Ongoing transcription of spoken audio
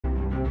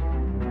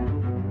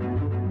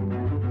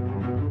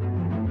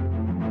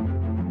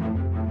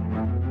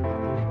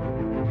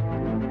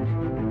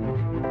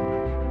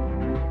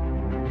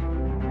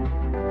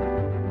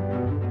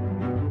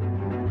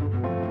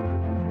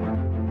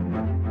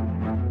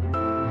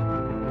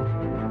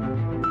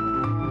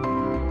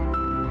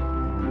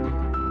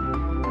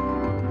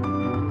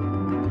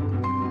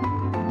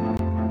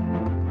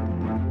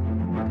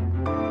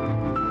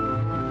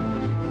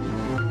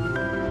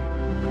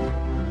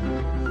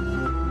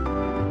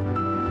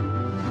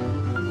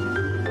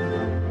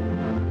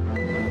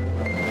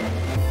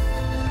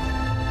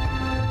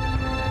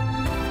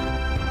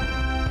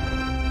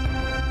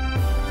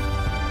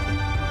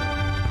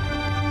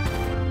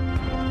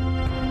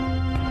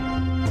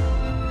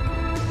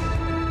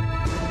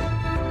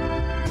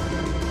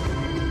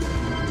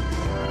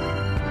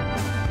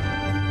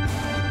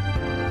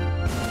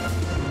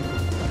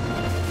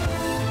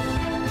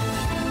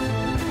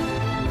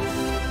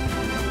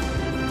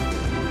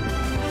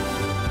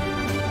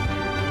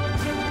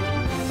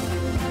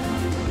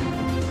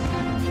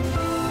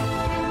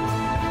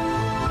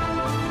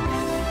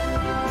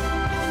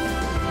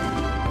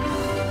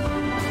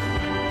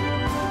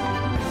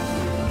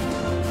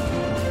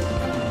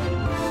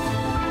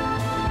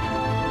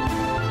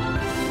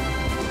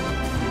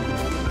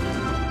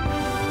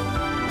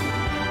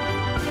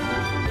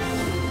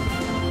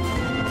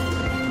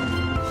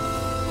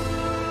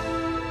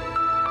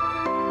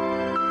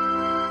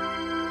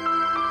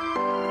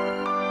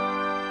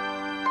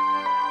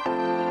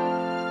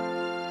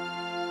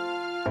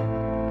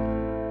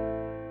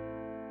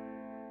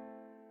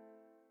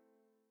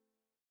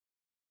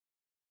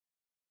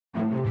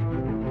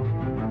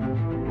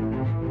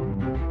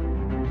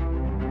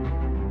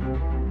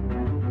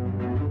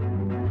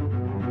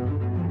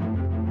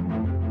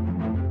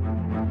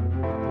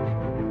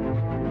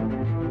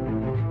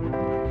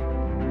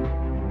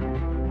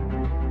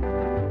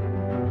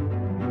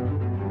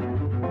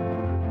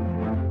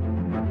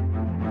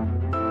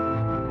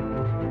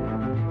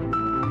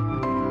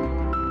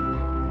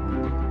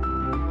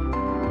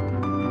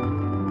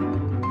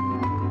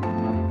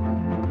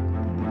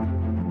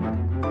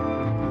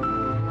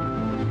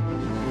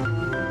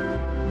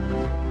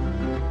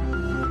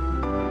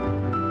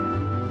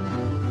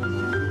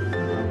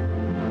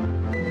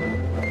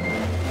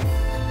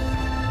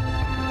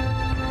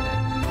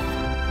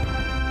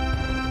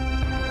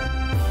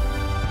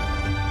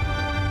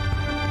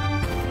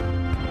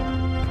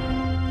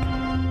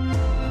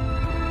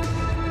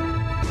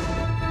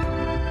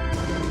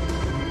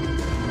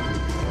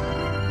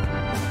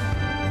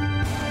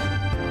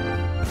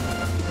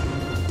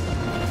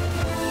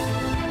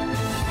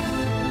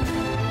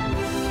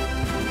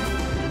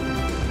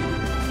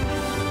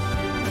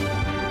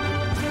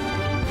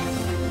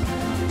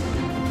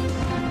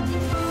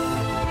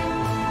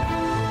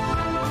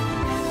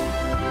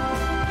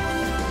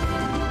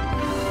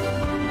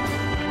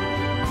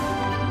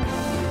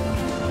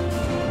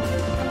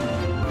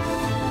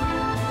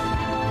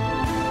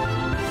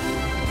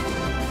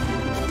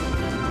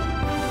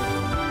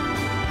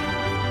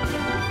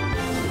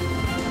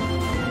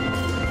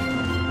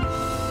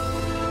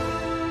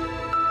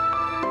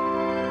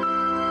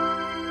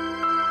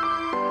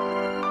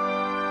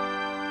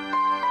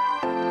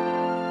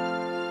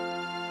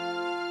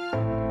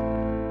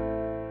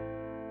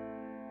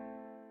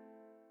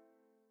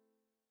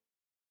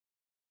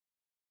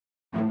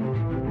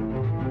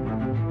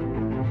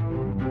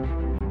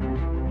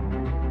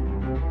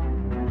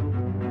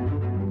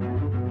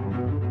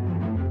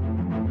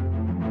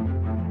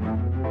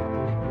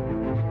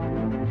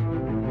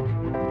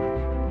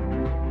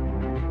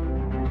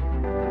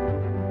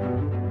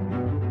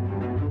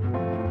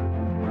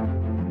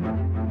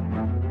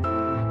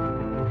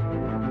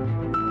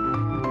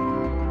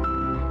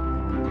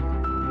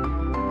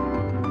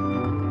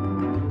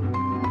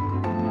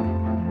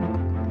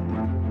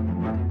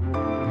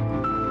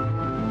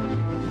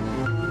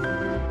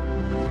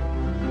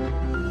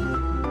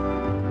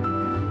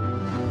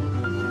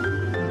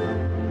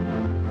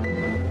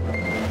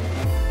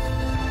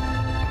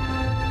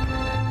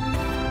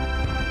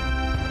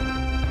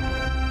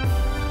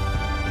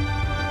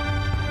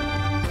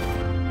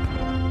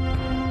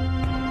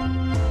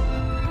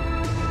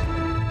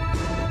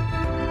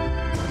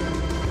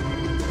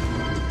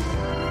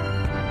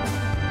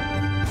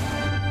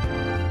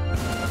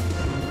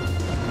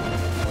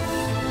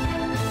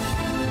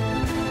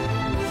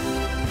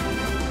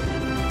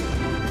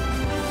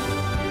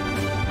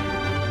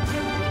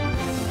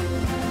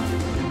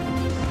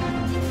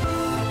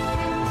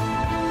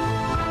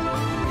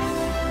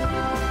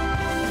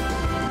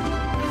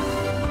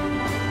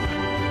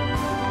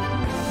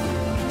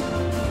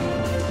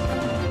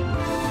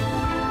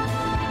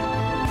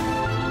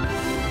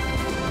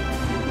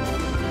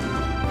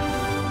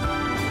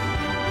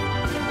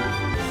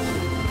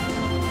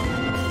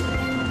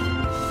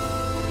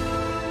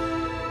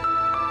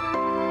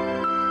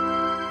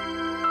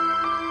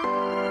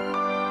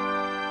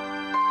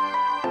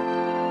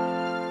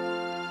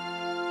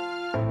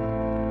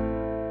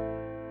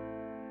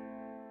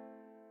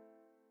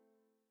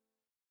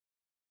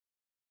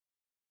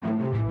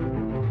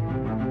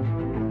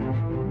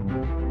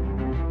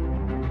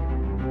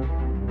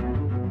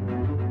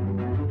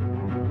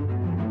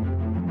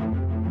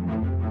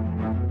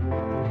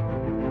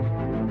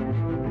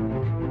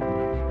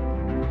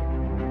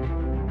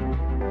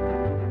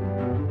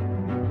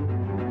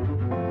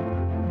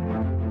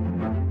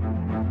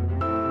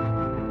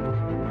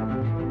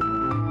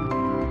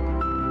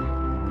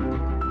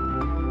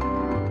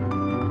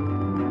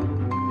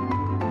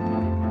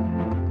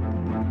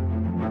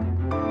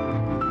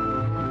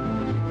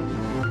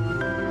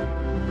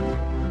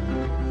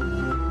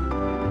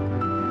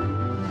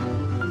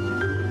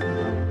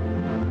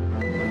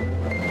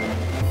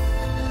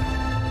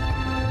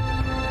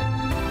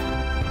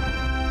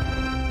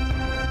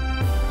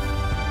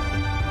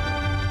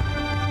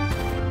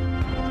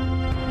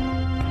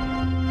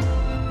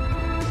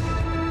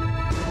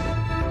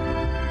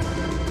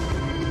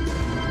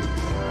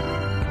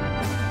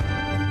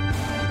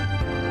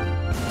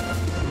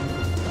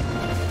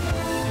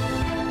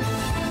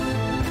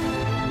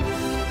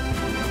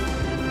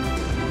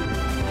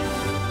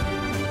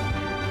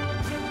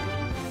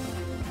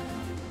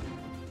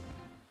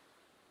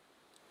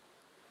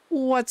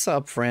What's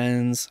up,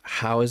 friends?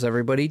 How is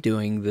everybody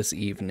doing this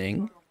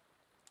evening?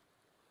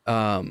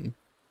 Thank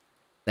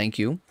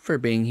you for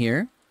being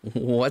here.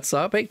 What's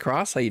up? Hey,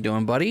 Cross, how you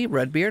doing, buddy?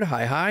 Redbeard,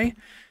 hi.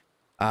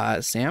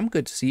 Sam,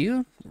 good to see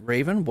you.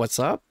 Raven, what's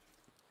up?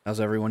 How's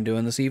everyone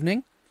doing this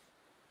evening?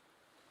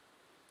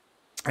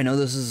 I know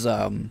this is,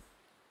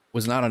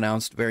 was not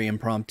announced, very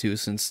impromptu,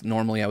 since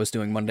normally I was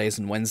doing Mondays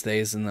and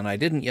Wednesdays, and then I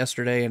didn't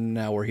yesterday, and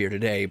now we're here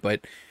today,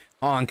 but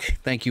honk,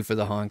 thank you for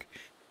the honk.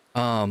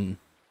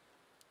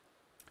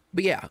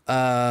 But yeah,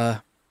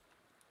 there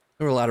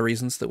were a lot of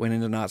reasons that went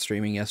into not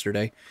streaming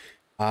yesterday.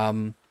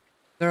 There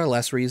are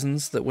less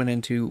reasons that went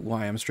into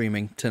why I'm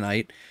streaming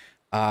tonight.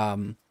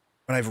 But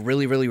I've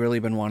really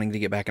been wanting to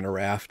get back into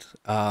Raft.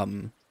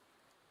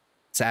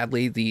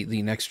 Sadly,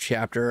 the next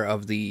chapter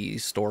of the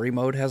story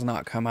mode has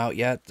not come out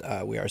yet.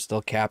 We are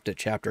still capped at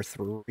chapter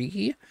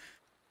 3,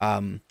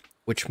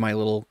 which my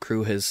little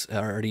crew has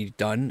already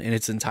done in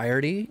its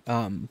entirety.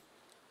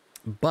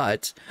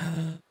 But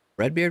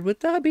Redbeard with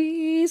the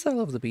bees. I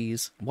love the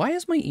bees. Why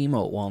is my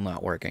emote wall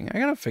not working? I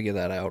gotta figure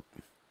that out.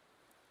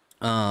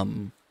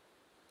 Do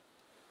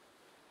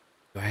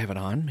I have it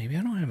on? Maybe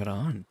I don't have it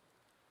on.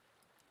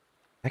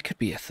 That could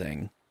be a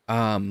thing.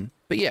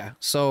 But yeah,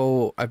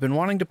 so I've been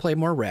wanting to play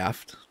more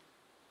Raft.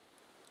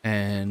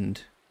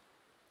 And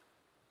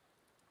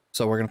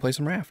so we're gonna play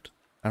some Raft.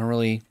 I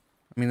mean,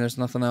 there's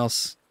nothing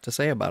else to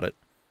say about it.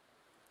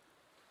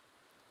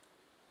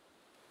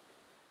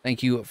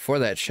 Thank you for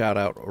that shout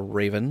out,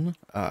 Raven.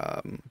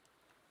 I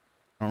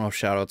don't know if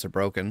shout outs are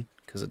broken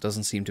because it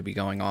doesn't seem to be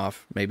going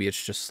off. Maybe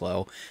it's just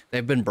slow.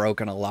 They've been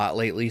broken a lot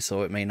lately,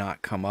 so it may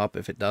not come up.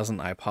 If it doesn't,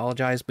 I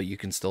apologize, but you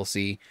can still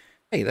see.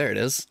 Hey, there it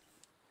is.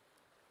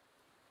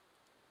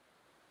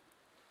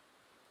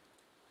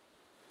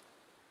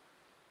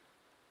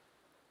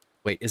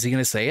 Wait, is he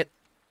going to say it?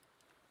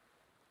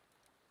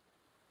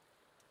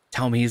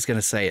 Tell me he's going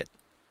to say it.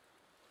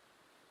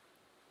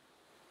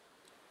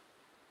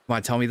 Come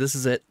on, tell me this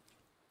is it.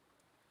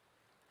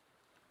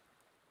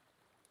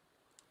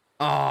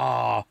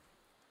 Oh,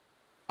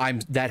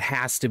 that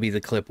has to be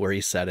the clip where he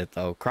said it,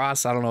 though.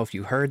 Cross, I don't know if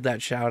you heard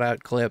that shout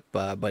out clip,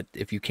 but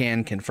if you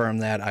can confirm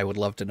that, I would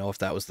love to know if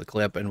that was the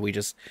clip, and we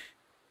just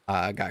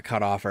got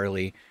cut off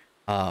early.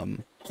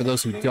 For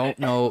those who don't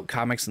know,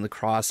 Comics in the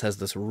Cross has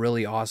this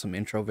really awesome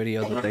intro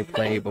video that they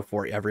play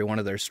before every one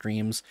of their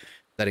streams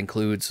that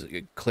includes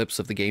clips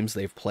of the games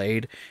they've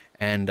played,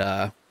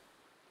 and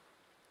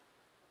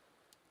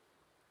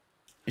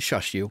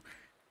shush you.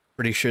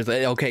 Pretty sure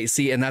that, okay,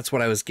 see, and that's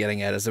what I was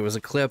getting at, is there was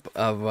a clip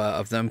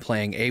of them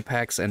playing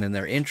Apex, and in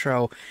their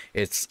intro,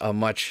 it's a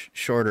much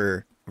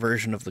shorter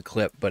version of the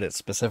clip, but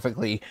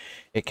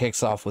it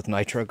kicks off with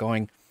Nitro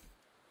going,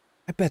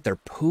 I bet their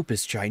poop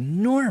is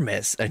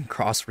ginormous, and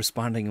Cross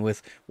responding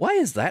with, why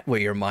is that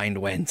where your mind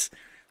went?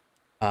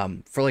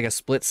 For like a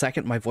split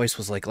second, my voice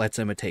was like, let's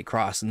imitate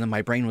Cross, and then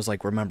my brain was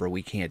like, remember,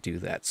 we can't do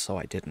that, so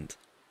I didn't.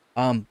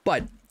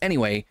 But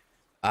anyway,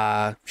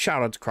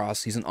 shout out to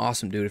Cross. He's an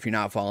awesome dude. If you're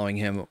not following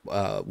him,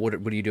 what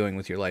are you doing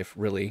with your life,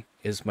 really,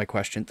 is my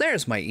question.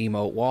 There's my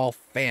emote wall.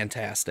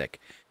 Fantastic.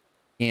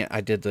 Yeah, I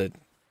did the...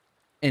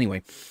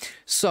 Anyway,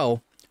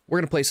 so we're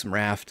going to play some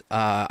Raft.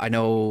 I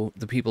know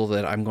the people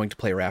that I'm going to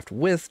play Raft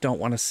with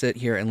don't want to sit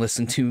here and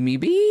listen to me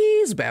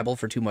bees babble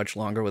for too much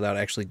longer without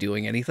actually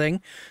doing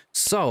anything.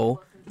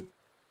 So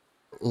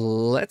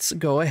let's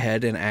go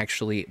ahead and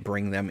actually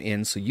bring them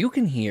in so you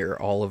can hear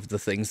all of the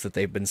things that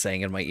they've been saying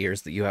in my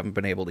ears that you haven't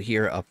been able to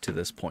hear up to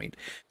this point.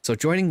 So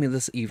joining me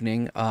this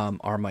evening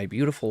are my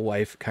beautiful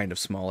wife,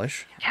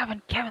 KindOfSmallish.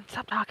 Kevin,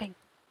 stop talking.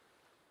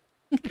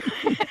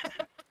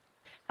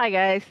 Hi,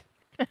 guys.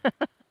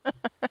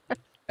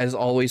 As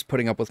always,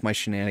 putting up with my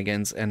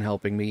shenanigans and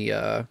helping me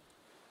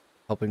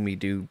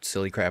do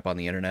silly crap on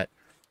the internet.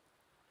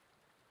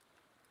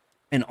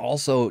 And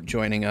also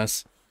joining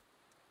us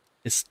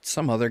is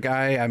some other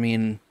guy. I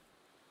mean,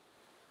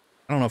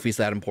 I don't know if he's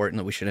that important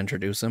that we should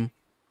introduce him.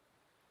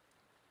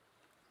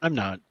 I'm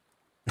not.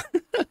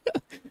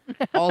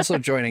 Also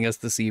joining us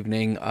this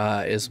evening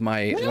is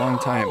my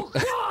longtime...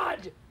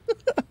 God!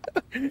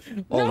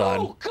 Hold on.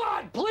 No,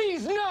 God,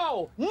 please,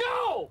 no!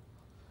 No!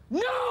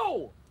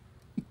 No!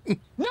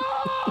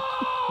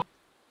 No!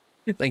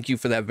 Thank you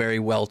for that very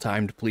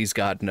well-timed please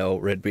God no,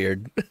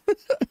 Redbeard.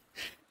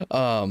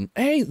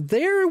 Hey,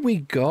 there we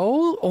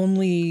go.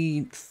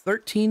 Only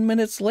 13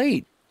 minutes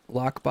late.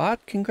 Lockbot,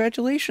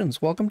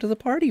 congratulations. Welcome to the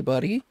party,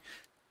 buddy.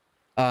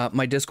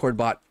 My Discord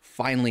bot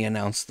finally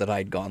announced that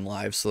I'd gone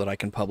live so that I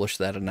can publish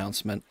that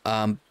announcement.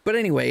 But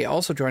anyway,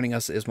 also joining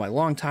us is my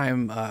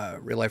longtime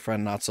real-life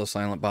friend,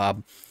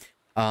 NotSoSilenBob.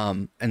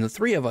 And the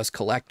three of us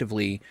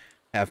collectively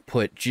have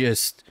put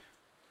just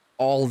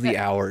all the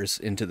hours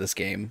into this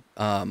game.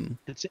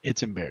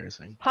 It's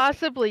embarrassing.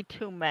 Possibly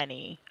too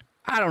many.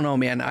 I don't know,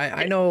 man.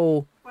 I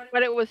know...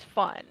 But it was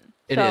fun.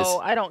 It so is.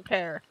 I don't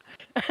care.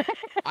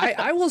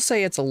 I will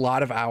say it's a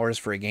lot of hours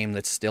for a game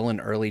that's still in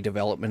early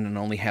development and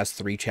only has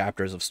 3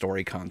 chapters of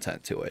story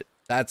content to it.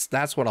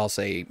 That's what I'll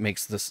say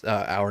makes this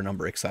hour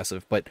number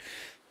excessive. But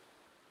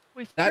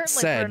We that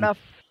certainly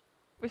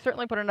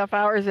said... put enough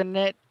hours in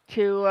it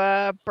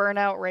to burn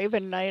out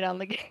Raven Knight on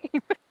the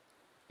game.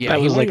 Yeah, That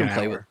he was won't like even an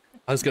play hour. with.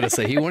 I was gonna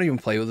say he won't even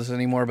play with us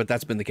anymore, but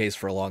that's been the case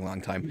for a long,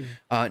 long time.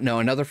 No,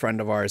 another friend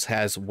of ours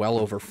has well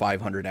over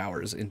 500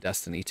 hours in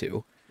Destiny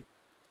 2.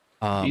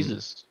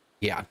 Jesus.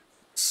 Yeah,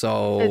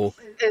 so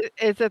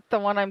Is it the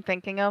one I'm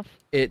thinking of?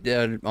 it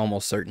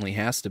almost certainly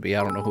has to be.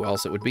 I don't know who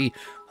else it would be.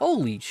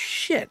 Holy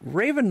shit,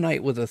 Raven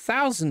Knight with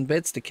 1,000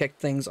 bits to kick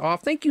things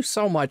off. Thank you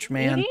so much,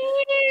 man.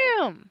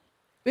 Damn.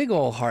 Big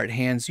ol' heart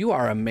hands. You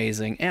are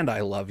amazing, and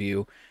I love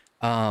you.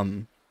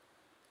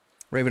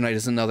 Raven Knight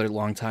is another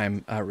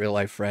longtime real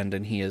life friend,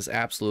 and he is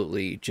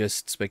absolutely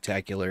just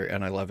spectacular,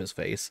 and I love his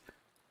face.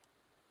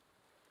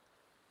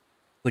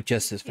 But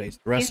just his face.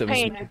 The rest He's of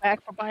paying him, you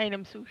back for buying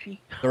him sushi.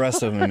 the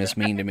rest of him is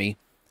mean to me.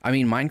 I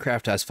mean,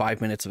 Minecraft has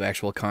 5 minutes of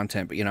actual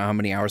content, but you know how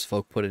many hours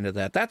folk put into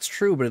that? That's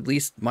true, but at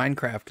least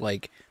Minecraft,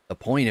 like, the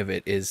point of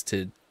it is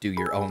to do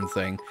your own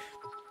thing.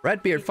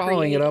 Redbeard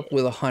following it up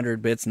with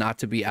 100 bits, not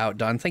to be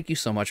outdone. Thank you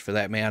so much for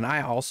that, man.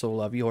 I also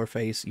love your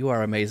face. You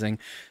are amazing.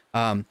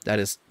 That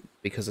is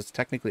because it's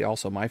technically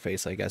also my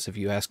face, I guess, if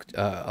you ask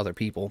other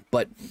people.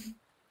 But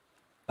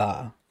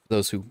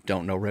those who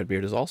don't know,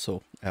 Redbeard is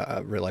also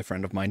a real-life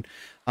friend of mine.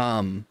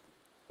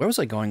 Where was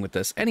I going with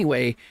this?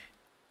 Anyway,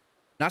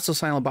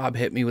 NotSoSilenBob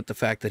hit me with the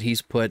fact that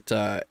he's put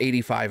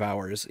 85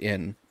 hours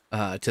in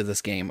to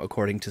this game,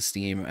 according to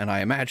Steam, and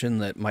I imagine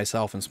that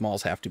myself and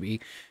Smalls have to be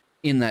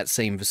in that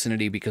same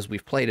vicinity because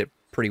we've played it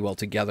pretty well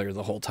together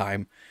the whole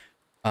time.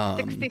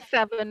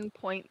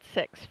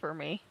 67.6 for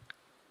me.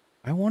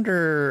 I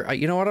wonder,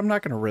 you know what, I'm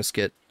not going to risk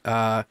it.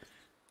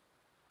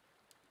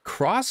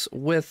 Cross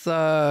with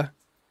a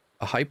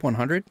hype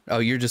 100? Oh,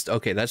 you're just,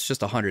 okay, that's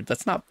just 100.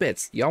 That's not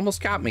bits. You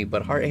almost got me,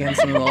 but heart hands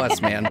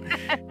nonetheless, man.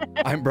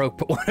 I'm broke,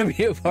 but want to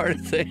be a part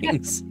of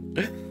things.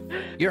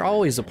 You're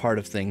always a part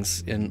of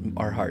things in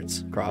our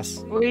hearts,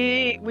 Cross.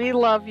 We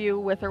love you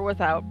with or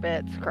without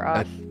bits,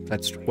 Cross.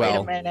 That's, Wait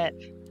well, a minute.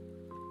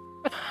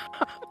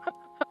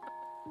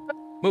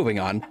 moving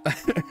on.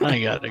 I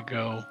gotta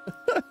go.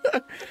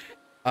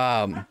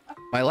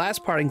 My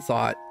last parting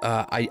thought,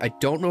 I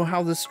don't know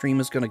how this stream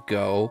is going to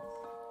go.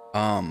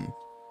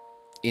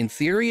 In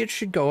theory, it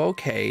should go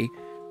okay.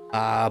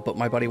 But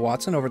my buddy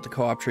Watson over at the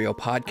Co-op Trio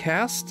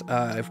podcast,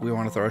 if we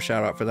want to throw a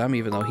shout out for them,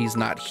 even though he's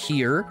not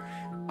here.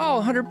 Oh,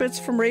 100 bits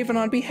from Raven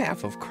on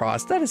behalf of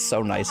Cross. That is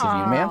so nice of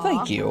you, man.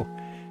 Thank you.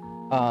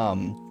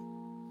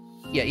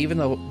 Yeah, even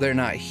though they're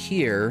not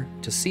here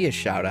to see a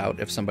shout out,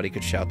 if somebody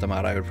could shout them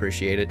out, I would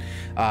appreciate it.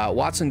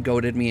 Watson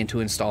goaded me into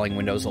installing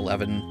Windows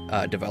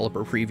 11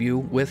 developer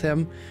preview with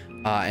him,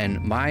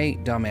 and my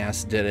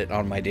dumbass did it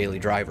on my daily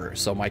driver.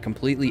 So my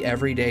completely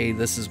everyday,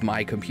 this is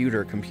my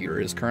computer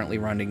is currently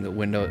running the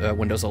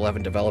Windows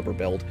 11 developer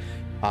build,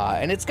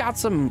 and it's got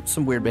some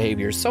weird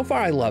behaviors. So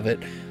far, I love it.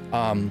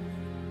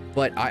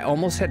 But I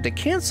almost had to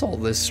cancel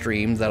this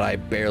stream that I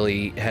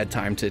barely had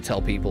time to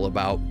tell people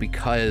about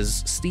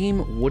because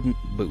Steam wouldn't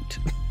boot.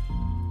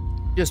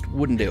 Just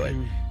wouldn't do it.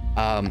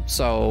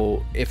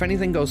 So if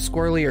anything goes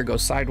squirrely or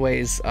goes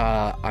sideways,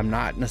 I'm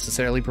not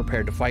necessarily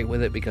prepared to fight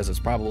with it because it's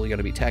probably going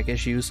to be tech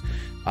issues.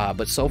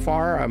 But so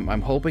far,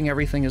 I'm hoping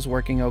everything is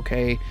working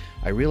okay.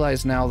 I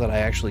realize now that I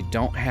actually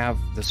don't have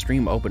the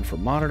stream open for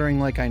monitoring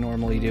like I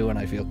normally do, and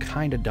I feel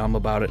kind of dumb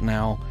about it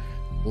now.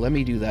 Let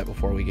me do that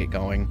before we get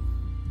going.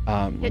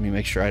 Let me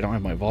make sure I don't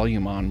have my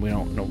volume on.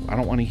 I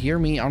don't want to hear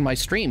me on my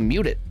stream.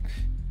 Mute it.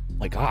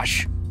 My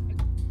gosh.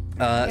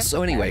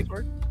 So anyway,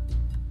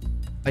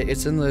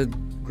 it's in the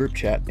group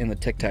chat, in the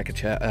Tic-Tac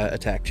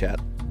attack chat.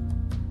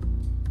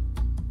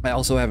 I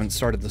also haven't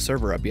started the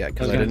server up yet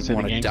because I didn't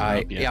want to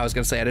die. Yeah, I was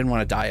gonna say I didn't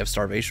want to die of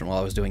starvation while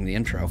I was doing the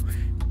intro.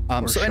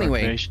 So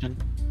anyway.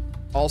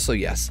 Also,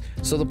 yes.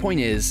 So the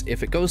point is,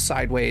 if it goes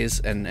sideways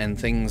and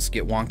things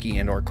get wonky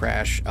and or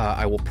crash,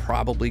 I will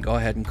probably go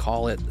ahead and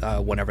call it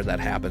whenever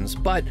that happens.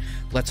 But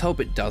let's hope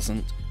it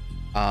doesn't.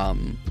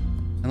 And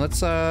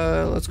let's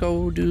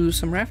go do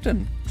some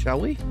rafting,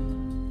 shall we?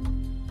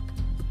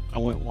 I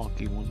went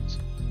wonky once.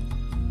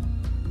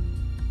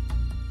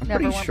 I'm Never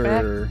pretty went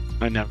sure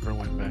I never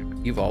went back.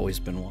 you've always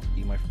been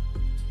wonky, my friend.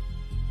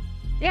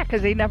 Yeah,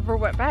 because he never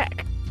went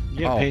back.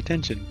 Yeah, Oh. pay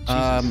attention. Jesus.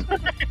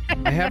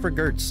 I have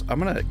regrets. I'm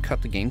gonna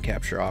cut the game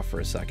capture off for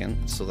a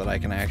second so that I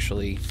can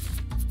actually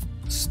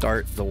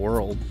start the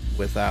world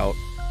without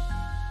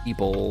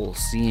people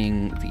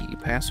seeing the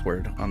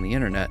password on the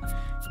internet,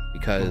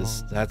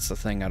 because that's the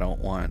thing I don't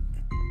want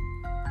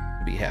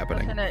to be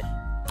happening. Wasn't it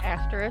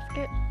asterisk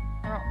it?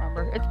 I don't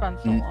remember. It's been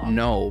so long.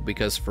 No,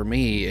 because for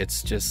me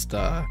it's just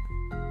I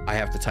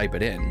have to type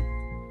it in.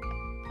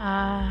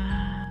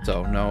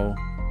 So no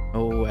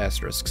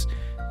asterisks.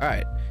 All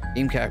right,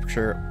 game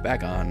capture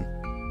back on.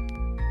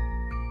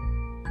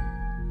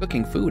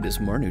 Cooking food is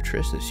more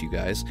nutritious, you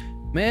guys.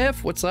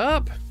 Miff, what's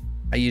up?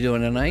 How you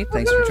doing tonight?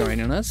 Thanks for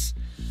joining us.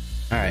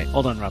 All right.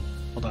 Hold on, Rob.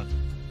 Hold on.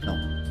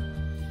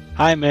 No.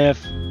 Hi,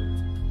 Miff.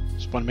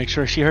 Just want to make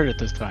sure she heard it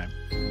this time.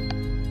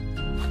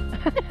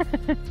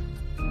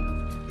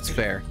 It's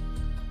fair.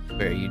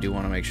 Fair. You do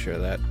want to make sure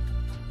that.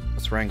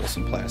 Let's wrangle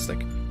some plastic.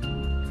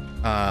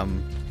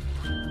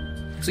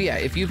 So yeah,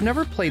 if you've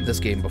never played this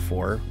game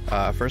before,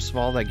 first of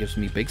all, that gives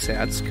me big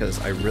sats because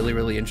I really,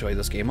 really enjoy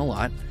this game a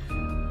lot.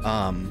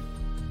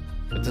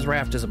 But this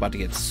raft is about to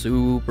get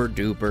super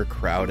duper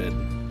crowded.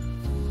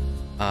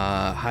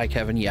 Hi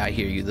Kevin, yeah, I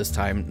hear you this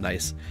time.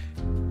 Nice.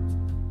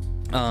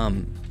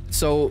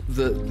 So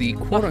the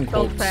quote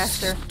unquote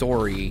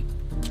story.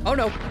 Oh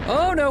no!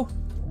 Oh no!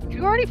 Did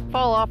you already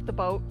fall off the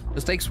boat?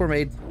 Mistakes were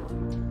made.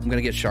 I'm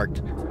gonna get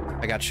sharked.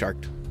 I got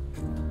sharked.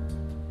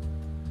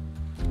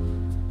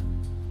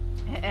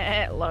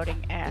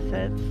 Loading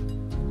acids.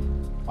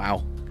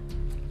 Wow.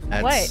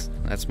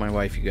 That's my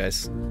wife, you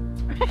guys.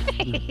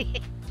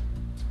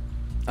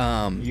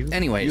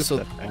 Anyway,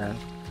 so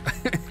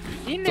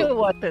You knew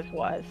what this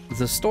was.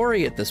 the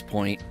story at this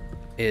point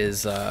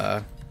is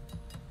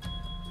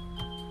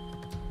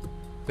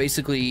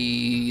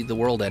basically the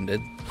world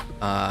ended.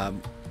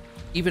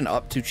 Even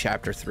up to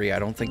chapter 3, I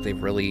don't think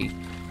they've really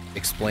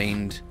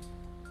explained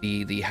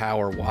the how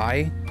or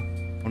why.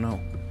 Oh no.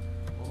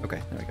 Okay,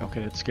 there we go.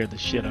 Okay, that scared the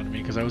shit out of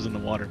me because I was in the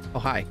water. Oh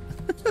hi.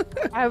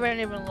 I haven't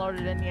even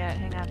loaded in yet.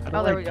 Hang on.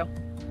 Oh, there we go.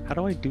 How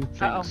do I do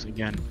things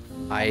again?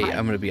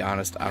 I'm gonna be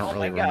honest, I don't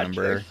really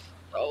remember. There's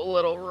so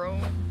little room.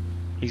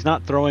 He's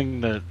not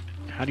throwing the...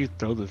 How do you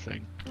throw the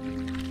thing?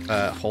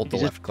 Hold the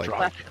He just left click.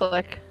 dropped Left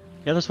click.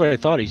 Yeah, that's what I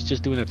thought. He's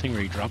just doing the thing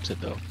where he drops it,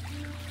 though.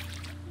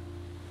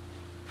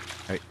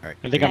 Alright, alright.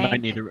 I think I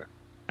might need to...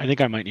 I think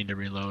I might need to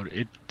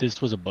reload. This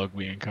was a bug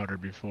we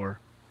encountered before.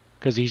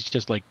 Because he's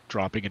just, like,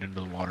 dropping it into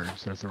the water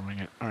instead of throwing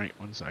it. Alright,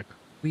 one sec.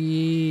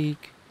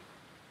 Weak.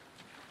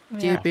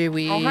 Yeah. Super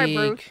weak. Oh, hi,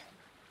 Bruce.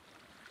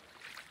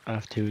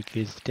 Off to a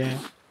kid's day.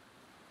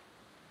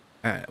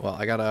 Alright, well,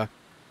 I got a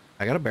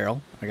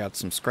barrel. I got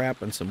some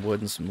scrap and some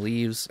wood and some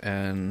leaves,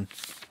 and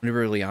to be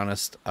really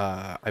honest,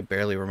 I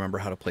barely remember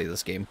how to play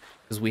this game,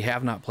 because we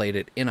have not played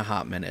it in a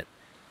hot minute.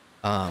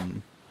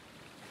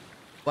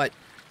 But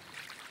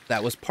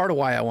that was part of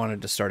why I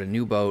wanted to start a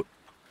new boat.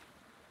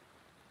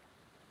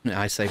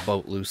 I say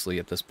boat loosely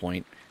at this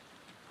point.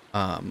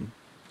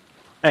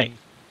 Hey,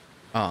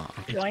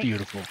 It's it's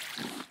beautiful.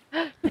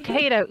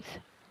 Potatoes.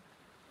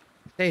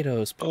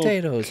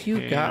 Potatoes,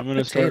 you got I'm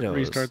gonna potatoes.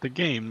 restart the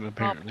game, Small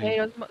apparently.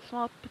 potatoes.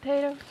 Small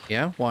potatoes.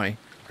 Yeah, why?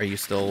 Are you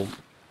still...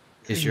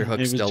 Is your It hook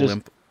was still just-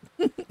 limp?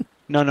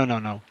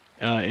 No.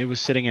 It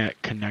was sitting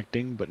at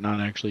connecting, but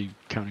not actually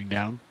counting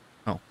down.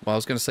 Oh, well, I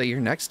was going to say you're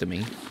next to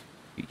me.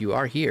 You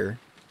are here.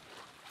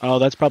 Oh,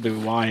 that's probably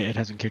why it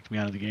hasn't kicked me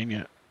out of the game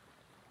yet.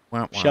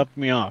 Wah, wah. Shoved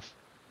me off.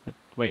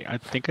 Wait, I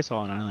think I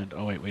saw an island.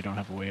 Oh wait, we don't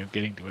have a way of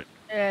getting to it.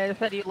 Yeah, I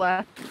said you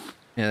left.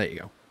 Yeah, there you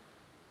go.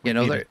 We You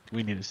know, need there...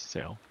 we need a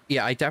sail.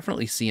 Yeah, I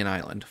definitely see an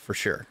island, for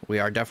sure. We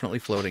are definitely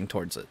floating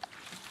towards it.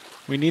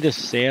 We need a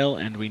sail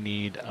and we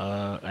need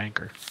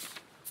anchor.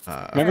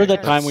 Uh, Remember the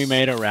time we let's-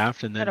 made a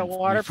raft and Got then a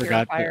water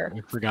purifier.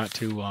 we forgot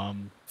to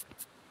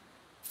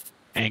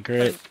anchor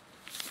it,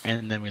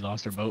 and then we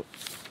lost our boat.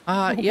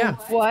 Yeah.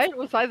 What?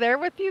 Was I there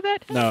with you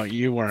that time? No,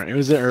 you weren't. It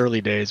was the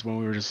early days when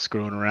we were just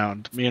screwing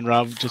around. Me and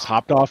Rob just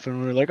hopped off and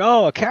we were like,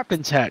 "Oh, a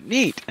captain's hat,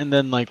 neat!" And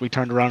then like we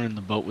turned around and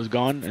the boat was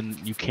gone, and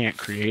you can't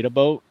create a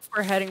boat.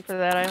 We're heading for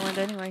that island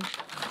anyway.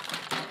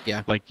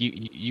 Like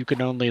you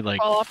can only like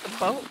Fall off the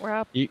boat. We're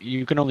up.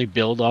 you can only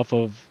build off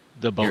of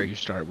the boat Here- you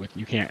start with.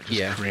 You can't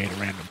just create a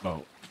random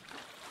boat.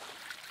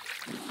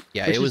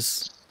 Yeah, Which it is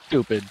was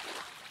stupid.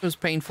 it was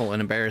painful and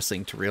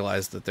embarrassing to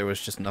realize that there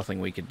was just nothing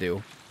we could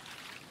do.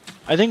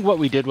 I think what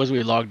we did was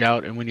we logged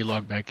out, and when you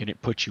log back in,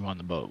 it puts you on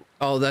the boat.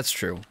 Oh, that's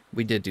true.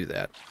 We did do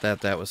that.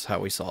 That was how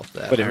we solved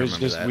that. But I it was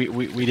remember just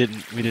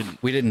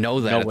that. we didn't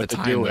know that know at what the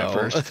to time, do at though.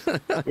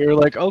 first. We were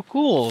like, "Oh,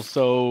 cool.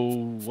 So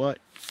what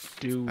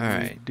do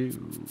Alright. we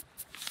do?"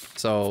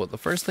 So the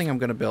first thing I'm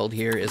going to build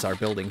here is our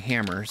building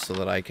hammer, so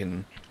that I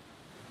can,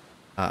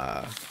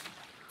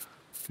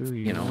 Do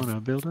you know. want to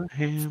build a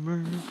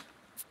hammer?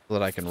 so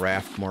that I can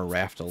raft more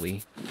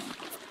raftily.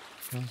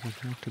 Doesn't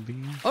have to be.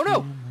 a Oh,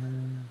 no!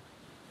 hammer.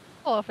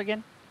 Fall off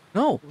again.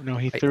 No, No,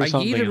 he I threw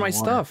something in yeeted the my water.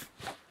 stuff.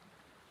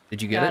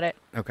 Did you get Got it.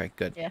 Okay,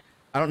 good. Yeah.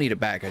 I don't need it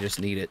back. I just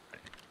need it.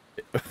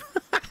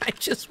 I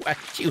just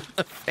whacked you in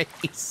the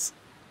face.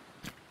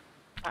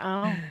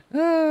 Oh.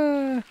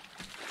 Oh,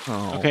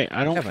 Okay,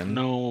 I don't Kevin.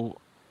 know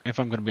if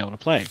I'm gonna be able to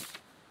play. You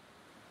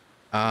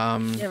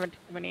haven't too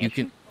many You issues.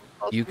 can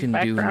Supposed you to be can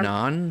do background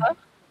none. stuff.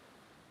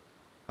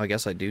 I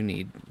guess I do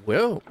need.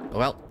 Whoa.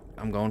 Well,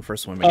 I'm going for a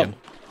swim Oh. again.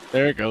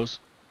 There it goes.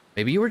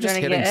 Maybe you were just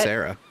gonna hitting get it?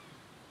 Sarah.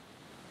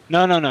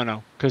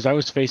 No. Because I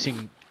was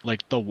facing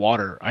like the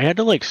water. I had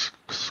to like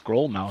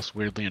scroll mouse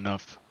weirdly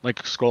enough,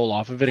 like scroll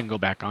off of it and go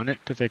back on it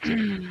to fix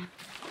it.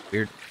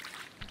 Weird.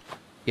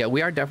 Yeah,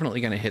 we are definitely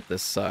gonna hit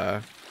this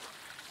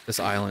this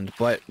island,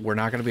 but we're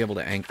not gonna be able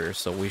to anchor,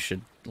 so we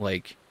should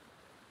like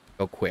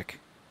go quick.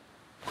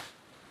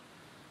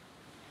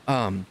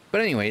 But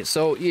anyway,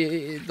 so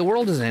the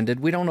world has ended.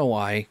 We don't know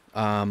why.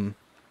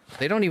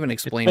 They don't even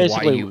explain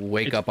why you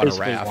wake up on a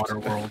raft. Water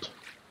world.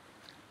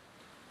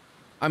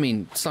 I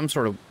mean, some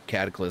sort of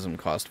cataclysm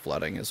caused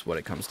flooding is what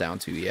it comes down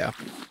to. Yeah.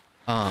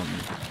 No,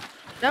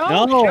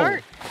 No.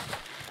 shark.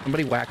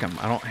 Somebody whack him.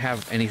 I don't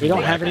have anything. We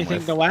don't to have whack 'em anything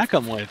with. to whack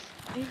them with.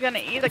 He's gonna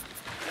eat a.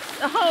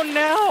 Oh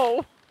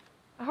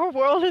no! Our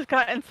world has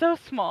gotten so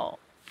small.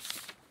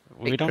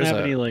 We Hey, don't there's have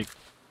a- any like.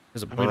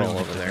 There's a I mean, burrow no,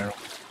 over there. barrel.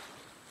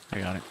 I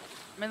got it.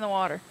 I'm in the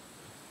water.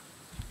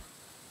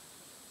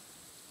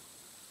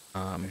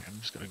 I'm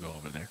just gonna go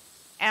over there.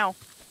 Ow.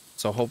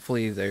 So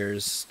hopefully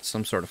there's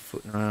some sort of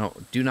food. No,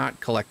 do not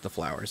collect the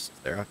flowers,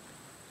 Sarah.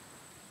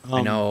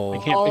 I know. I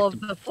can't All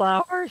pick of the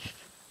flowers.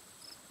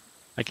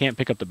 I can't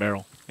pick up the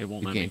barrel. It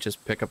won't You let me. can't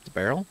just pick up the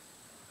barrel.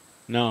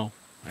 No.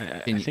 Can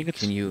I you, think it's.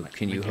 can you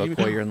hook even while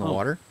go- you're in the oh,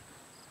 water?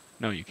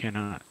 No, you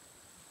cannot.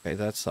 Okay,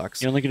 that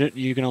sucks. You only get it.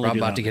 You can only. Rob do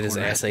that about to on get the his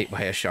corner. ass ate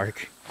by a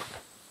shark.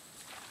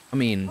 I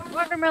mean,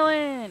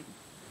 Watermelon.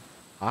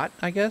 hot,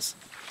 I guess.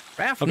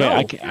 Raft, Okay,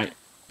 no.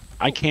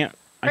 I can't.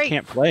 I Great.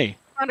 can't play.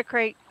 Found a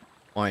crate.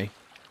 Why?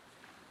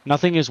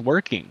 Nothing is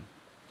working.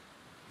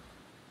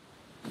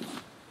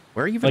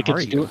 Where even Like are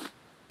it's you?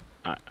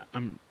 doing.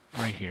 I'm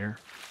right here,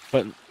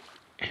 but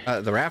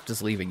The raft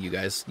is leaving, you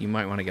guys. You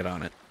might want to get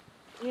on it.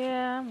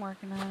 Yeah, I'm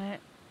working on it.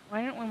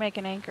 Why don't we make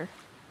an anchor?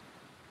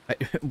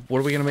 What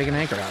are we gonna make an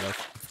anchor out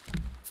of?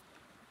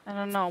 I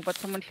don't know, but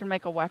someone should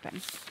make a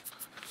weapon.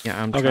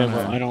 Yeah, I'm okay. trying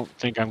Well, to. I don't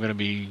think I'm gonna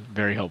be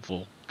very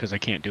helpful because I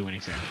can't do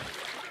anything.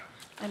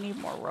 I need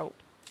more rope.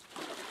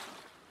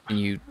 Can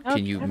you Oh,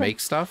 make Kevin.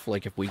 stuff?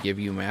 Like if we give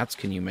you mats,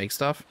 can you make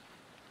stuff?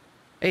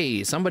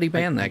 Hey, somebody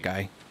ban that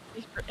guy.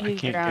 He's I can't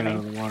get out drowning.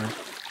 of the water.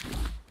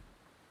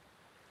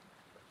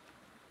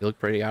 You look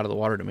pretty out of the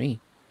water to me.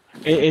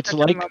 It's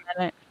Took him like. a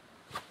minute.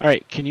 All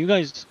right, can you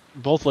guys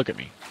both look at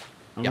me?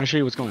 I'm Yeah. gonna show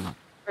you what's going on.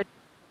 Good.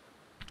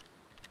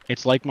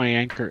 It's like my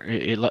anchor.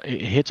 It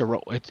hits a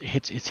rope.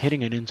 It's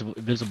hitting an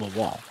invisible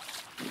wall.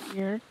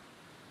 Weird.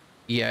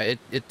 Yeah,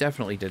 it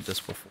definitely did this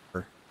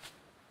before.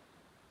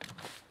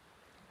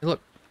 Hey,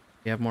 look,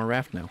 you have more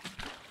raft now.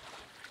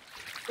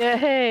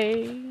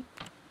 Yay!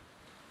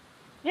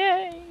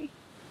 Yay!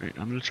 Right,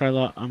 I'm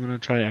gonna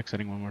try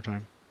exiting one more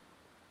time.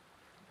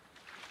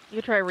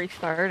 You try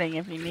restarting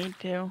if you need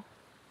to.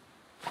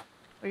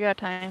 We got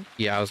time.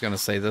 Yeah, I was gonna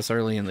say this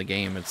early in the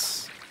game.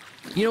 It's,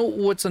 you know,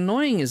 what's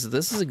annoying is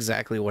this is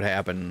exactly what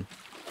happened.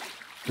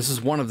 This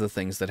is one of the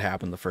things that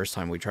happened the first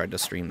time we tried to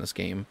stream this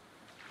game.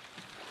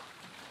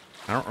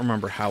 I don't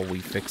remember how we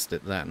fixed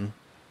it then.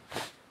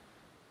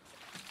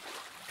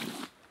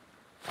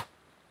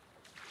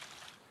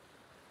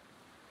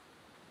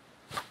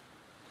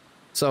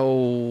 So,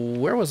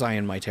 where was I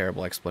in my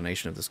terrible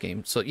explanation of this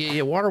game? So,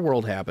 yeah,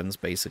 Waterworld happens,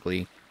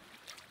 basically.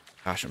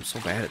 Gosh, I'm so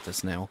bad at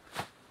this now.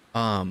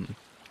 And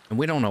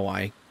we don't know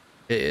why.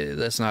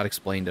 That's not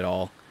explained at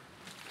all.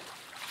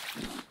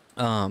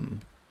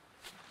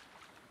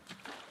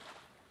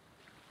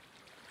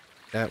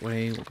 That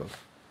way, we'll go.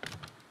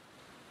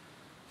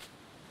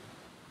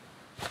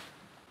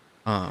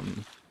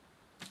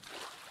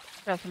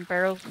 Got some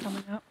barrels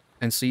coming up.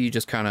 And so you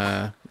just kind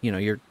of, you know,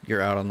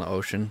 you're out on the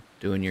ocean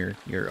doing your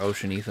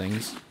ocean-y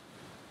things.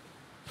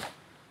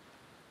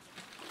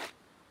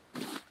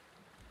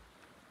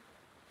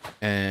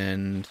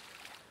 And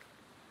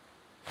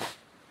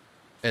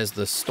as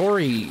the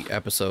story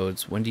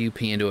episodes, when do you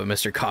pee into a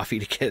Mr. Coffee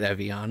to get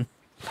Evian?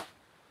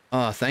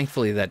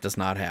 Thankfully that does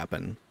not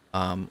happen.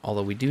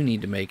 Although we do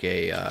need to make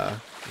a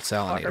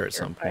salinator at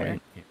some purifier.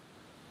 point.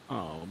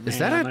 Oh man, Is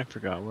that I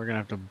forgot. We're gonna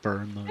have to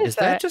burn them. Is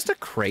that that? just a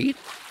crate?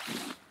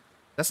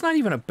 That's not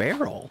even a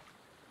barrel.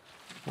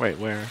 Wait,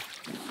 where?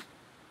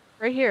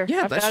 Right here.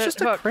 Yeah, I've that's got it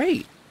just a hooked.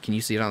 crate. Can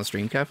you see it on the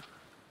stream, Kev?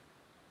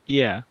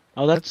 Yeah.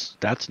 Oh,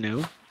 that's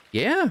new.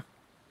 Yeah.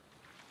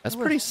 That's There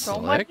was pretty so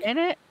much slick. in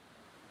it.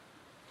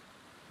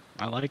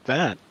 I like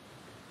that.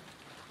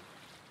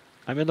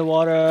 I'm in the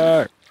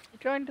water. You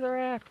joined the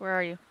raft. Where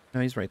are you?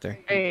 No, he's right there.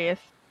 Hey,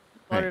 it's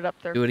Right. loaded up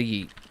there. Do it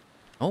eat.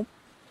 Oh,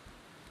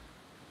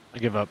 I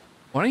give up.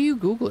 why don't you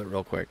Google it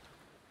real quick?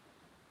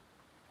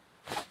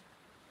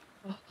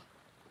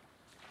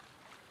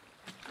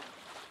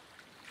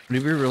 Would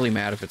you be really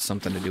mad if it's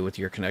something to do with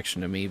your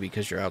connection to me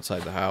because you're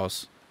outside the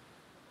house?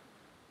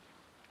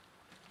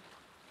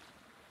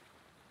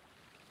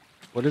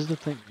 What is the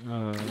thing?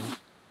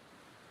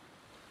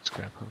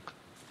 Scrap hook.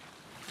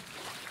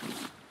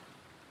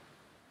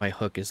 My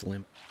hook is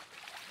limp.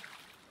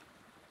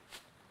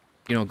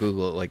 If you don't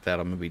Google it like that,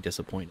 I'm gonna be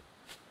disappointed.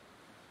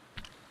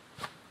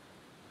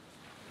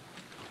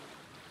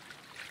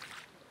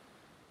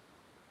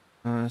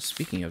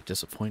 Speaking of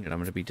disappointed, I'm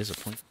gonna be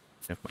disappointed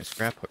if my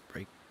scrap hook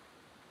breaks.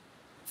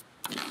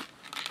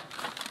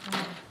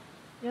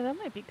 Yeah, that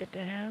might be good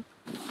to have.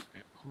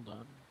 Wait, hold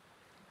on.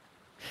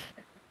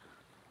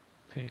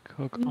 Take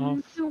hook New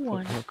off. Put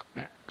one. hook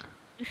back.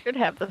 You should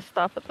have the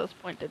stuff at this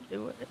point to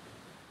do it.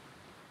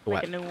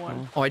 What? Make a new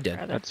one. Oh, I did.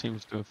 rather. That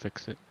seems to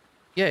fix it.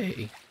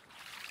 Yay.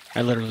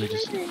 I literally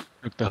just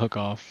took the hook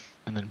off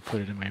and then put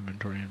it in my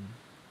inventory and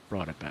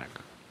brought it back.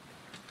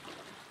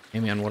 Hey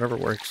man, whatever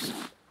works.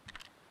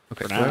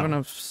 Okay, For do I have now.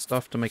 enough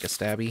stuff to make a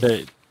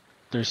stabby?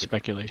 There's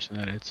speculation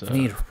that it's I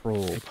need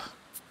rope.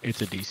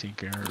 it's a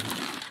desync error.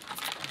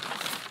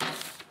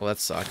 Well, that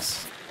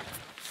sucks.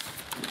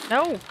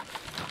 No!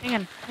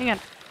 Hang on.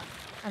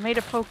 I made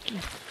a pokey.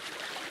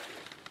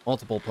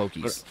 Multiple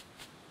pokies.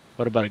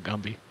 What about a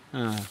Gumby?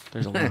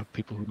 There's a lot of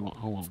people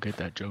who won't get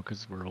that joke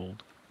because we're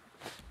old.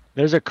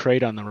 There's a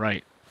crate on the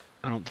right.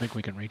 I don't think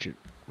we can reach it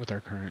with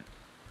our current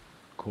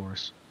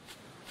course.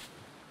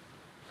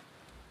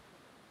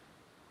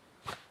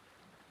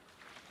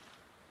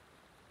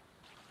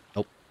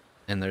 Nope.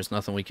 And there's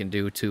nothing we can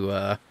do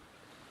to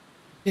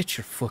get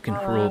your fucking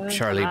rope, There's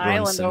Charlie an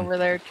island Brunson. over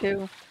there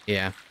too.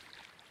 Yeah.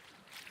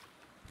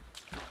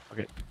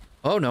 Okay.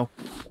 Oh no.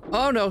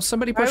 Oh no,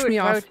 somebody pushed me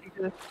Why off. would you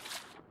do this?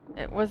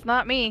 It was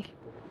not me.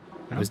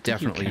 I It was don't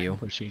think definitely can you.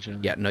 push each other.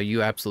 Yeah, no,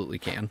 you absolutely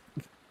can.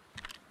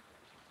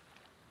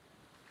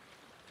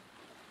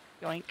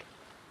 Yoink.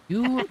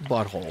 You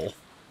butthole.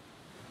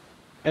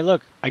 Hey,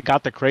 look, I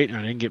got the crate and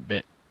I didn't get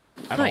bit.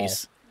 At all.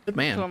 Nice. Good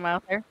man. Swim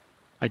out there.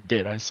 I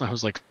did. I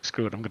was like,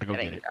 screw it, I'm gonna go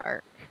get Getting it.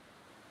 dark.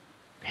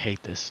 I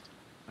hate this.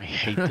 I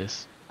hate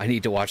this. I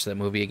need to watch that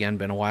movie again.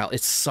 Been a while.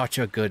 It's such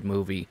a good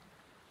movie.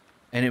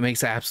 And it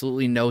makes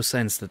absolutely no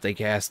sense that they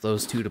cast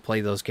those two to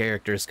play those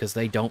characters because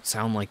they don't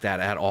sound like that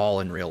at all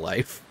in real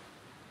life.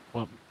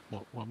 What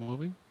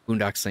movie?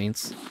 Boondock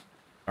Saints,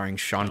 starring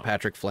Sean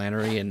Patrick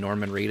Flannery and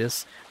Norman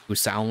Reedus, who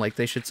sound like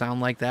they should sound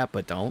like that,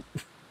 but don't.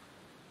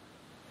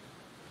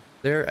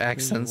 Their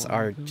accents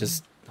are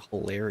just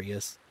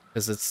hilarious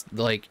because it's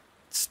like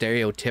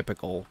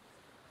stereotypical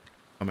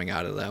coming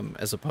out of them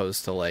as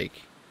opposed to like,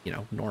 you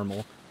know,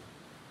 normal.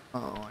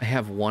 Oh, I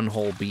have one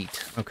whole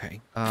beat.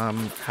 Okay.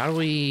 How do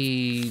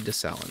we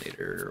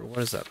desalinator? What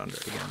is that under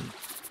again?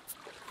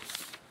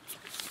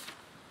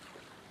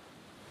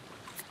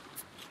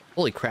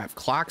 Holy crap.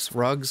 Clocks,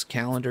 rugs,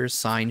 calendars,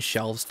 signs,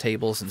 shelves,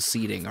 tables, and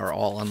seating are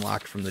all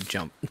unlocked from the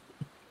jump.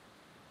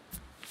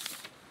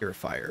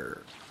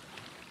 Purifier.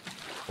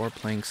 4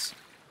 planks.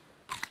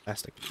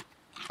 Plastic.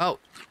 Oh,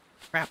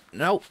 crap.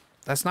 No,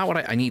 that's not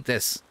what I need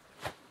this.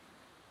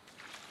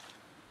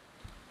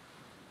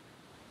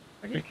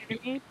 What did you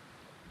need?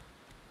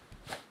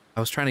 I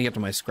was trying to get to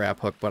my scrap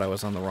hook, but I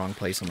was on the wrong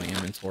place in my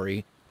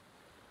inventory.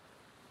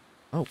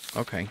 Oh,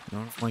 okay.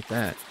 No, not like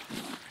that.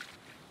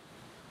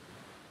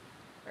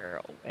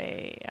 They're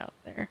way out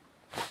there.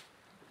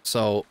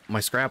 So, my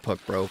scrap hook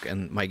broke,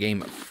 and my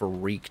game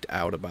freaked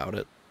out about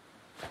it.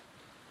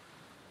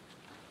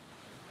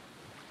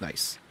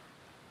 Nice.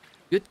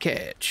 Good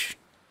catch.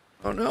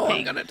 Oh no,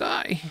 I'm gonna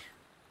die.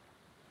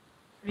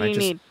 What do you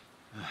need?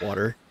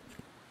 Water.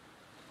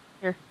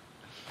 Here.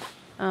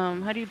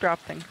 How do you drop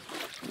things?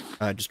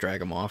 Just drag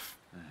them off.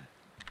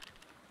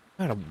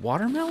 Got a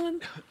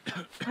watermelon?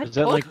 I Is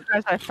that told like- you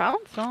guys I found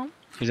some.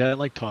 Is that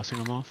like tossing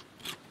them off?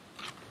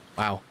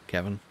 Wow,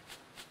 Kevin.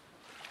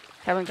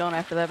 Haven't gone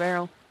after that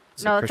barrel.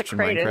 It's No, a that's a Christian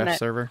crate, isn't Minecraft it?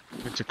 server.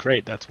 It's a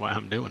crate, that's why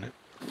I'm doing it.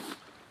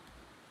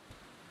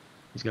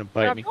 He's gonna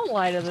bite Rob, me. don't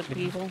lie to the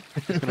people.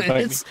 He's gonna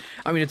bite me.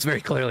 I mean, it's very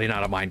clearly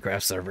not a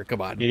Minecraft server.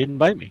 Come on. He didn't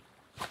bite me.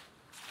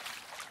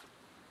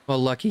 Well,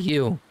 lucky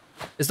you.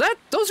 Is that?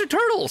 Those are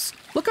turtles!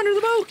 Look under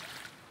the boat!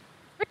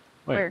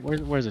 Wait, Where?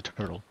 where's the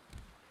turtle?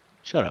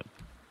 Shut up.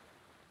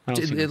 I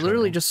don't It see the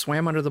literally turtle. just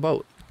swam under the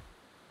boat.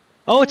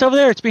 Oh, it's over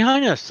there. It's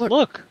behind us.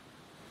 Look.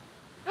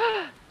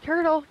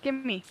 Turtle, give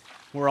me.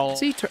 We're all,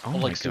 Oh all my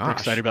like super gosh.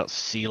 excited about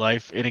sea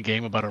life in a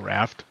game about a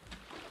raft.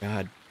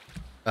 God.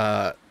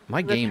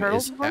 My The game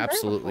turtles is weren't there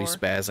absolutely before.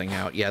 spazzing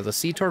out. Yeah, the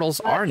sea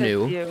turtles Not are just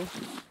new. you.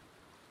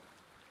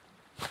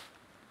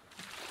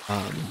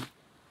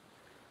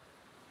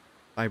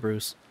 Bye,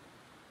 Bruce.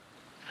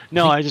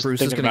 No, think I just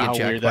Bruce is thinking gonna about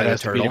get how jacked weird by that the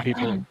has to be to turtle.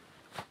 people.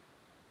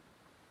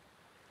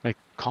 Like,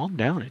 calm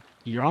down.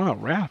 You're on a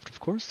raft. Of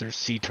course there's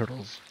sea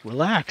turtles.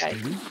 Relax, Okay.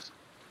 dude.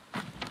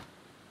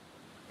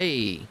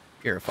 Hey,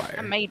 purifier.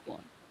 I made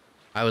one.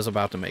 I was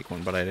about to make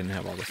one, but I didn't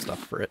have all the stuff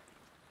for it.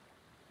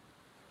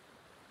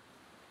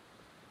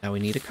 Now we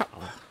need a cup.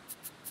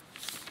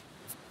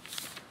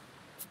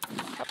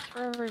 Cups for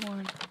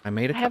everyone. I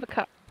made a I cup. have a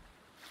cup.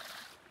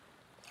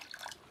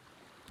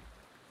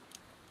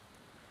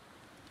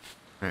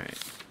 Alright.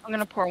 I'm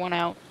gonna pour one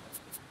out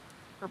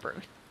for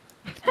Bruce.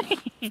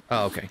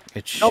 Oh, okay.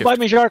 It's Don't shift. bite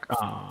me, shark.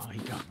 Ah, he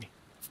got me.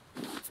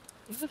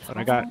 Is this But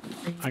I got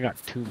hungry?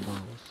 2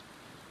 bottles.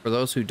 For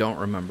those who don't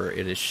remember,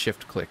 it is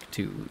shift-click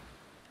to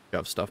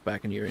shove stuff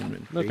back into your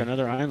inventory. Look,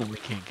 another island we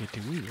can't get to.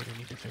 We really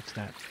need to fix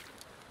that.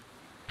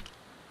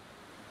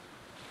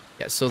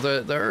 Yeah, so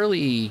the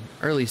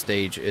early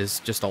stage is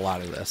just a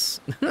lot of this.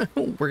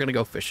 We're gonna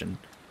go fishing.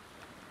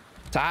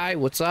 Ty,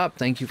 what's up?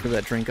 Thank you for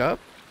that drink up.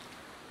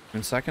 In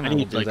a second, I I will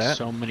need do like that.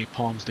 so many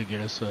palms to get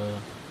us a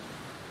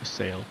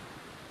sail.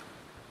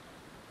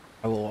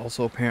 I will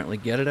also apparently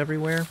get it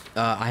everywhere.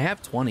 I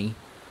have 20.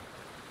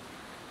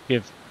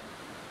 Give.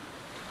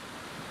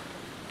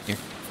 Here.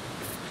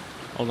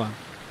 Hold on.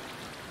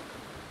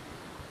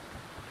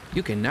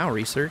 You can now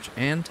research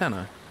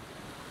antenna.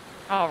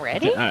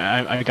 Already?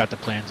 I got the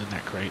plans in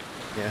that crate.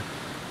 Yeah.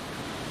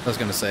 I was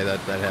gonna say that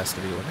has to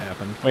be what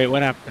happened. Wait,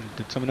 what happened?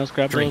 Did someone else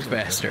grab Drink those?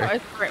 faster. Oh,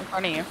 it's right in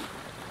front of you.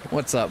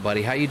 What's up,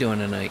 buddy? How you doing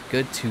tonight?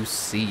 Good to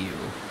see you.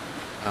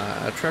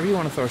 Trevor, you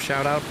want to throw a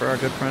shout out for our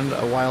good friend,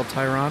 a Wild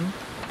Tyron?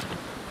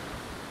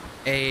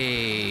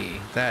 Hey,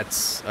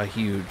 that's a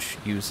huge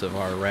use of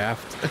our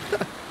raft.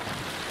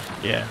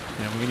 Yeah,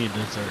 we need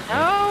to start.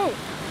 No!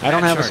 I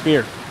don't have a shark.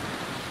 spear.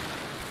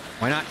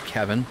 Why not,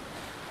 Kevin?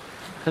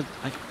 Cause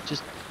I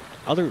just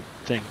other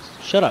things.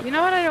 Shut up. You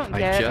know what I don't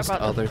get just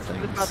about other the,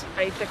 things. about the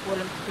basic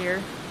wooden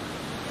spear?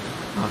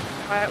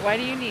 Huh. Why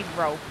do you need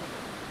rope?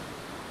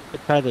 To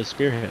tie the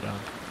spearhead on.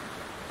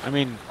 I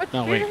mean, What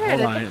no, wait, spearhead?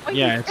 hold on. It's a pointy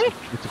Yeah, stick.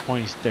 it's a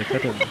pointy stick.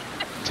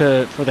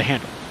 That for the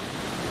handle.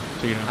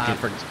 So you don't get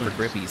For spoons.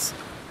 grippies. Is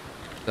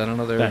that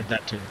another?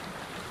 That too.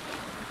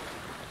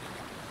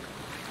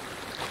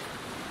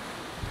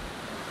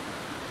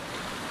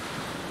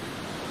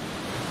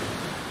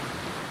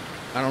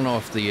 I don't know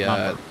if the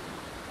Number.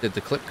 did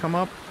the clip come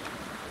up?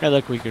 Hey,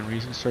 look, we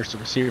can search the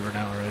receiver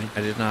now already.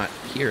 I did not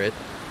hear it.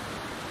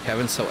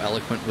 Kevin's so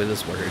eloquent with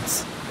his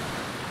words.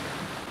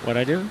 What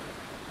I do?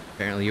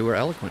 Apparently, you were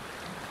eloquent.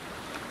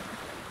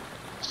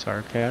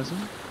 Sarcasm.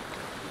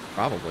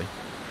 Probably.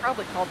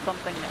 Probably called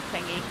something a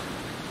thingy.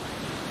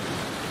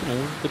 You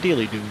know, the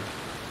dealy do,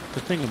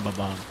 the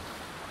thingamabob,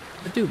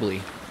 The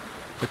doobly.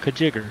 the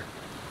kajigger.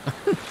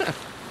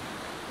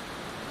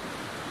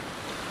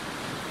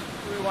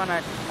 Do we want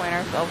to point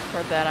ourselves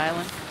toward that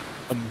island?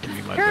 Come to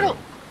me, my Turtle!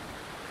 girl.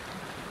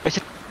 I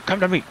said, come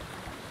to me.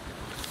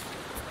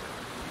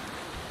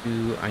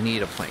 I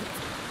need a plank.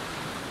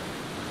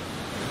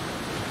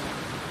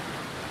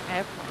 I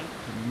have plenty.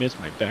 I missed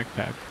my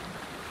backpack.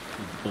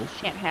 Bullshit.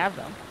 Can't have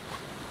them.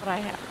 But I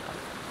have them.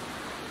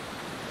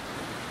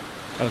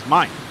 That was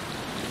mine.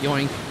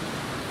 Yoink.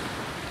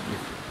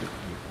 You're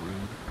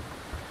rude.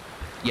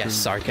 Yes, Rude,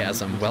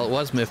 sarcasm. rude. Well, it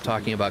was Myth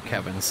talking about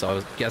Kevin, so I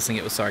was guessing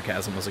it was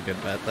sarcasm was a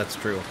good bet. That's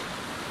true.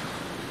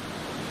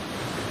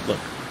 Look.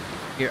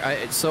 Here,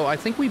 so I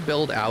think we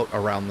build out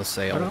around the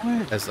sail What do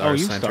I- as oh, our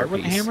you centerpiece. start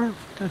with the hammer?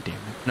 God damn it.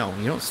 No,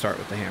 you don't start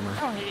with the hammer.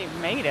 Oh, he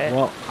made it.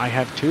 Well, I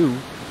have two,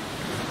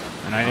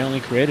 and I only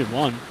created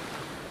one.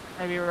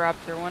 Maybe Rob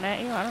threw one at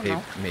you. I don't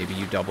know. Maybe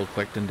you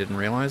double-clicked and didn't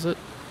realize it.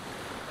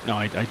 No,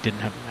 I didn't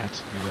have the mats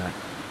to do that.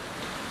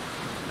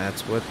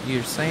 That's what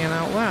you're saying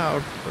out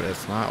loud, but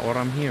it's not what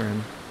I'm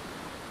hearing.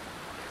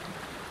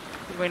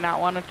 Do we not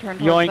want to turn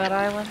Yoink. towards that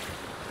island?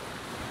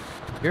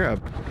 You're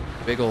a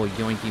big old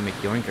yoinky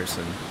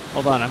McYoinkerson.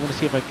 Hold on, I'm gonna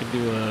see if I can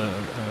do a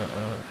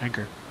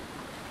anchor.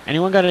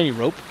 Anyone got any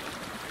rope?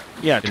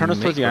 Yeah, Can turn us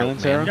make towards the rope, island,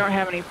 man. Sarah. You don't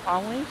have any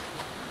palm leaves?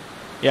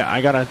 Yeah,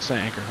 I got a set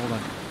anchor. Hold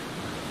on.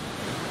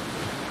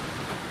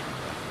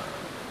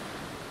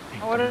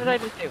 Oh, what did I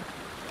just do? Give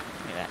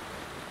me that.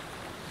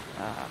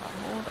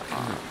 Hold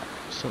on.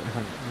 So if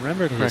I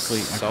remember It is correctly,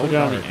 so I put it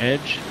on dark. the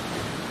edge.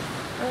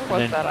 Where was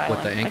then that island?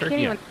 with the anchor? I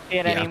can't Yeah. even see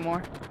it Yeah.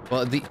 anymore.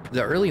 Well, the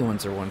early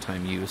ones are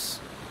one-time use.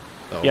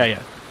 So. Yeah, yeah.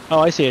 Oh,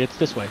 I see it. It's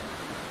this way.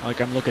 Like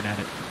I'm looking at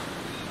it,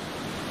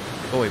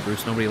 Oh wait,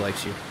 Bruce, nobody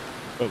likes you.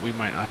 but we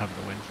might not have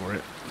the wind for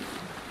it.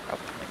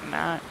 Probably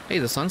not. Hey,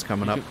 the sun's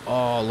coming up. You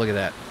Oh, look at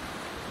that.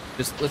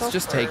 Let's So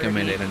just take a pretty.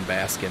 minute and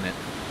bask in it.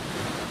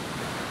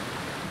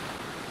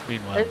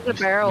 Meanwhile, There's a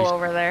barrel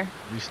over there.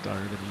 We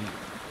started to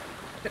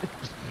eat.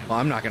 Well,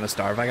 I'm not gonna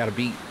starve. I got a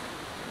beat.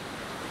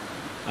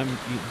 I'm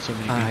eating so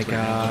many. I beets right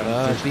now, got but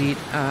I'm a thirsty. beat.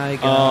 I I'm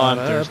got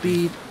a thirsty.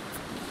 beat.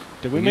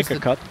 Did we We make used a to-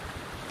 cup?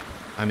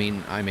 I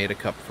mean, I made a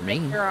cup for me.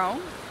 Make your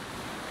own?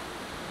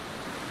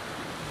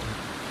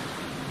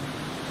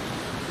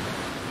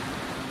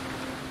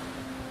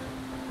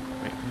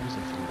 Wait, where's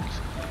the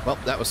foods? Well,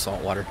 that was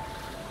salt water.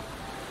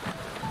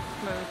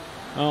 Smooth.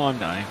 Oh, I'm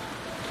dying.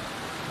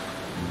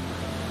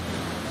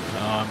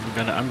 Oh,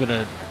 I'm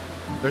gonna.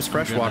 There's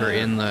fresh gonna- water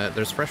in the.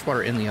 There's fresh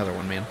water in the other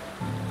one, man.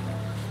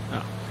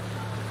 Oh.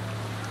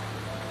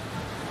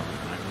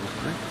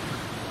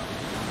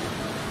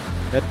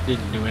 That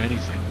didn't do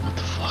anything. What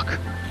the fuck?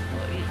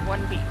 We'll eat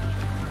one beet.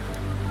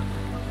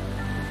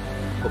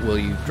 But will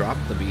you drop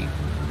the beat?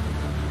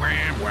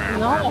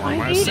 No,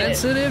 I need it.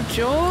 Sensitive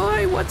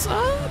Joy, what's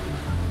up?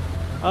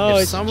 Oh,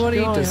 If it's somebody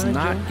Joy, does hi,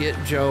 not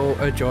Joy.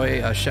 get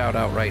Joy a shout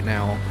out right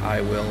now,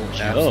 I will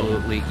Joe.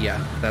 absolutely.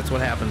 Yeah, that's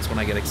what happens when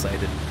I get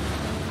excited.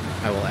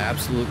 I will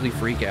absolutely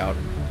freak out.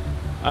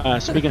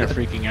 Speaking of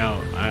freaking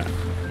out,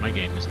 my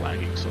game is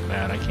lagging so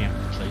bad I can't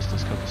replace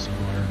this cup of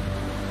seawater.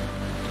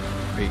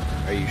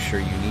 Are you sure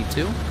you need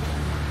to?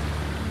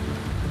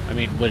 I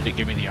mean, what did it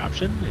give me the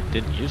option? It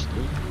didn't used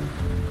to.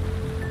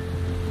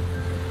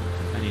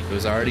 I need. It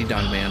was already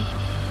done, man.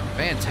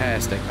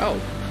 Fantastic. Oh,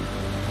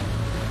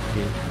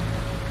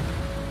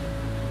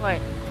 Wait.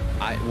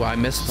 I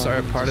missed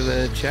part of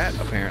the chat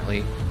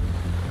apparently.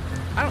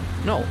 I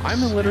don't know.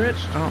 I'm illiterate.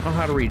 I don't know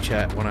how to read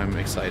chat when I'm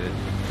excited.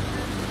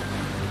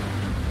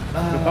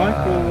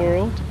 Goodbye, cool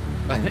world.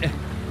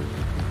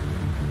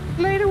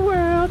 Later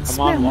world. I'm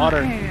on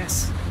water.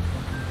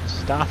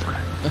 Stop.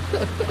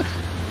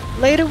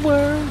 Later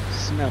world.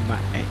 Smell my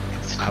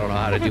ass. I don't know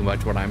how to do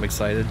much when I'm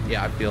excited.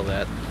 Yeah, I feel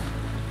that.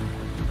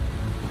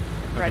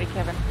 Ready,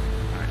 Kevin.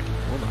 Alright,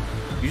 hold on.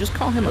 You just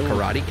call him a Oh.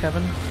 karate,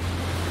 Kevin? No,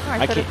 I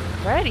I said can't-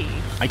 it's ready.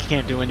 I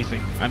can't do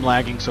anything. I'm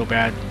lagging so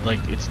bad, like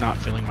it's not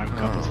filling my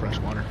cup with Oh. fresh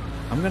water.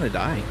 I'm gonna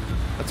die.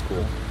 That's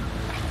cool.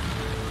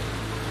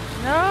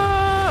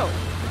 No!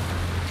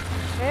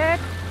 Bad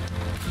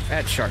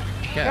Bad shark.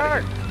 Get shark. out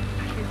of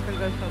here. She's gonna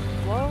go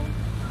so slow.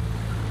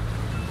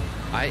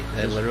 I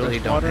There's literally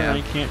fresh don't water and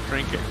have. I can't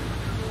drink it.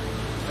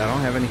 I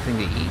don't have anything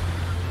to eat.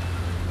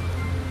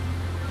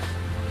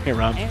 Hey,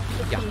 Rob. And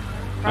Yeah.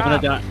 I'm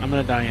gonna die. I'm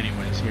gonna die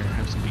anyways. Here,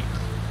 have some beets.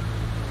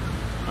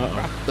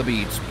 Uh-oh. The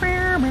beads.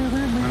 I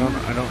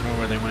don't know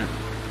where they went.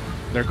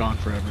 They're gone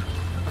forever.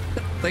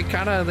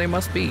 They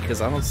must be,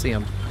 because I don't see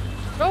them.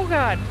 Oh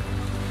God.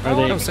 Are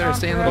they? No, Sarah,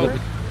 stay in the boat.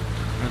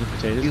 Are the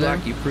potatoes? You there?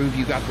 you prove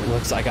you got the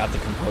looks, I got the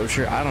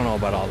composure. I don't know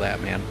about all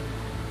that, man.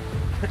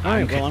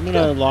 Alright, well, I'm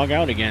gonna log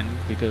out again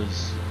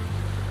because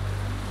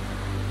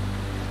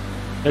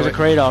there's a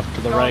crate off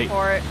to the Go right.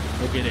 for it.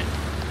 Go get it.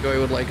 Joy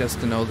would like us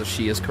to know that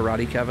she is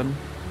Karate Kevin.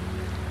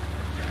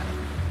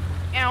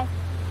 Ow.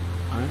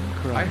 I'm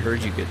correct. I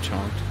heard you get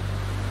chomped.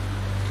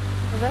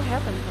 Well, that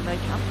happens when they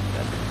jump.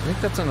 I think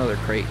that's another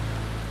crate.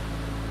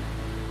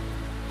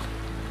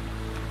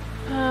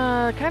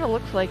 Kind of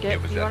looks like it.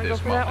 It was You at want to go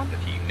this for that moment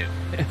one? that he knew.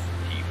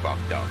 He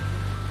fucked up.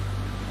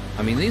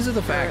 I mean, these are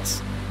the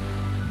facts.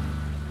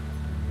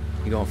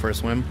 You going for a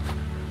swim?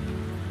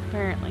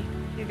 Apparently.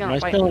 He's Am gonna I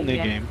fight still me in the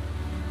again. game?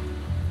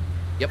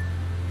 Yep.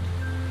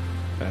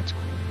 That's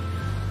cool.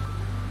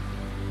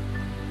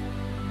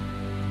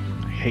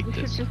 I hate We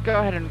should this. just go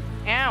ahead and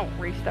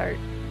restart.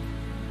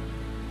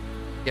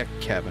 Yeah,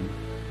 Kevin.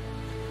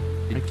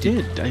 I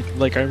did.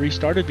 I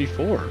restarted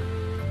before.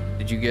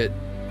 Did you get?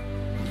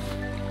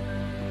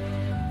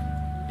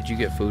 Did you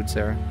get food,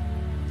 Sarah?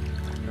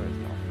 There was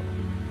no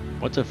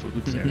food. What's a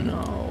food there?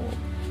 No.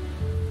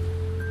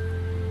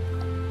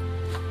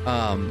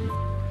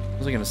 What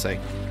was I gonna say?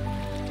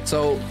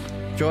 So,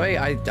 Joy,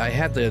 I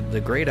had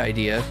the great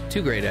idea,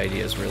 two great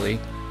ideas really.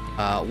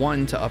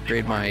 One, to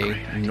upgrade my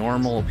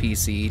normal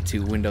PC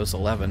to Windows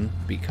 11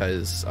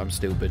 because I'm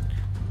stupid.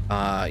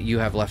 You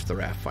have left the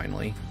raft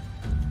finally.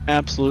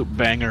 Absolute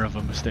banger of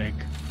a mistake.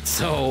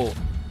 So,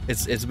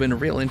 it's been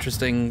real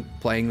interesting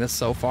playing this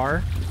so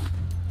far.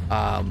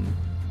 Oh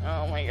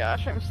my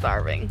gosh, I'm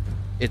starving.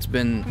 It's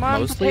been Come on,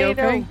 mostly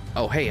potato. okay.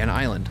 Oh, hey, an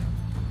island.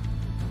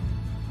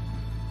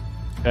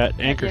 That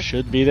anchor guess-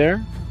 should be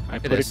there. I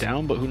put is. it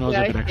down, but who knows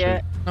Yeah, if it actually...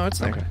 yeah. No, it's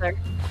there. Okay.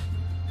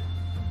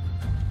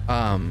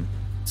 There.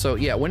 So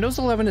yeah, Windows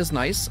 11 is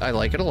nice. I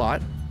like it a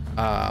lot.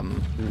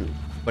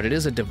 But it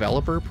is a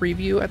developer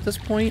preview at this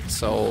point,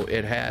 so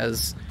it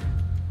has.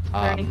 Is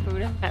there any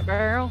food in that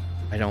barrel?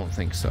 I don't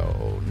think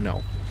so.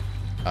 No.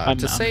 I'm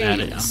To say mad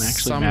at, I'm actually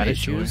some mad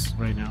issues. at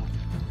Joy right now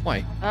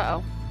Why?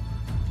 Uh-oh.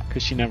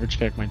 because she never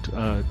checked my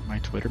my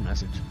Twitter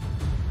message.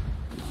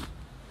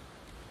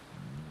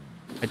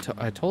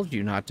 I told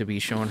you not to be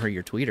showing her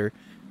your tweeter.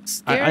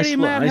 I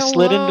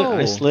slid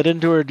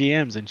into her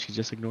DMs and she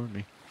just ignored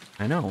me.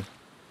 I know.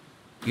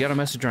 You got to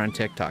message her on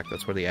TikTok.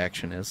 That's where the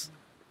action is.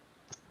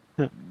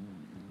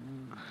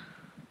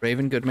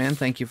 Raven Goodman,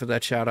 thank you for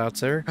that shout out,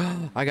 sir.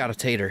 I got a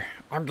tater.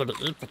 I'm gonna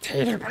eat the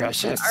tater,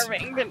 precious.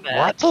 Starving to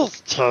death.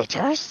 is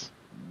taters?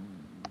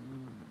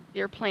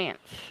 Your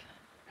plants.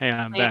 Hey,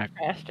 I'm Plant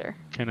back. faster.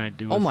 Can I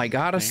do? Oh my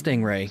god, a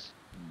thing? stingray.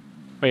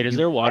 Wait, is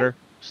there water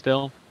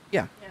still?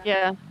 Yeah.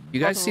 Yeah. You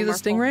guys Both of see the them are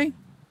full.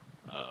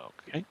 stingray?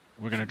 Okay,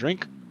 we're gonna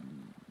drink.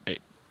 Hey,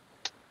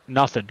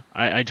 nothing.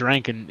 I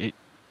drank and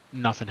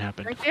nothing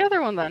happened. Drink the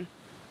other one then.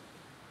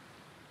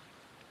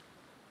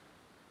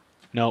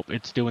 Nope,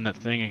 it's doing that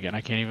thing again.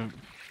 I can't even.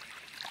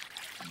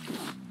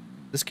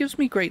 This gives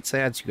me great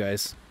sads, you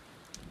guys.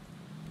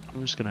 I'm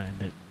just gonna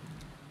end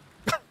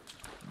it.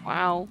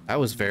 Wow. That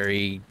was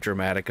very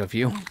dramatic of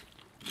you.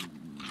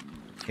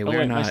 Okay, Oh we're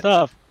wait, my not.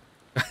 stuff.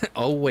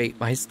 Oh wait,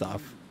 my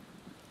stuff.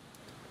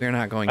 We're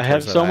not going. I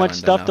have towards so that much island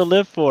stuff to enough.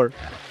 live for.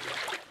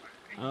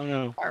 I don't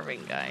know.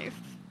 Starving, guys.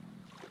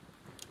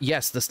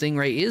 Yes, the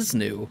stingray is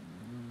new.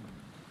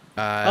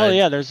 Oh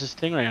yeah, there's this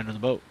thing right under the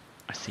boat.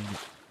 I seen it.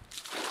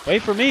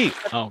 Wait for me!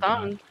 Oh god.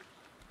 Done.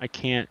 I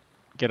can't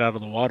get out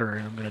of the water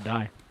and I'm gonna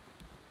die.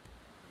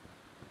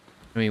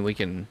 I mean, we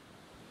can.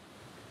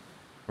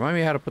 Remind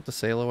me how to put the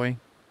sail away.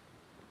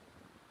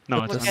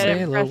 No, Put it's the not. Okay.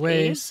 sail Press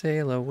away, E.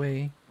 sail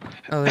away.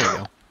 Oh, there you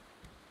go.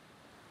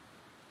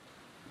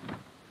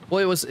 Well,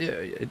 it was.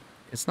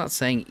 It's not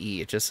saying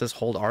E. It just says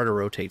hold R to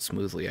rotate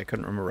smoothly. I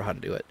couldn't remember how to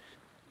do it.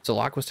 So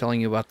Locke was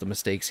telling you about the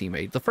mistakes he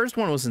made. The first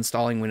one was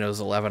installing Windows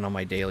 11 on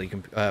my daily,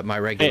 my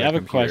regular Hey, I have a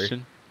computer.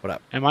 question. What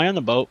up? Am I on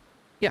the boat?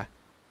 Yeah.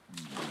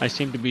 I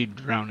seem to be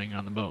drowning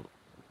on the boat.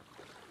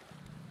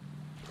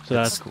 So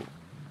that's cool.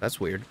 That's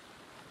weird.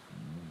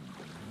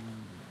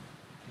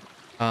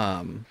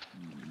 And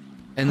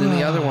then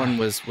the other one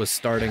was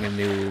starting a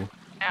new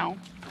Ow.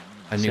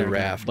 Sarah,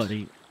 raft.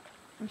 buddy.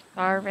 I'm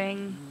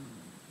starving.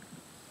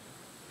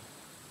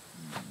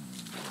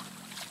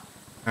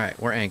 All right,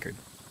 we're anchored.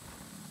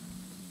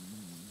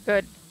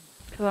 Good.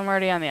 Because I'm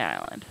already on the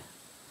island.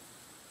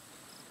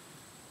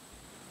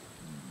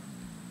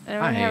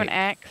 Anyone have an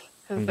axe?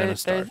 I'm Because gonna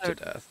starve to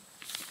death.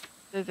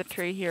 there's a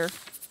tree here.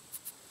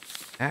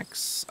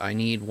 Axe. I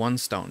need 1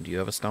 stone. Do you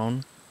have a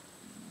stone?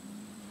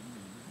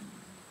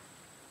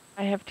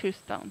 I have 2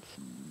 stones.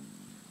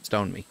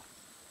 Stone me.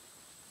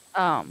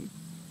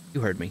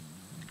 You heard me.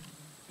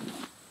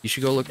 You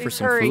should go look for Please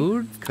some hurry.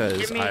 food, because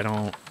Give me- I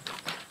don't...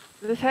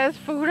 This has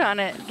food on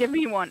it. Give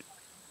me one.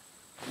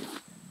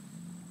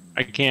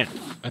 I can't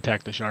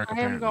attack the shark. I am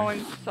Apparently,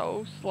 going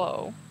so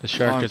slow. the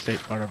shark Oh. just ate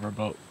part of our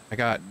boat. I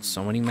got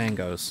so many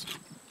mangoes.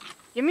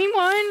 Give me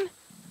one.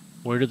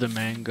 Where did the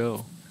man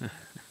go?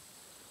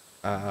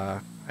 How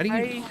do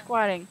Why are you? you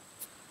squatting?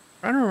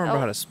 I don't remember Oh.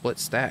 how to split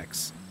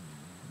stacks.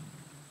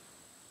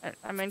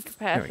 I'm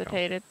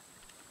incapacitated.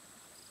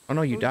 Oh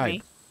no, you Food died.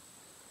 me.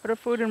 Put a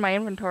food in my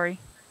inventory.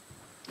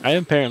 I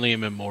apparently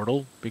am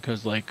immortal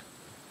because like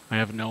I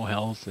have no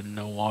health and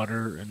no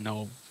water and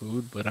no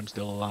food, but I'm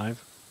still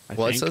alive. I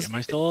Well, it think. says- Am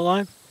I still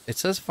alive? It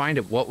says find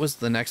it. What was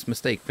the next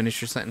mistake?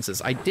 Finish your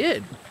sentences. I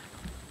did.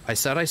 I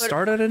said I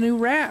started a new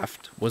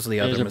raft. Was the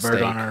There's other a mistake?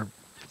 bird on our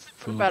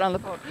food. Bad on the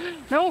boat.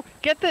 No,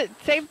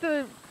 save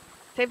the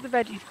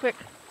veggies quick.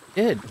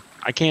 Did.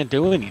 I can't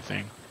do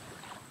anything.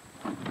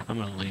 I'm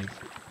gonna leave.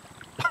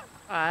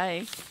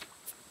 Bye.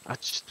 I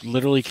just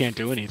literally can't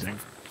do anything.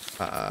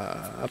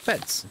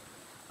 Beds.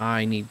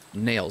 I need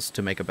nails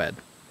to make a bed.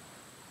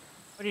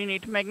 What do you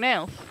need to make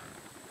nails?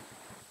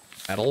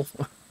 Metal.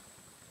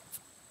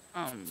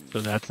 So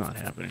that's not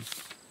happening.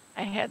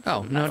 I had.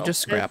 Oh, some no, metal.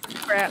 just scrap. There's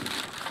scrap. I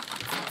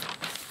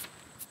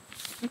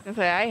was gonna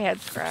say I had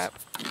scrap.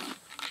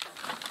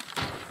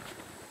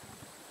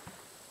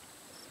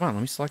 Come on,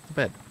 let me select the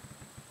bed.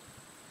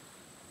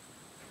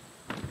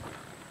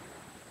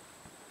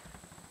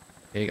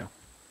 There you go.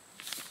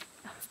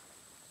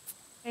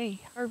 Hey,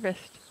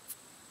 harvest.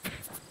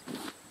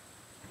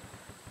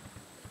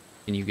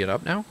 Can you get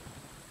up now?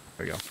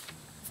 There you go.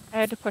 I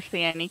had to push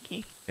the any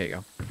key. There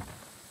you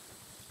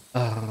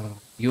go.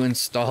 You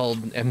installed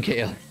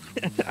MK.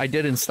 I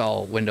did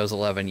install Windows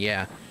 11,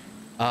 yeah.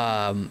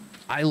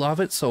 I love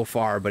it so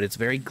far, but it's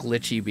very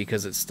glitchy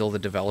because it's still the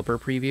developer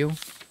preview.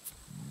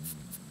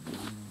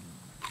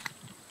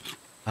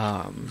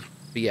 But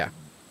yeah.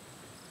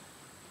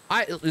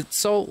 I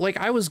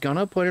was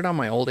gonna put it on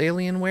my old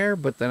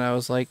Alienware, but then I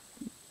was like,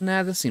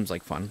 nah, this seems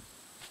like fun.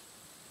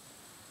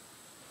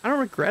 I don't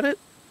regret it,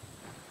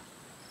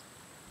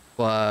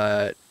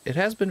 but it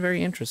has been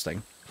very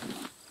interesting.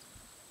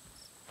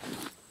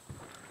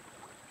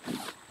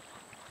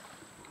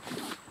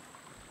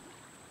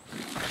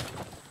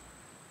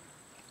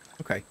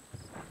 Okay.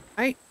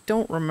 I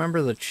don't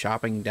remember the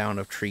chopping down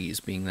of trees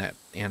being that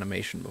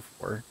animation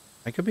before.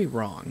 I could be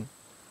wrong.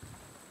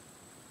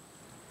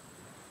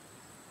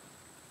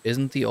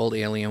 Isn't the old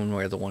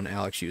Alienware the one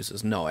Alex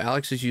uses? No,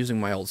 Alex is using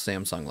my old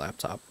Samsung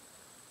laptop.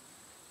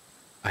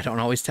 I don't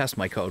always test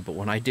my code, but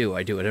when I do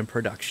it in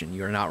production.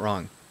 You're not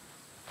wrong.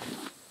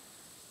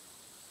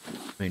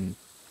 I mean,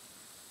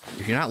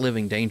 if you're not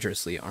living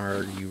dangerously,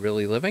 are you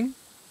really living?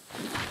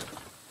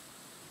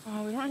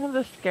 Oh, we don't have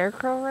the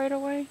scarecrow right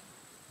away.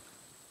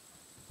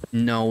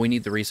 No, we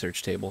need the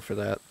research table for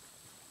that.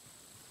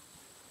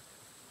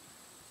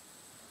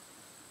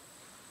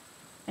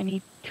 I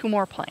need 2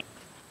 more planks,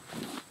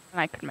 and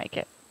I could make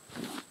it.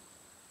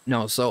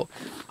 No, so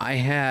I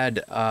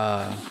had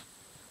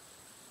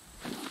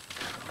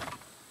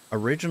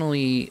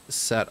originally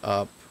set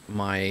up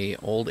my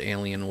old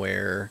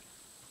Alienware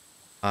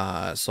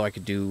so I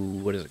could do,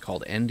 what is it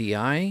called,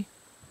 NDI?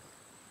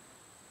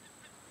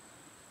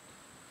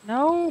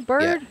 No,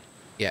 bird.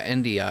 Yeah,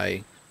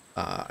 NDI,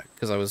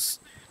 because I was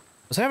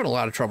having a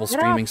lot of trouble Get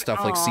streaming up.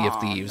 stuff like Sea of Aw,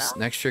 Thieves. no.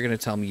 Next you're going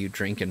to tell me you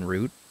drink and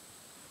root.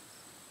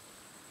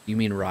 You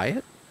mean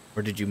riot?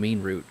 Or did you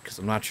mean root? Because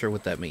I'm not sure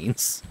what that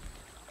means.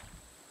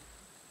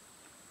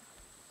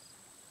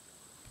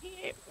 He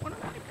ate one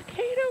of my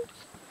potatoes.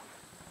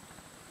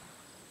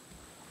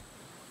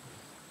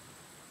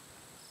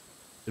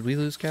 Did we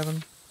lose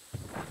Kevin?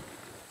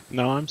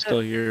 No, I'm still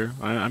here.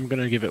 I'm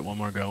gonna give it one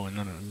more go, and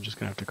then I'm just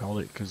gonna have to call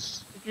it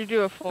because Did you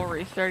do a full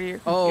restart of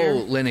your Oh,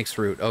 computer? Linux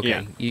root. Okay,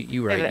 Yeah.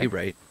 you right, there. you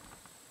right.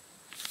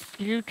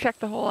 Did you check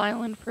the whole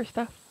island for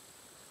stuff?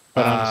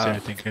 But honestly, I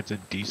think it's a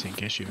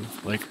desync issue.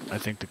 Like, I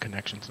think the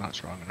connection's not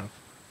strong enough.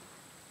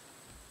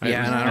 Yeah, It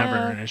was and I never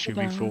don't- an issue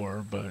Hold on.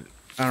 before, but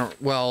I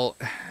don't. Well,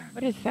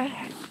 What is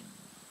that?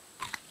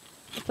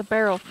 It's a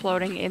barrel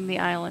floating in the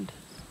island.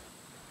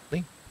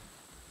 Really?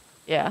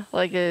 Yeah,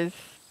 like it's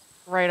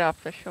right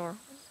off the shore.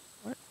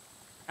 What?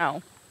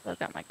 Oh, I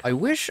got my. I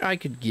wish I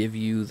could give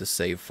you the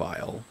save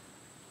file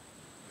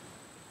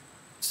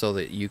so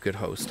that you could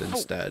host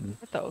instead.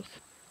 With those.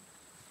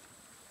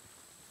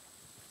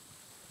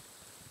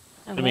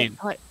 I mean-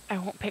 I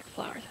won't pick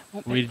flowers. I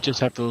won't pick we just flowers.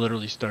 have to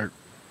literally start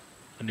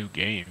a new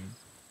game.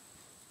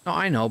 No,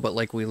 I know, but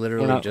like we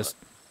literally not- just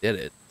did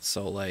it.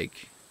 So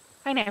like,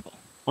 Pineapple.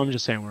 I'm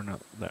just saying we're not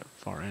that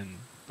far in,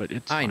 but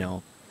it's. I fine.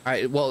 know.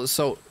 Well,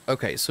 so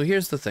okay. So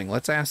here's the thing.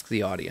 Let's ask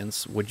the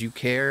audience. Would you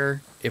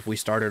care if we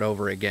started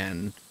over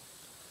again,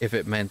 if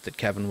it meant that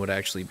Kevin would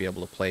actually be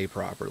able to play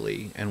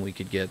properly and we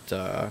could get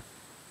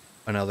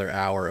another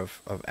hour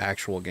of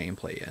actual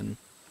gameplay in?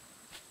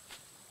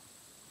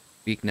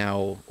 Speak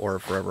now or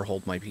forever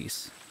hold my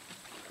peace.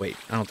 Wait,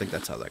 I don't think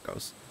that's how that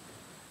goes.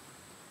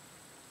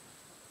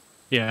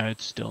 Yeah,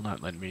 it's still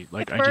not letting me.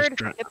 Like, It's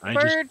bird. It's I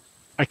bird.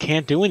 I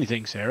can't do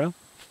anything, Sarah.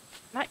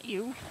 Not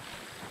you.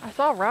 I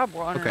saw Rob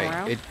running Okay,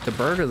 around. the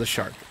bird or the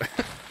shark?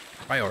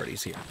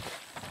 Priorities here.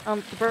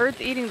 The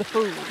bird's eating the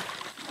food.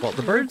 Well,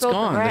 the We bird's built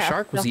gone. The raft.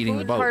 shark was eating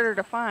the food's boat. harder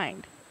to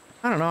find.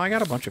 I don't know. I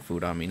got a bunch of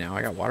food on me now.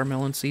 I got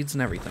watermelon seeds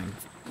and everything.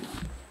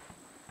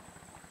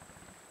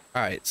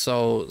 All right.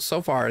 So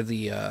far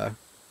the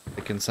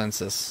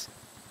consensus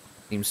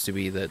seems to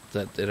be that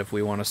if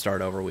we want to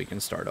start over, we can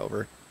start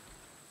over.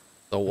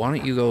 So why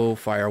don't you go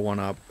fire one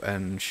up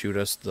and shoot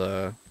us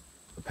the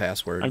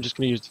password? I'm just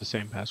gonna use the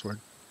same password.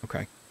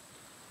 Okay.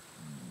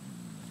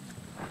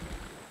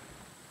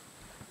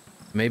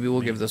 Maybe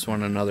we'll give this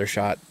one another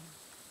shot.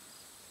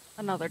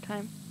 Another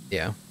time.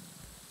 Yeah.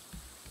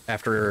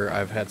 After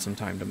I've had some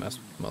time to mess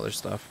with some other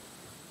stuff.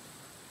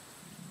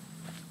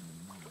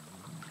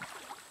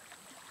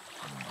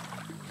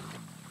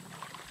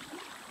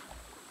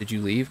 Did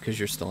you leave? Because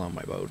you're still on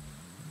my boat.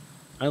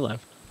 I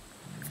left.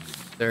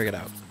 There, get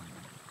out.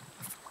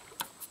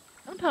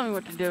 Don't tell me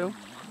what to do.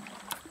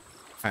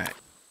 Alright.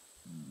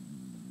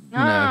 No,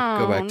 I'm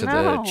gonna go back to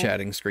no. the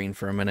chatting screen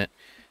for a minute.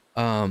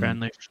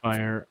 Friendly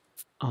fire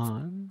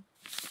on.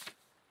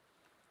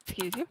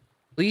 Excuse you.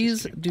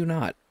 Please do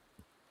not.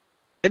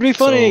 It'd be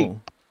funny.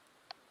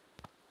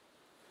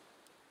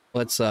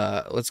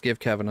 So, let's give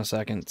Kevin a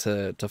second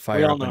to We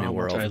fire all up know a new how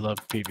world. much I love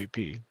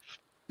PvP.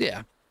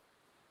 Yeah.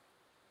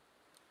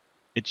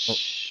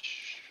 It's.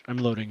 I'm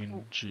loading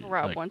in.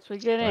 Rob, like, once we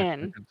get 5 in,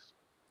 seconds.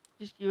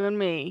 just you and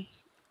me,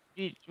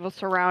 we'll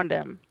surround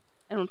him,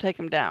 and we'll take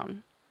him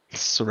down.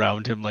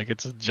 Surround him like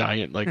it's a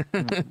giant like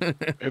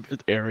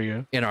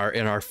area. In our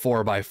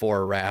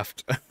 4x4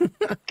 raft.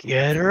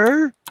 Get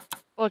her,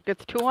 Look,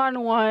 it's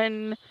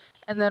 2-on-1,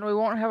 and then we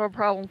won't have a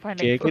problem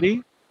finding food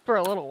giggity. for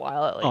a little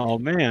while at least. Oh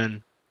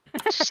man,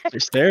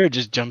 just there,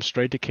 just jump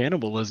straight to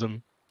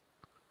cannibalism.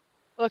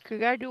 Look, you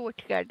gotta do what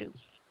you gotta do.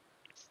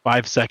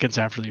 5 seconds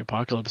after the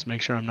apocalypse,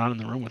 make sure I'm not in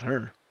the room with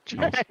her.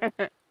 Jeez. All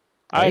right,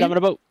 Wait. I'm in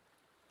a boat.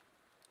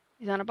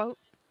 He's on a boat.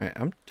 Alright,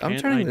 I'm Can't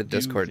turning I the do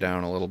Discord things?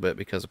 down a little bit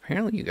because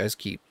apparently you guys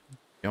keep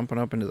jumping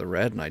up into the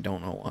red and I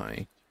don't know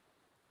why.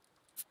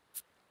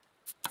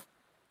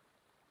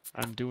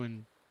 I'm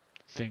doing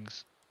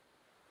things.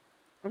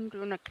 I'm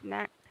doing a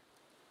connect.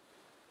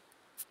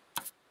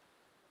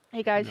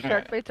 Hey guys, Alright.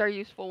 shark baits are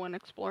useful when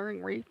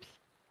exploring reefs.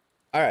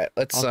 Alright,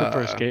 let's Also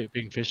for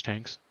escaping fish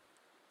tanks.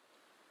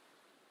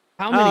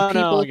 how many Oh, no,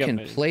 people I got can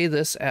my- play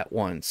this at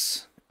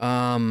once?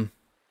 I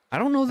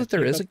don't know that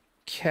there think is a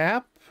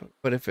cap,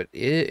 but if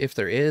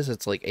there is,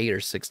 it's like 8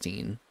 or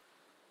 16.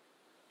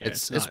 Yeah,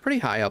 it's not- pretty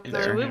high up it's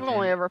there. We've Yeah.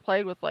 only ever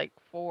played with like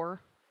 4.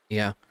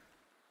 Yeah.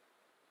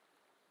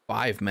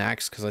 5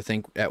 max, because I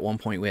think at one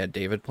point we had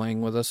David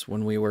playing with us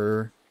when we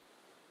were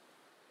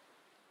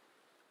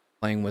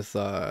playing with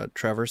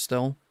Trevor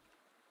still.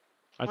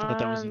 I thought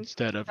that was Um,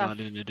 instead of, stuff. not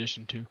in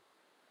addition to.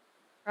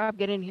 Rob,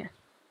 get in here.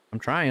 I'm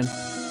trying.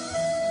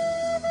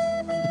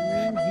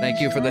 Thank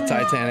you for the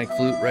Titanic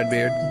flute,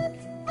 Redbeard.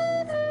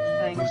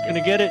 Thank Who's you.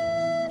 gonna get it?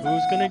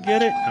 Who's gonna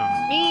get it?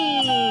 Oh.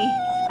 Me!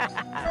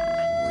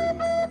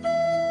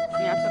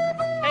 Yeah, it's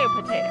okay. Hey, a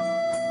potato.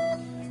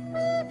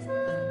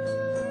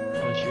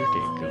 How's your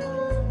day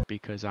going?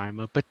 Because I'm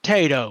a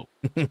potato.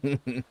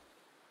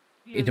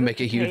 You need to make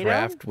a huge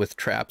raft with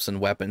traps and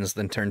weapons,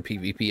 then turn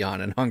PvP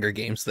on and Hunger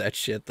Games that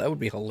shit. That would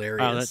be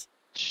hilarious.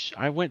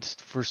 I went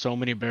for so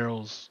many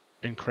barrels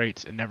and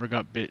crates and never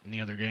got bit in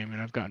the other game,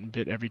 and I've gotten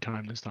bit every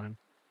time this time.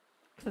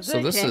 So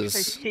they this can is-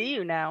 actually see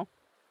you now.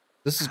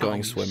 This is Ow, going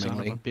you son of a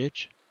swimmingly.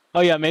 bitch. Oh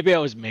yeah, maybe I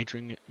was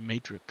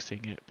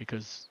matrixing it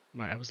because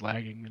I was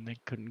lagging and they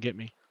couldn't get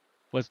me.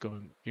 What's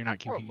going? You're not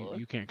keeping. Probably.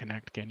 You can't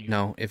connect, can you?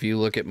 No, if you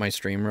look at my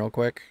stream real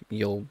quick,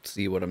 you'll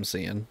see what I'm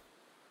seeing.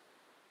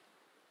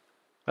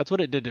 That's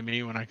what it did to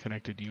me when I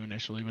connected to you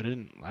initially, but it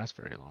didn't last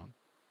very long.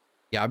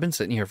 Yeah, I've been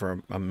sitting here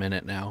for a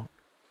minute now.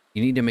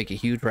 You need to make a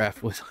huge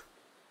raft with...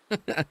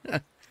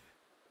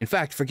 In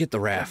fact, forget the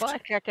raft. I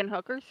Blackjack and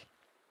hookers.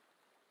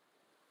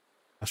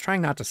 was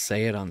trying not to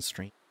say it on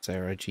stream,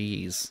 Sarah.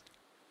 Jeez.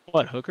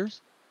 What,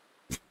 hookers?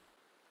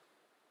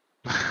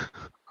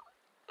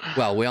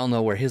 Well, we all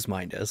know where his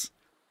mind is.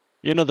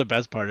 You know the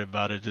best part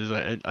about it is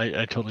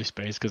I totally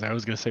spaced because I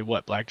was gonna say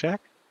what,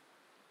 blackjack,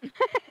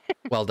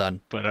 Well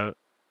done. but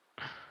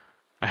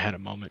I had a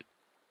moment.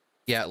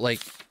 Yeah,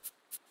 like...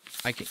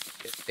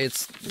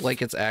 It's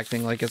like it's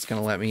acting like it's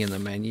gonna let me in the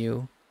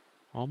menu.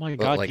 Oh my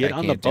But, god, like, get I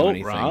on the can't do boat,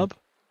 anything. Rob.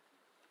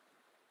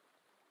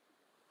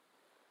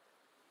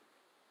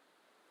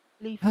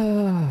 Leaf.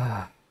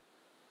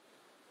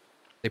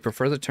 They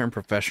prefer the term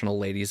professional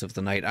ladies of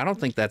the night. I don't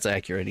think that's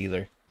accurate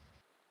either.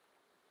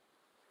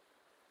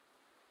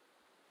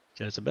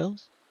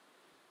 Jezebels?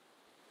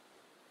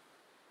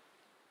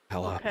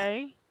 Hell up.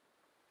 Okay.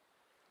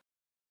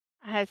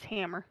 Has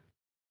hammer.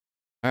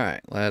 All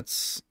right,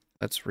 let's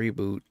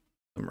reboot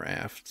some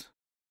raft.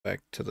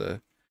 Back to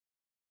the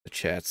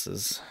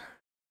chatses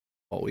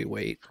while we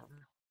wait.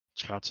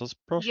 Shots as Yay,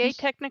 precious?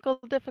 technical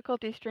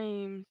difficulty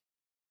streams.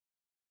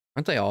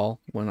 Aren't they all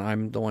when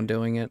I'm the one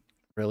doing it?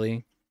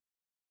 Really?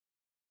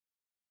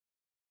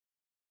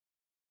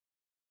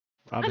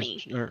 Rob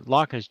Honey.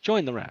 Locke has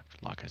joined the raft.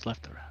 Locke has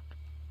left the raft.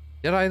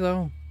 Did I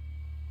though?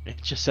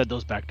 It just said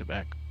those back to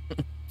back.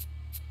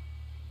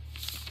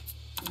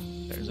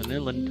 There's an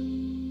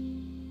inland.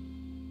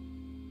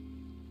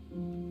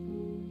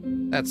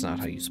 That's not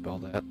how you spell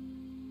that.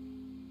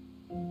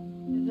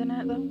 Isn't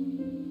it though?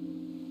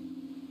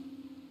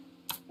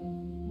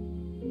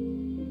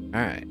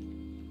 Alright.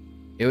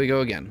 Here we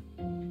go again.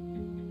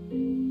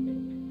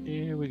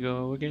 Here we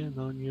go again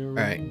on your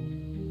Alright.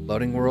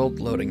 Loading world,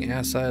 loading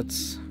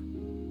assets.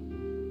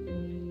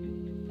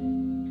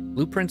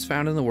 Blueprints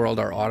found in the world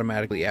are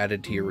automatically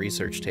added to your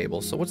research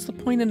table, so what's the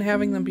point in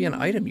having them be an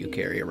item you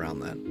carry around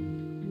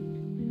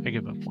then? I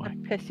give up. Why?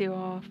 Piss you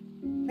off.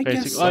 I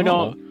guess so. I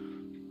know.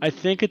 I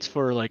think it's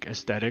for like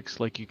aesthetics,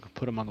 like you can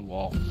put them on the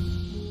wall.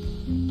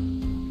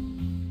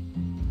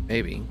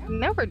 Maybe.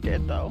 Never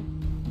did though.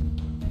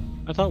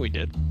 I thought we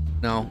did.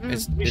 No,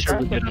 We sure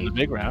we did on the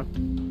big raft.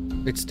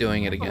 it's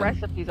doing it Put again.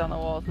 recipes on the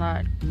walls,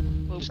 not.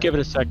 Just give it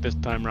a sec this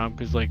time, Rob,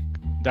 because like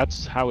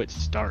that's how it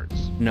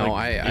starts. No,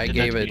 Like, I did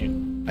gave that it to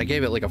me. I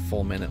gave it like a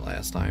full minute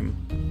last time.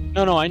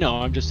 No, I know.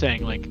 I'm just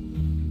saying, like,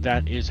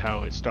 that is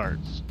how it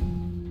starts.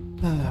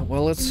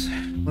 Well,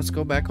 let's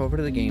go back over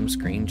to the game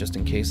screen just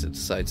in case it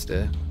decides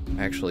to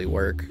actually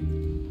work.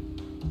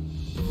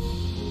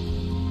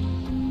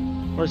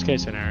 Worst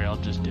case scenario, I'll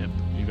just dip.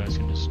 You guys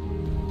can just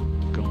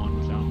go on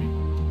without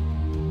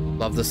me.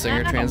 Love the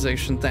singer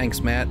transition.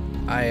 Thanks, Matt.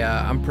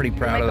 I'm pretty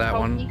proud of that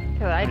one.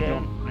 Because I did.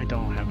 I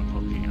don't have a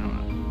pokey.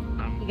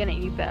 You're gonna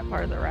eat that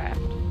part of the raft.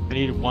 I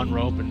need one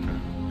rope and.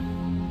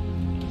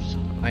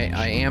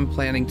 I am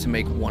planning to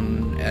make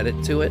one edit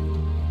to it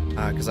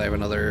because I have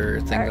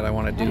another thing that I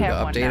want to do to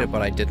update it,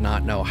 but I did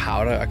not know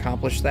how to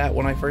accomplish that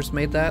when I first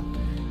made that.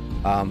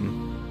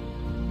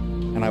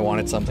 And I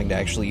wanted something to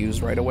actually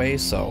use right away,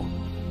 so.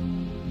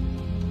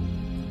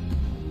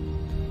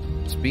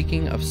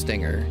 Speaking of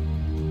stinger,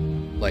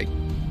 like,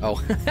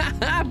 oh,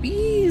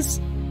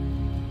 bees!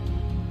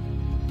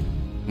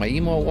 My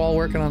emo wall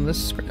working on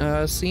this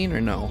scene or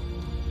no?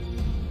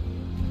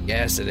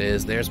 Yes, it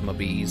is. There's my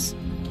bees.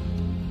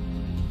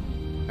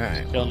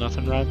 Alright. Still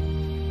nothing, Rob?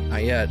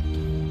 Not yet.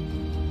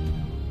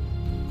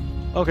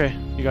 Okay,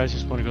 you guys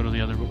just want to go to the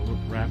other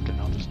raft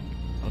and I'll just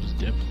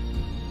dip.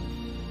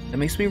 That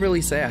makes me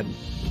really sad.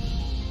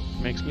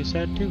 Makes me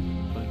sad too.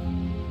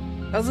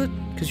 But Does it?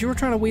 Because you were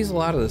trying to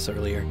weasel out of this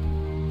earlier.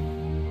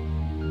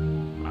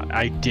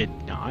 I did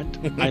not.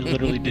 I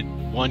literally did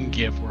one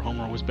GIF where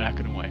Homer was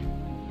backing away.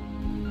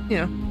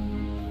 Yeah.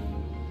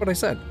 What I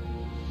said.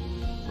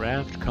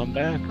 Raft, come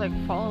back. Like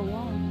follow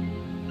along.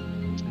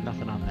 There's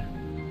nothing on there.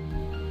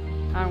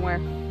 On where?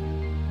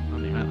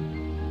 On the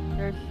island.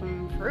 There's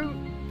some fruit.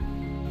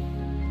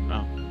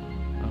 Oh.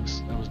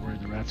 I was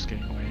worried the raft's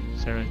getting away.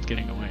 Sarah's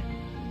getting away.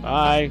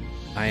 Bye.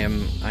 I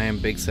am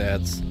big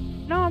sads.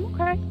 No, I'm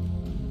okay.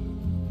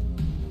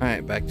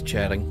 Alright, back to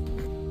chatting.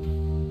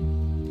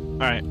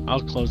 Alright,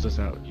 I'll close this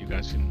out. You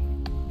guys can.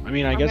 I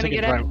mean, I guess I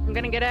can try. I'm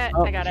gonna get it.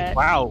 Oh, I got it.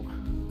 Wow.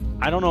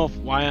 I don't know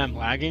why I'm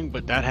lagging,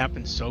 but that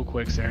happened so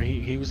quick, Sarah. He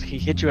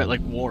hit you at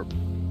like warp.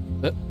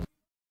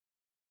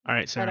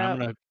 Alright, Sarah, I'm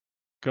gonna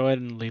go ahead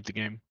and leave the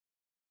game.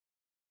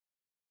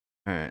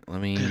 Alright, let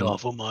me... Get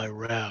off of my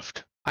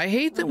raft. I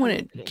hate that when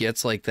it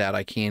gets like that,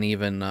 I can't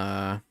even,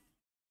 feel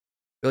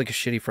like a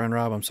shitty friend,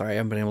 Rob. I'm sorry, I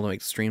haven't been able to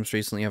make streams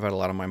recently. I've had a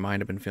lot on my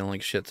mind. I've been feeling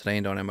like shit today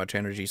and don't have much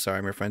energy.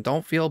 Sorry, my friend.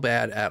 Don't feel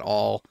bad at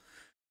all.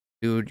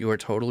 Dude, you are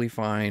totally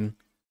fine.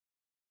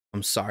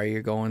 I'm sorry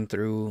you're going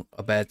through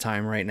a bad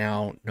time right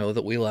now. Know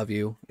that we love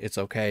you. It's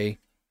okay.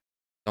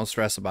 Don't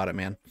stress about it,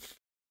 man.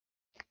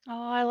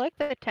 Oh, I like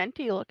the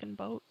tenty looking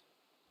boat.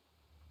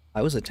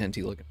 I was a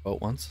tenty looking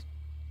boat once.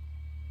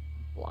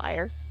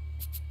 Liar.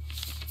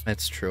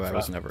 That's true. I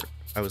was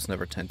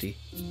never tenty.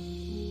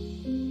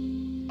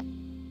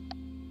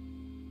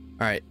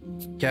 All right,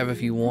 Kev,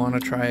 if you want to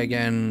try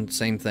again,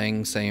 same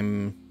thing,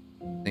 same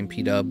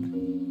P-dub.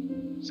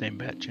 Same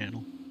bat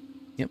channel.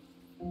 Yep.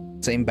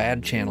 Same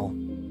bad channel.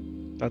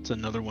 That's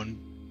another one,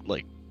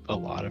 like, a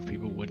lot of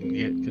people wouldn't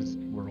get because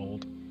we're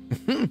old.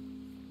 That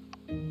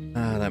makes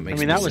me sad. I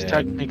mean, that was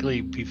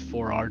technically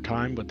before our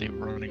time, but they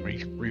were running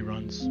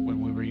reruns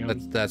when we were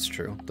young. That's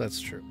true.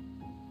 That's true.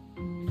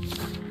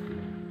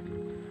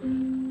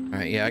 All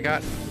right, yeah, I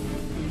got...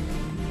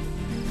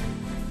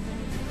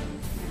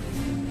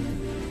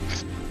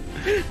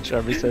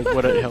 Shelby says,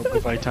 would it help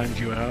if I timed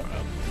you out?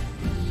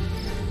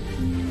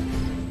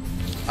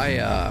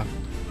 I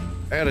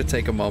gotta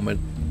take a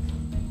moment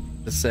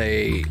to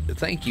say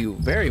thank you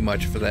very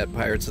much for that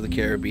Pirates of the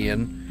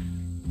Caribbean.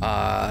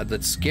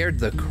 That scared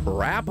the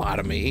crap out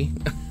of me.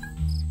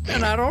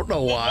 And I don't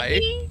know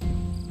why.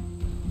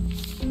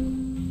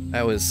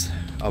 That was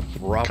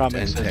abrupt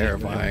and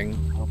terrifying.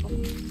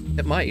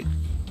 It might.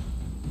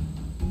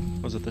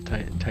 Was it the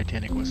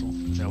Titanic whistle?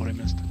 Is that what I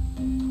missed?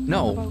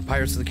 No,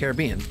 Pirates of the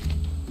Caribbean.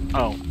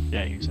 Oh,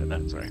 yeah, you said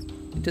that, sorry.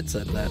 You did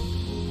say that.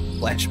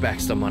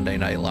 Flashbacks to Monday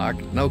Night Lock.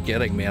 No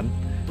kidding, man.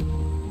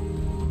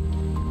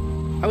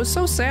 I was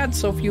so sad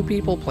so few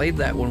people played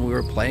that when we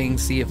were playing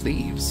Sea of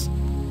Thieves.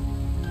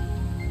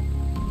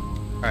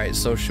 Alright,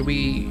 so should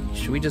we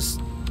just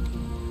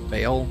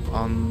bail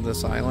on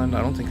this island?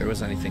 I don't think there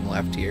was anything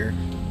left here.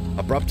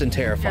 Abrupt and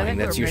terrifying,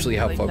 that's usually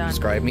how folks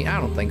describe me.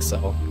 I don't think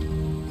so.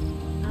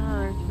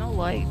 No, there's no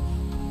light.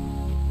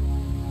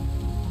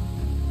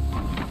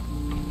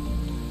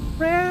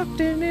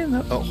 Rafting in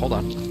the... Oh, hold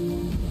on.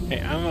 Hey,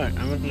 I'm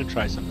gonna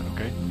try something,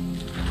 okay?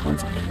 1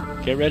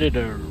 second. Get ready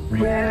to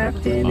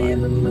Rafting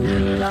in the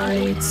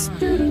moonlight.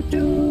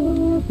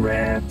 Doo-doo-doo.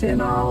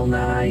 Rafting all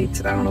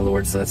night. I don't know the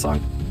words to that song.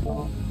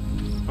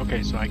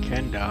 Okay, so I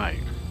can die.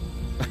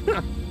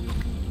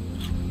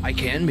 I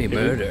can be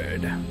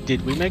murdered.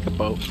 Did we make a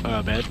boat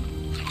bed?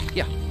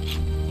 Yeah.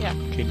 Yeah.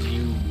 Can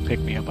you pick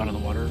me up out of the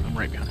water? I'm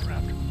right behind the raft.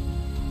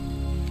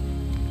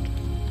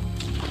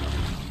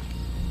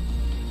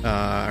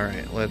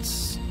 Alright,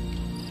 let's...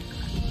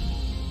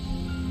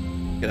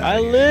 Get out I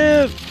of here.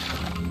 live!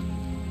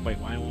 Wait,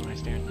 why won't I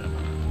stand up?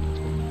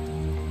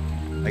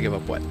 I give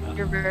up what?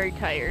 You're very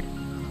tired.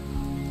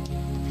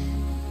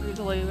 Please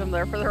leave him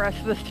there for the rest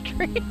of the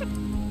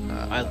stream.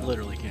 I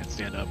literally can't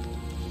stand up.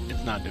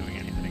 It's not doing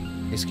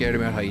anything. You scared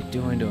about how you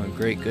doing? Doing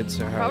great, good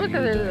sir. How are Probably you?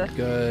 'cause there's Doing a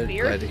good.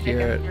 spear Glad to hear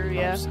it. sticking through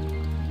ya.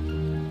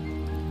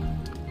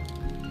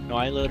 No,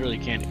 I literally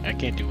can't. I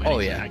can't do anything. Oh,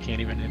 yeah. I can't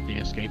even hit the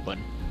escape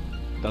button.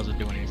 Doesn't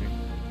do anything.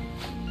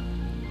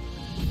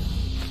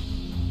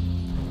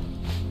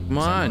 Come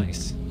on.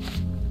 Nice.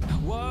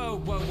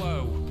 Whoa, whoa,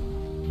 whoa.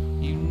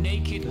 You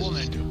naked This is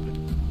woman. stupid.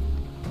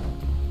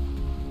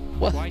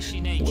 What? Why is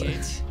she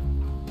naked?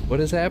 What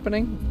is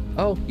happening?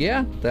 Oh,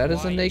 yeah, that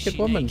is Why a naked she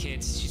woman.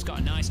 Naked? She's got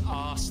a nice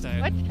arse though.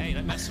 What? Hey,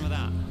 let me have some of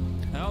that.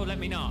 Oh, let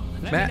me not.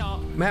 Let me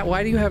not. Matt,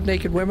 why do you have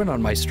naked women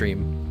on my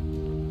stream?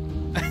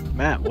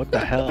 Matt, what the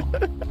hell?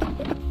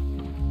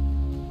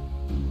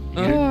 You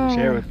Oh. didn't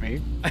share with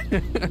me.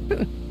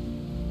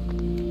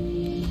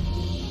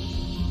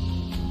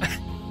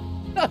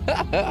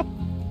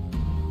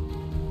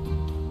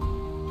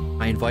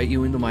 I invite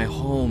you into my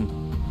home,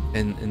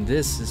 and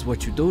this is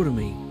what you do to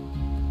me.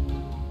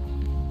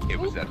 It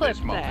was at clip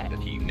this moment that? that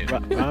he knew.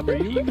 Rob, are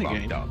you He in the fucked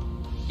game? up.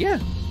 Yeah.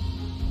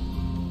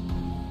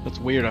 That's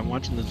weird. I'm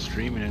watching the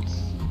stream and it's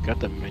got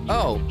the menu.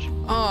 Oh. image.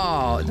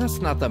 Oh, that's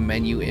not the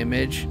menu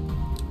image.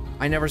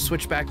 I never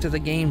switched back to the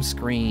game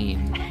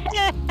screen.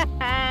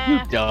 You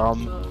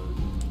dumb.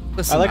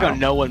 Listen, I like how don't-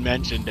 no one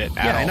mentioned it.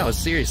 Yeah, I at know. all.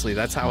 Seriously,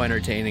 that's how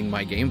entertaining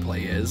my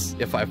gameplay is.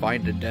 If I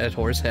find a dead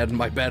horse head in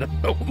my bed, I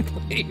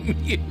don't blame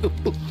you.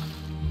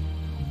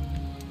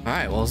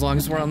 Alright, well, as long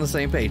as we're on the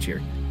same page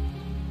here.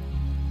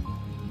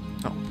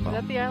 Oh, Is well.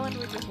 that the island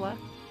we just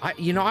left? I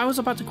was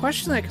about to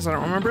question that because I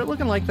don't remember it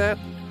looking like that.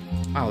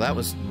 Wow, that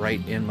was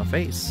right in my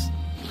face.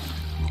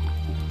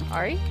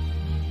 Are you?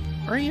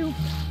 Are you?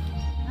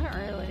 Not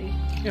really.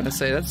 I'm gonna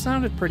say that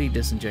sounded pretty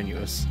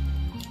disingenuous.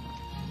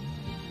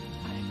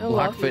 I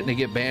love Lockfit you. to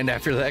get banned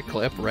after that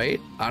clip, right?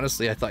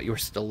 Honestly, I thought you were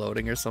still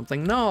loading or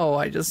something. No,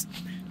 I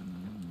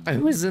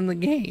was in the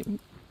game.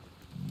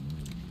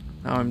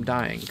 Now I'm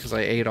dying because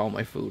I ate all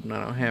my food and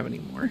I don't have any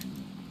more.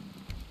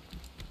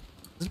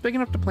 Is it big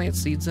enough to plant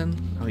seeds in?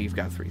 Oh, you've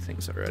got 3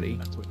 things already.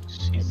 That's what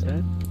she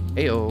said.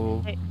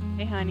 Heyo.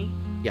 Hey, honey.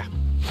 Yeah.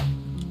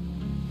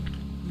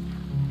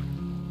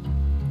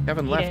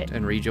 Kevin Eat left it.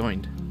 and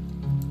rejoined.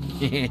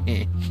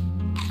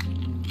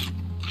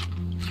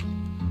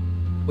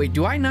 Wait,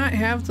 do I not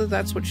have the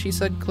That's What She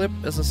Said clip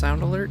as a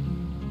sound alert?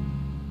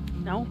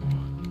 No.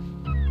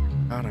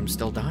 God, I'm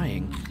still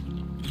dying.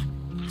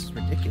 This is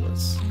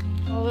ridiculous.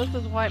 Well, this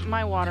is why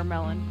my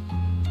watermelon.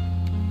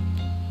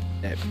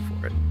 Dead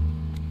before it.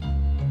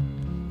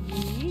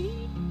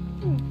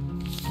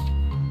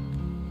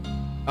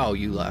 Oh,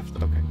 you left.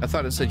 Okay. I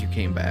thought it said you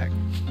came back.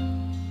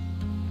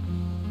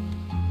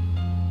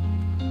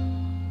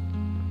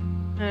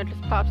 And it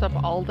just pops up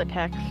all the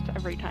text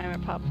every time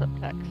it pops up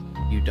text.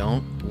 You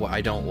don't? Well,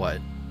 I don't what?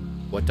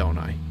 What don't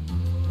I?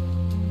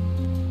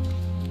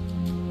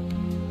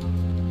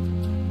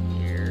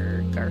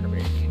 You're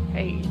garbage.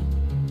 Hey.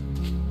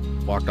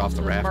 Walked off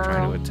the raft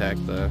trying to attack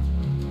the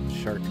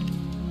shark.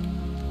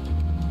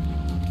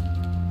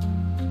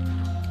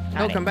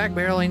 No, come back,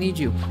 Barrel. I need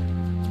you.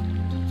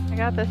 I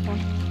got this one.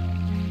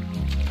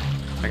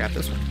 I got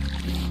this one.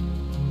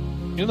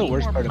 You know the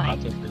worst More part about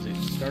plank. this is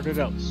it started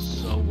out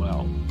so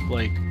well.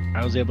 Like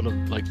I was able to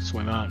like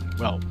swim out.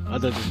 Well,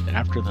 other than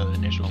after the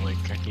initial like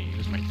I can't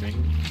use my thing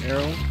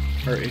arrow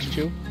or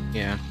issue.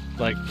 Yeah.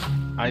 Like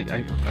I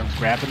was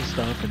grabbing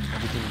stuff and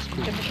everything was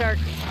cool. Get the shark.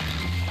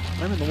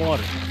 I'm in the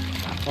water.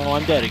 Oh,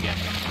 I'm dead again.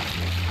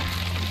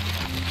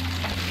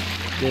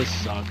 This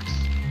sucks.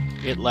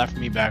 It left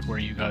me back where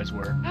you guys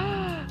were.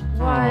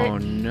 What? Oh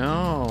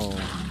no.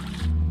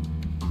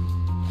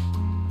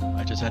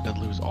 I just had to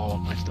lose all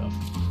of my stuff.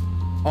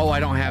 Oh, I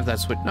don't have that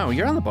switch. No,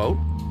 you're on the boat.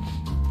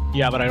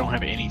 Yeah, but I don't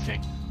have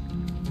anything.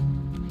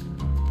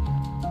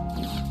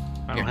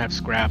 I don't have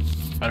scrap.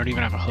 I don't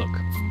even have a hook.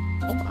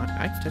 Hold on.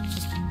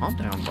 Just calm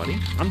down, buddy.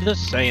 I'm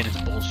just saying it's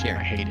bullshit.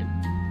 I hate it.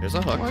 There's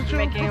a hook. You're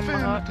making him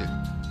hot.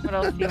 What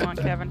else do you want,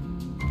 Kevin?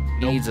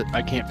 He needs a,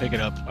 I can't pick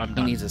it up. I'm he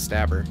done. needs a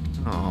stabber.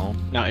 Oh.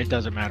 No, it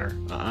doesn't matter.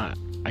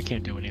 I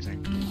can't do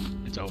anything.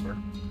 It's over.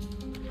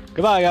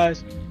 Goodbye,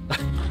 guys.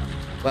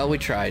 Well, we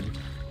tried.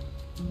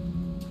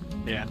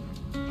 Yeah.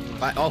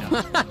 Bye. Oh.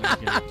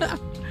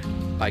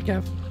 Bye,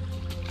 Kev.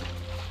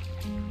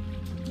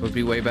 It would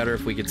be way better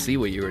if we could see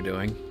what you were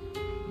doing.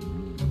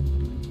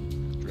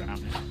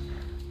 Drowning.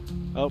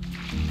 Oh.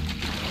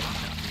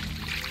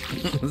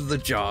 The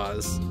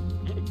jaws.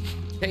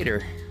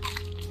 Tater.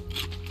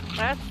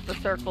 That's the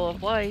circle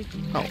of life.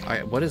 Oh,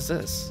 what is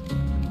this?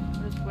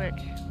 This witch.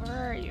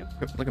 Where are you?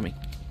 Look at me.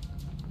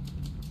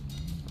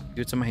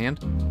 It's in my hand.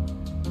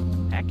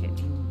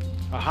 Package.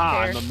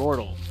 Aha, Chair. I'm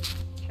immortal.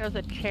 Shows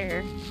a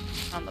chair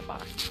on the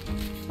box.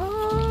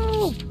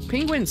 Oh,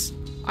 penguins!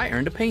 I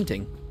earned a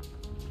painting.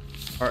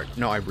 Or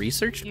no, I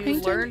researched You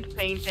painting. learned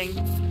painting.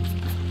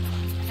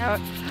 Now,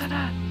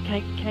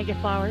 can I get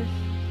flowers?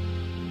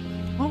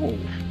 Oh,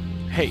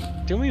 Hey,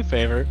 do me a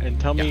favor and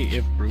tell me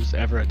if Bruce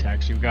ever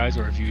attacks you guys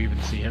or if you even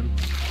see him.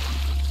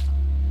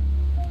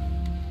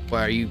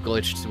 well, are you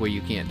glitched where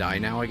you can't die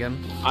now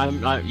again?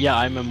 Yeah,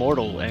 I'm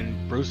immortal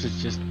and Bruce is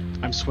just,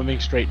 I'm swimming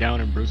straight down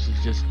and Bruce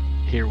is just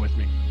here with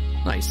me.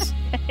 Nice.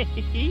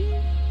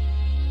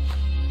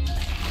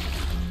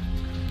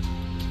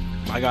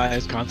 My guy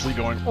is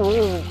constantly going,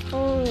 oh.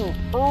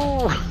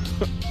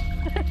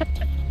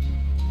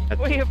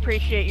 We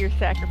appreciate your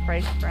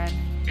sacrifice, friend.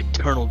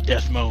 Eternal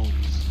death moans.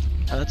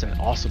 Oh, that's an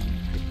awesome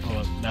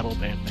metal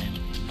band name.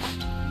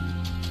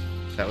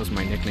 That was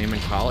my nickname in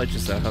college.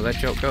 Is that how that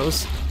joke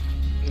goes?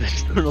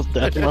 Eternal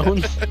death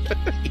moans.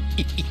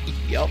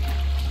 Yup.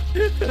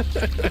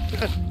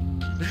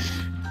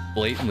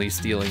 Blatantly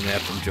stealing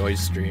that from Joy's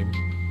stream.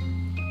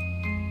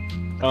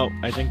 Oh,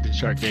 I think the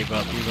shark gave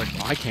up. He was like,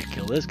 oh, I can't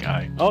kill this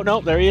guy. Oh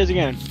no, there he is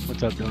again.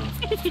 What's up, Dylan?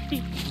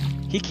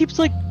 He keeps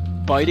like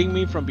biting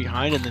me from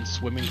behind and then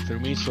swimming through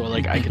me, so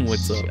like I can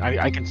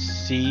I can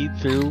see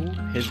through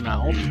his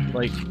mouth.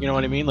 Like, you know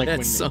what I mean? Like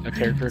That's when a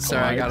character collides.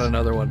 Sorry, I got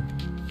another one.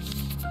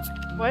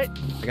 What?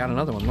 I got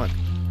another one. Look.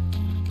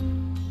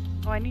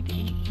 Oh, I need to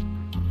eat.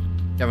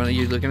 Kevin, are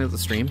you looking at the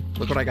stream?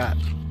 Look what I got.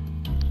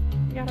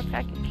 I got a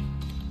package.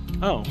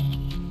 Oh,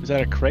 is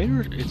that a crate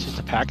or it's just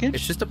a package?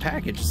 It's just a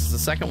package. This is the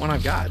second one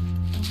I've got.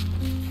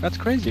 That's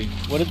crazy.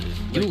 What did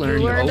You like,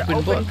 learned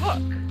open book.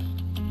 Oh,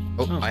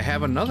 Oh. I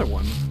have another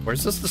one. Or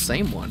is this the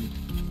same one?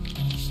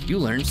 You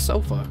learned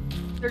sofa.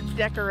 They're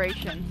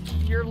decorations.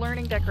 You're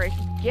learning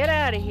decorations. Get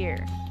out of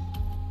here.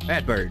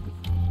 Bad bird.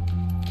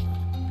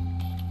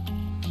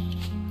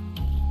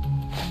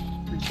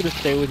 I'm just gonna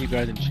stay with you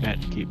guys in chat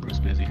and keep Bruce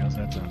busy. How's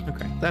that sound?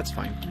 Okay, that's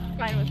fine.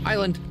 Fine with me.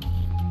 Island.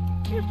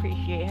 We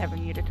appreciate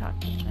having you to talk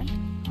to, friend.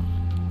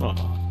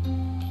 Oh.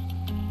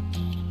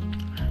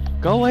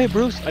 Go away,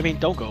 Bruce. I mean,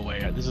 don't go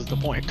away. This is the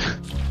point.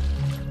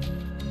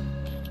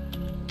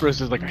 Bruce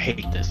is like, I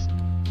hate this.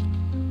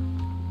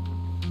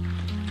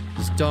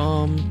 It's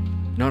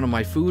dumb. None of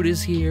my food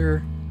is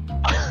here.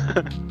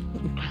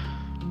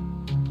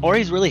 Or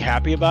he's really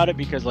happy about it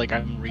because like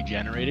I'm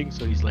regenerating,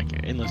 so he's like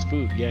endless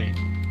food, yay.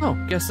 Oh,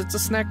 guess it's a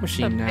snack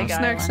machine now. big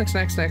Snack,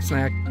 island.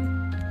 snack.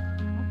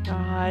 Oh,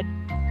 God.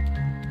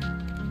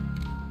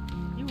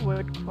 You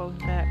would quote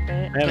that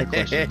bit. I have a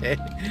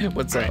question.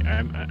 What's up?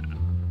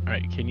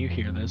 Alright, can you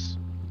hear this?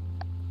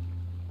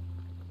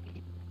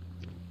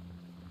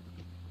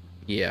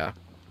 Yeah.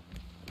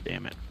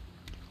 Damn it.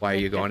 Why are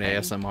you going Okay.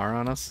 ASMR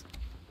on us?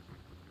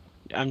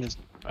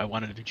 I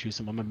wanted to choose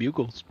some of my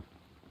bugles.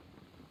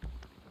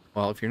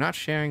 Well, if you're not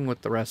sharing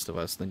with the rest of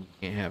us, then you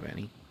can't have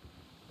any.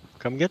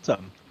 Come get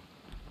some.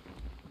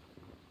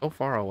 So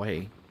far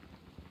away.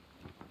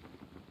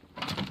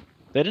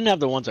 They didn't have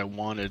the ones I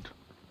wanted,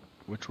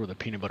 which were the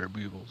peanut butter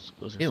bugles.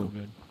 Those are so Ew.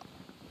 good.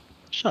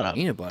 Shut up.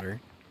 Peanut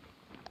butter.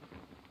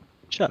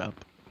 Shut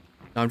up.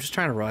 No, I'm just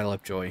trying to rile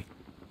up Joy.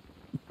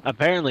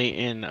 Apparently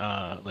in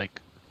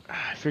like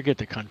I forget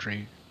the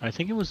country. I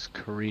think it was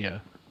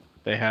Korea.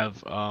 They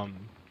have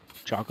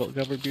chocolate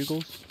covered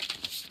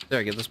bugles.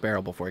 There, get this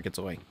barrel before it gets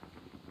away.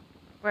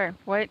 Where?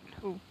 What?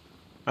 Who?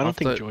 I don't Off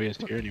think the- Joy is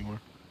here anymore.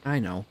 I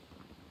know.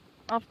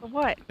 Off the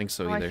what? I think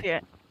so Oh, I either. see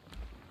it.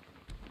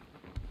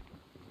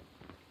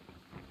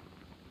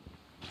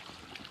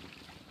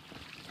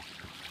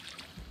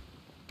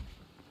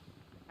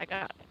 I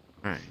got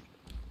it. Alright.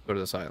 Go to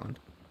this island.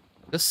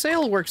 The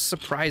sail works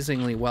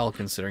surprisingly well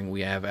considering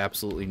we have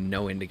absolutely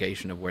no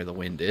indication of where the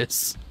wind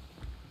is.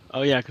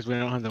 Oh yeah, because we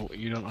don't have the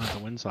you don't have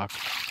the windsock.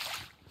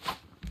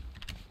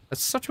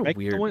 That's such a Make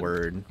the weird wind-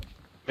 word.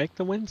 Make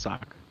the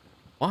windsock.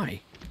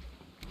 Why?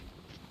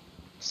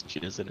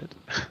 Shit, isn't it?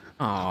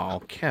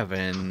 Oh,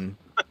 Kevin.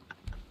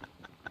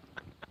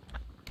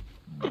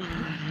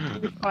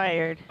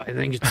 Required. I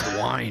think it's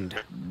wind.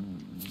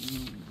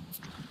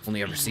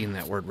 Only ever seen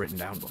that word written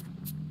down before.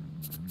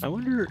 I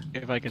wonder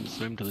if I can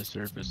swim to the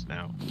surface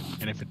now,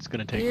 and if it's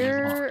gonna take me as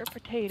long. Dear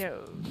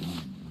potatoes.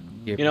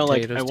 Dear You know,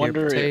 like, potatoes, I dear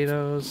wonder if-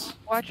 potatoes.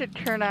 Watch it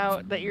turn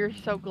out that you're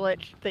so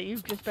glitched that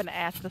you've just been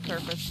at the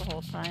surface the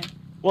whole time.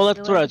 Well, that's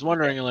Really? what I was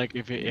wondering. Like,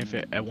 if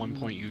it at one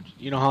point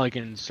you know how like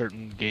in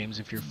certain games,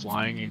 if you're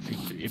flying,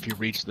 if you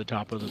reach the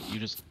top of the, you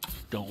just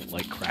don't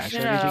like crash You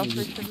or know, anything.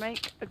 we You should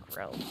make a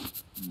grill.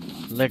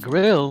 just, the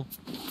grill.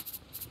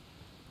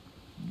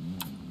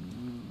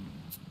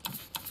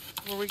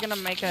 Were we gonna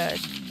make a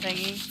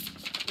thingy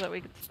so that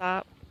we could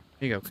stop?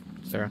 Here you go,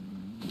 Sarah.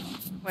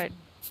 Wait,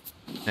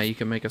 Now you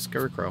can make a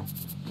scarecrow.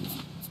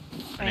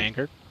 An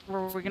anchor.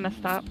 were we gonna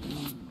stop?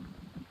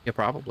 Yeah,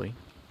 probably.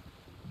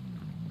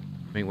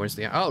 I mean, where's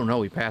the... Oh, no,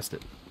 we passed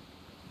it.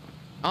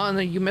 Oh, and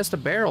then you missed a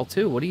barrel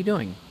too. What are you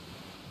doing?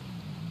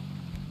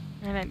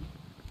 Trying to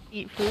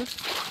eat food.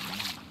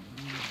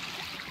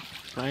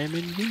 I am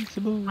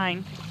invincible.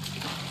 Mine.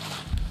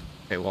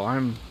 Okay, well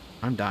I'm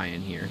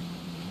dying here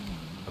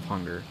of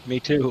hunger. Me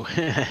too.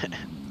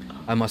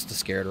 I must have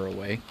scared her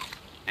away.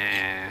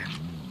 Ah.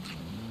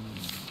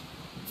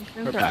 These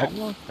things We're are back.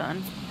 almost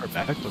done. Our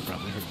back would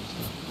probably hurt this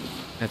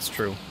stuff. That's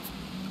true.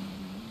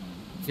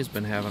 He's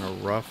been having a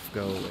rough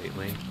go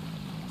lately.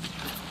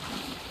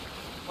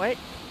 What?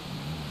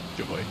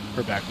 Joy.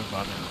 Her back was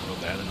bothering her real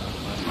bad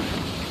enough last night.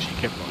 Like, she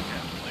kept going down.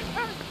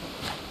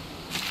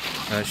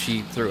 Like,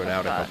 She threw it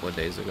out a couple of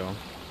days ago.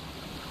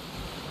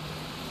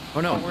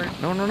 Oh no! Oh, we're-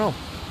 No! I was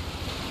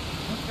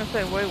gonna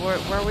say, wait, where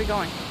are we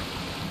going?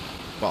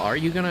 Well, are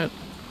you gonna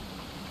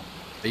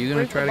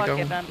Where's try the to go?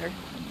 bucket under?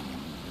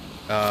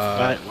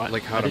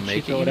 Like how why to did she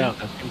make throw it? it out?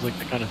 That seems like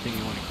the kind of thing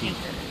you want to keep.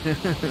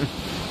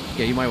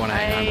 Yeah, you might want to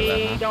hang on to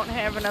that. I Huh? don't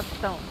have enough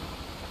stone.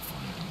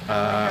 I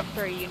have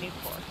 3. You need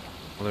 4.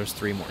 Well, there's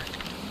 3 more.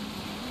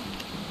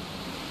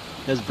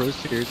 Has Bruce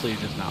seriously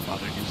just not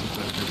bothered using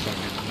the for some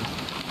reason?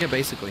 Yeah,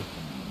 basically.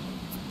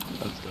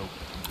 That's dope.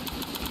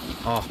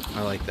 Oh,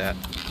 I like that.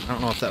 I don't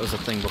know if that was a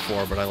thing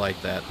before, but I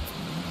like that.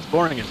 It's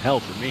boring as hell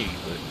for me,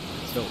 but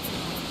still.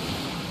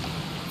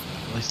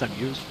 At least I'm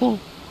useful.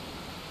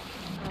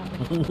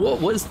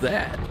 What was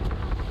that?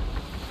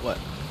 What?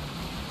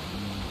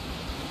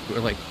 We're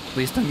like, at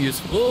least I'm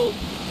useful.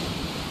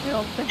 I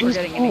don't think we're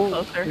getting any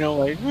closer. You know,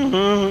 like.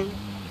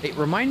 Hey,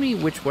 remind me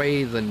which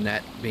way the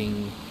net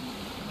being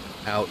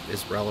out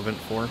is relevant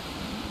for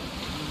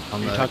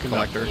on You're the talking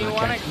about- collector. You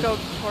want to go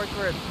towards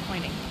where it's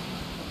pointing.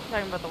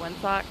 Talking about the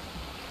windsock?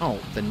 Oh,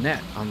 the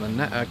net on the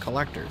net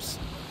collectors.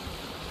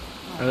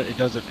 It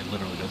doesn't. It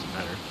literally doesn't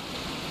matter.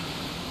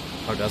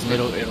 Oh, doesn't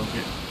It'll it?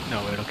 get.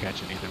 No, it'll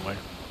catch it either way.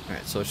 All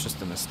right, so it's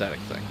just an aesthetic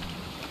thing.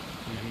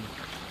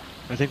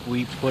 I think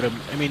we put them.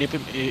 I mean, if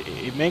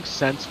it makes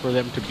sense for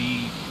them to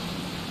be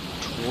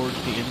towards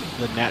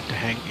the net to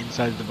hang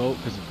inside the boat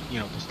because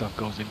the stuff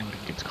goes into it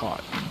and gets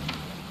caught.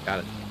 Got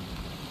it.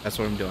 That's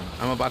what I'm doing.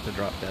 I'm about to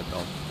drop dead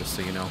though, just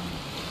so you know.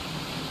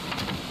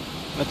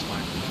 That's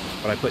fine.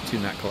 But I put 2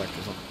 net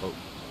collectors on the boat.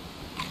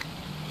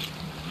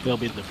 They'll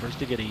be the first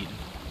to get eaten.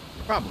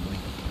 Probably.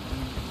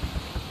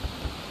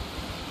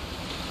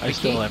 I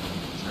still have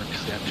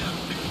service yet.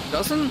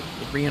 Doesn't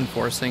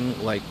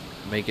reinforcing like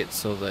make it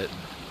so that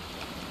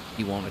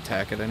he won't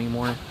attack it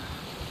anymore?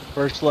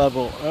 First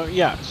level.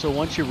 Yeah. So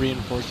once you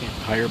reinforce the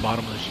entire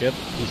bottom of the ship,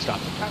 you stop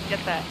it. I'll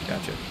get that.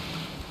 Gotcha.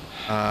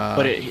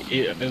 But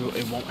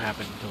it won't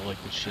happen until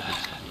like the ship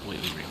is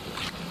completely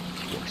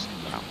reinforced.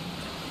 Wow.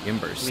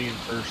 Embers.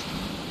 Reinforced.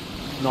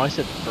 No, I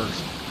said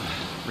first.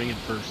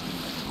 Reinforced.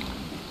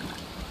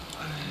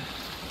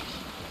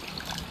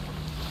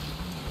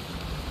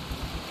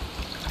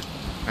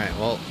 Alright,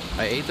 well,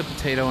 I ate the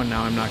potato and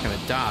now I'm not gonna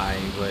die,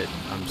 but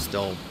I'm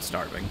still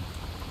starving.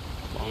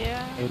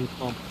 Yeah. Potato,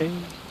 small potato,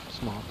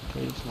 small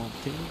potato, small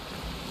potato.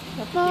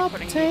 Have to keep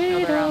putting each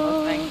other on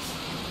those things.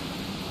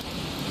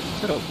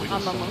 Shut up, wiggle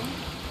On the song. moon?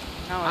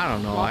 No, I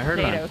don't know. small I heard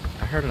potatoes.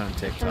 it on From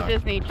TikTok.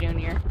 Disney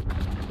Junior.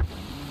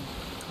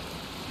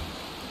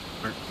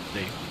 Aren't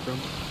they from?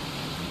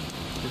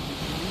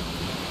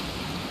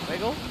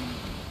 Wiggle?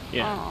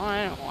 Yeah. Oh,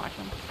 I don't watch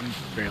them. I'm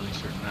fairly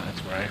certain that's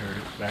where I heard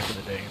it back in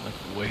the day, like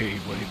way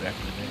back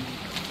in the day.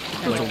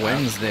 It's Like, a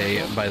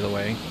Wednesday, by the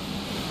way.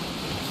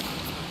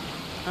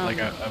 Like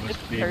I was It's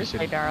Thursday,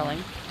 babysitting.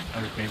 darling. I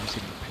was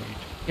babysitting the page.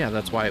 Yeah,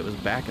 that's why it was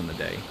back in the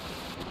day.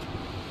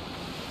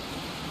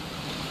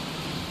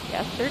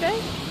 Yesterday?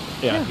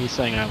 Yeah, he's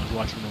saying I was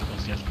watching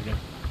those yesterday.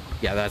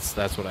 Yeah, that's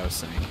what I was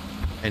saying.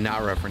 And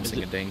not Is referencing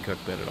it- a Dane Cook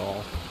bit at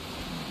all.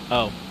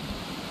 Oh.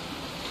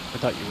 I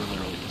thought you were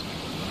literally just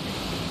making fun of me.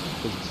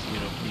 Because it's,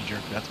 knee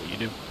jerk, that's what you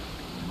do.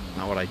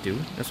 Not what I do.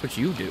 That's what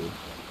you do.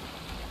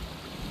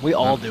 We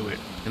all No. do it.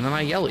 And then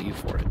I yell at you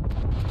for it.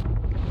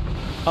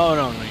 Oh,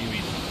 no, you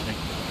mean making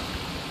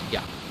fun.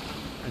 Yeah.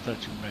 I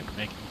thought you meant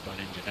making fun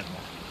in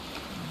general.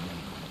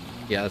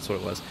 Yeah, that's what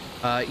it was.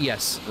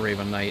 Yes,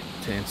 Raven Knight,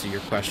 to answer your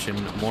question,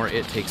 more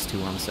It Takes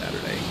Two on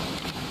Saturday.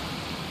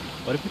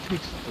 What if it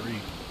takes 3?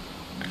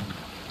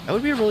 That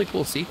would be a really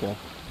cool sequel.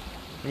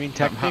 I mean,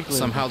 Somehow, technically...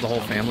 somehow the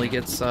whole family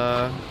gets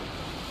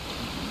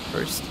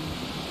first.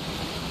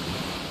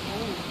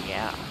 Oh,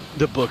 yeah.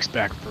 The book's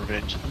back for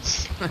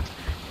vengeance.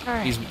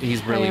 Alright.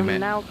 He's really I am mad.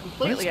 now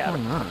completely What's out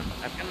going of on?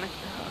 I've got an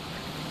extra hook.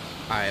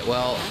 All right,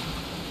 well,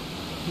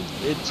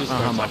 It just I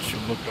don't know how starts off much.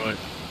 with the book going,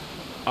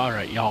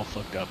 alright, y'all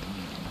fucked up.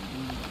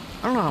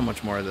 I don't know how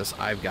much more of this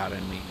I've got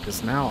in me,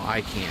 because now I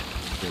can't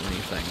do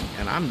anything,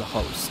 and I'm the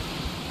host.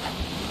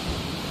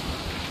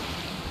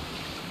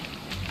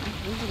 I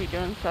seem to be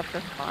doing stuff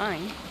just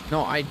fine.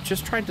 No, I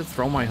just tried to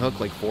throw my hook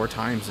like 4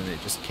 times, and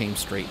it just came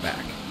straight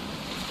back.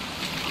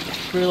 I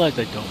just realized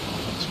I don't know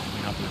if I'm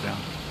swimming up or down.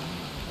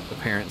 The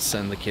parents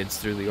send the kids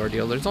through the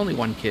ordeal. There's only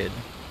one kid.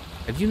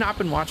 Have you not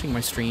been watching my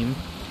stream?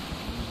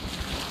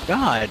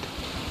 God!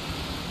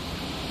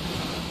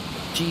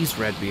 Jeez,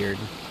 Redbeard.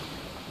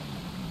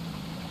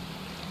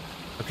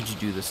 How could you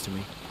do this to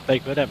me? They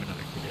could have another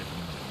kid.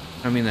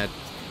 I mean that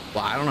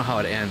Well, I don't know how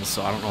it ends,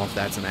 so I don't know if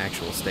that's an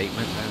actual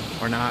statement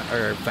then, or not,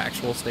 or a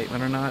factual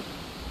statement or not.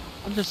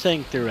 I'm just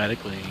saying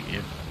theoretically,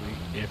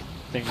 if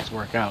things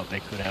work out,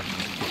 they could have.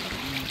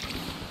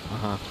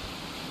 Uh-huh.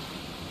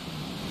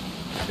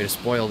 Way to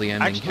spoil the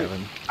ending, Actually,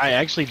 Kevin. I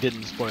actually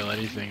didn't spoil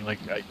anything. Like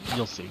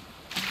you'll see.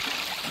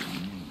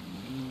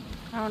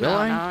 Oh Will no,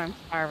 I? now I'm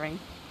starving.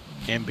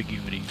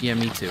 Ambiguity. Yeah,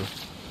 me too.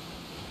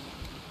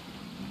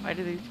 Why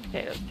do these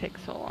potatoes take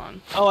so long?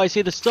 Oh, I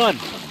see the sun.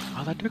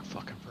 Oh, that took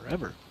fucking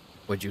forever.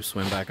 Would you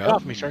swim back Get up?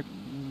 off me, shark.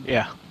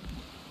 Yeah.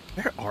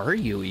 Where are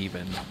you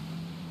even?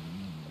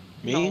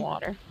 No Me?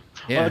 water.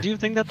 Yeah, Oh, do you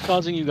think that's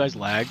causing you guys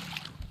lag?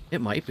 it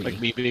might be. Like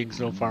me being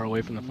so far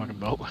away from the fucking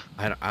boat?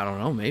 I don't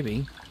know,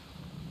 maybe.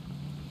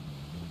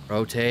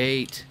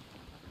 Rotate.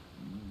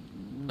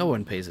 No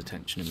one pays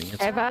attention to me.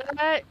 It's Hey,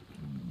 but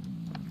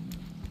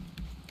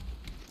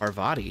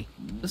Parvati.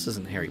 This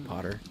isn't Harry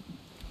Potter.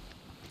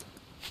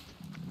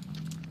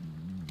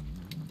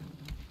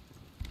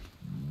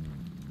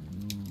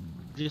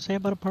 Did you say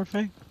about a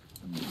parfait?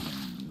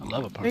 I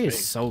love a It parfait.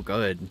 is so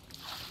good.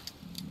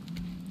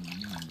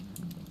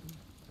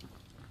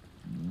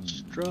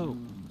 Stroke,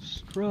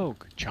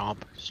 stroke, chomp,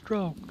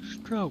 stroke,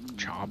 stroke,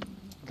 chomp.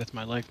 That's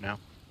my life now.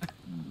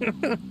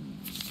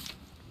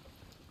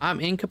 I'm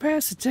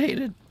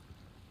incapacitated.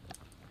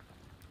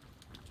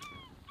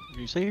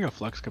 You say you're a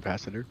flux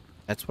capacitor?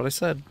 That's what I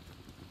said.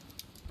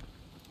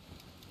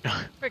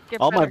 Frick,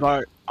 get All my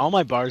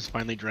better. bars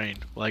finally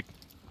drained. Like,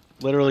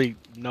 literally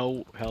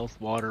no health,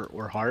 water,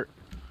 or heart,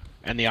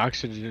 and the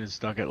oxygen is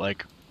stuck at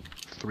like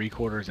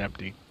 3/4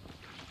 empty.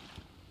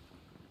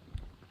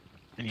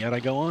 And yet I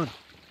go on.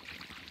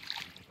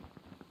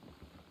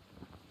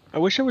 I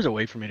wish there was a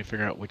way for me to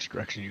figure out which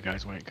direction you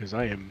guys went, because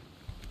I'm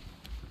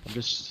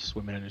just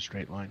swimming in a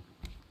straight line.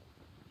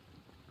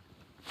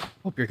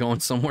 Hope you're going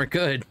somewhere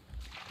good.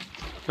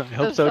 I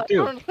hope so I too.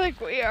 don't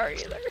think we are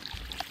either.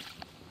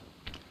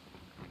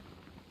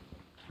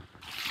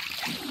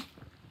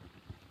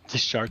 The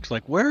shark's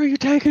like, where are you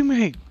taking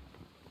me?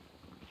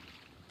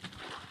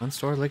 Gun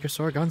store, liquor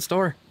store, gun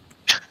store.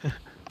 Oh,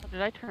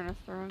 did I turn us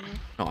the wrong way?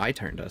 No, I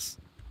turned us.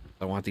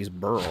 I want these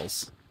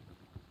burls.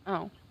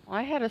 Oh. Well,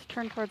 I had us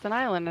turn towards an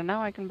island, and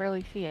now I can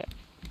barely see it.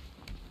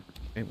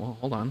 Okay, well,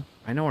 hold on.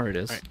 I know where it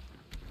is.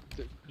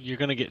 Right. You're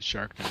gonna get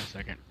sharked in a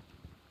second.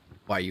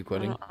 Why are you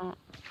quitting?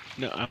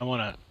 No, I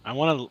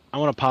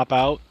wanna pop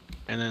out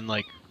and then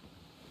like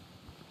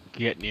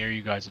get near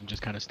you guys and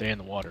just kind of stay in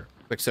the water.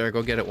 Quick, Sarah,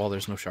 go get it while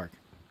there's no shark.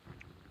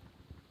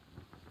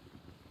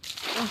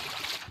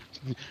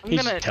 I'm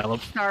He's gonna tele-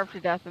 starve to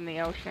death in the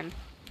ocean.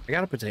 I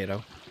got a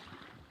potato.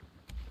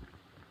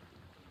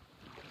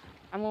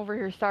 I'm over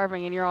here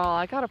starving, and you're all,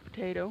 I got a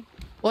potato.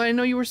 Well, I didn't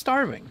know you were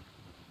starving.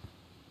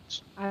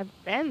 I've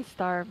been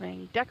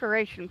starving.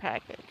 Decoration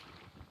package.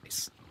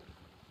 Nice.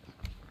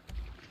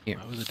 Here,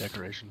 That was a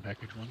decoration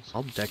package once.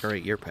 I'll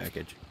decorate your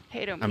package.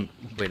 Potato me.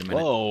 Wait a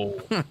minute. Whoa,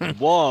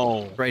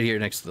 whoa! Right here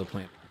next to the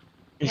plant.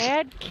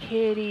 Bad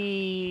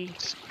kitty.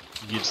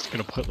 You're just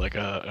gonna put like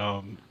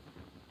a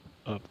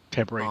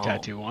temporary Oh.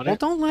 tattoo on Well, it.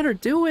 don't let her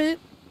do it.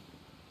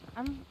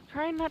 I'm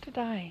trying not to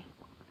die.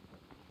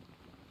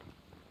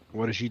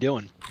 What is she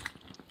doing?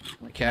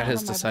 The cat out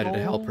has of my decided to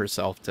help bowl.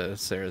 herself to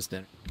Sarah's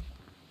dinner.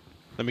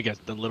 Let me guess,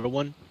 the little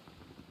one.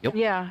 Yep.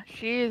 Yeah,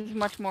 she is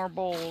much more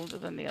bold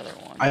than the other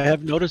one. I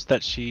have noticed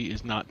that she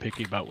is not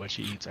picky about what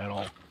she eats at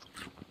all.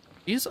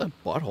 She's a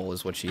butthole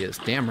is what she is.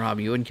 Damn, Rob,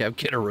 you and Kev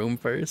get a room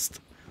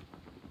first.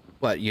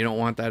 What, you don't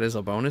want that as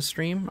a bonus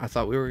stream? I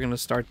thought we were going to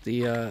start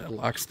the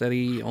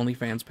Locksteady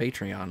OnlyFans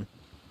Patreon.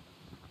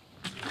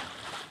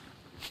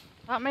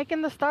 Stop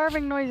making the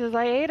starving noises.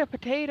 I ate a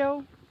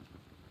potato.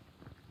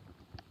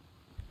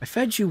 I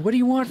fed you. What do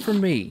you want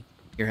from me?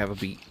 Here, have a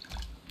beet.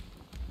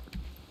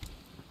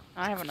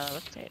 I have another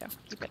potato.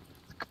 Keep it.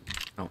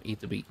 Oh, eat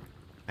the beet.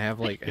 I have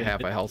like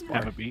half a health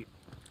Have a bar. beat.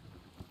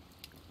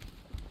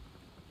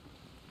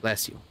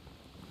 Bless you.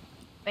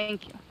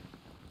 Thank you.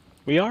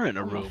 We are in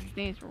a Almost room.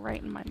 sneezed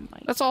right in my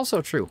mic. That's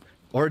also true.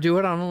 Or do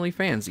it on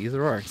OnlyFans,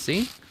 either or.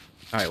 See?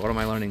 Alright, what am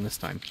I learning this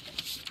time?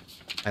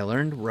 I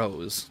learned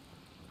rose.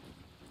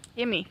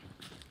 Gimme.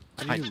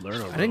 How do you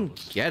learn a I didn't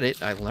rose? get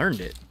it, I learned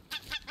it.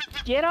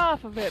 Get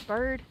off of it,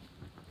 bird.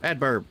 Bad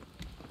burb.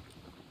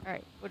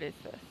 Alright, what is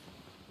this?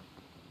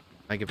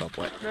 I give up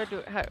what? How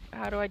do I do,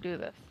 how do I do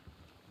this?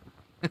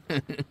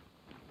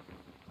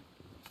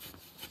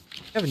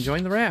 Kevin,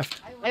 join the raft.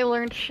 I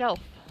learned shelf.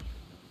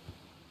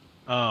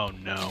 Oh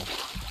no.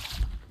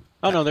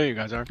 Oh no, there you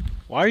guys are.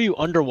 Why are you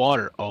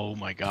underwater? Oh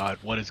my god,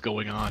 what is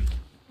going on?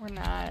 We're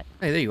not.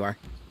 Hey, there you are.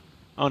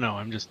 Oh no,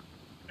 I'm just...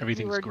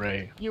 Everything's were-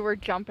 gray. You were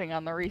jumping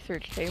on the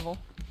research table.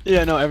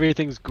 Yeah, no,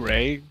 everything's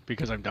gray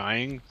because I'm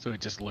dying, so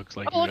it just looks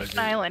like Oh, you look, guys an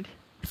are... island.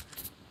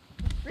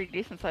 Pretty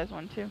decent sized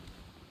one, too.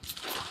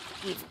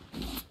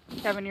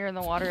 Kevin, you're in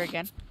the water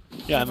again.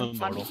 Yeah, I'm having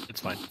fun. immortal.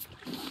 It's fine.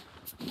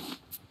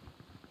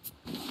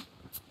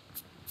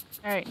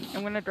 Alright,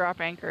 I'm gonna drop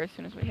anchor as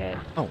soon as we hit.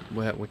 Oh,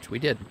 which we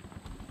did.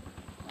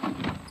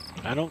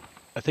 I don't...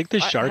 I think the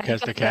I- shark I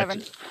has to got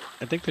catch...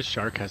 I think the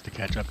shark has to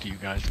catch up to you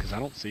guys because I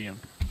don't see him.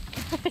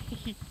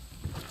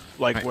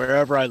 Like Right.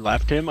 wherever I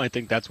left him, I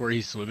think that's where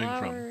he's swimming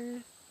from.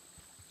 Flowers.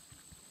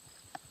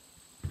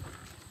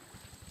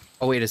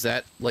 Oh wait, is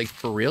that like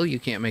for real? You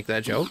can't make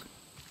that joke?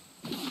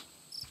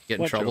 Get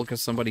in What trouble joke?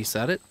 because somebody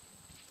said it?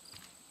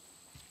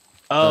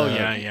 Oh Uh,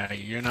 yeah.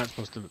 You're not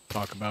supposed to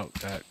talk about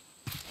that.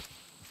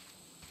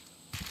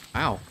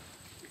 Wow.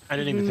 I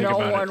didn't even think No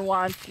about one it.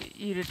 wants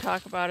you to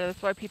talk about it.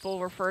 That's why people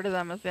refer to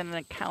them as an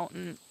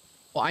accountant.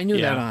 Well, I knew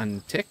that Yeah.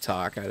 on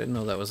TikTok. I didn't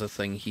know that was a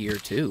thing here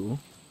too.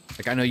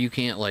 Like I know you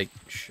can't like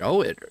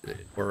show it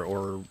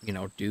or you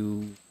know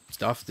do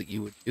stuff that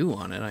you would do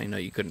on it. I know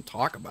you couldn't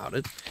talk about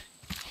it.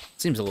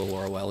 Seems a little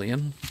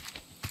Orwellian.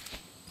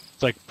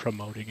 It's like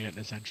promoting it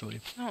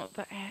essentially. No,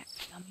 the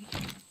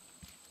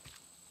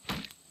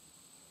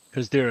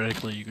Because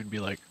theoretically, you could be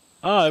like,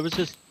 "Oh, I was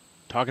just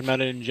talking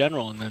about it in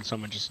general," and then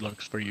someone just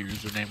looks for your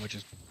username, which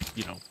is,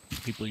 you know,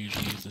 people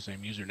usually use the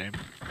same username.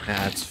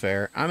 That's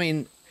fair. I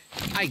mean,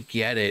 I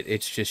get it.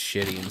 It's just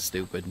shitty and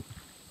stupid.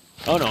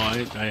 Oh no,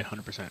 I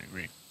 100%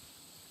 agree.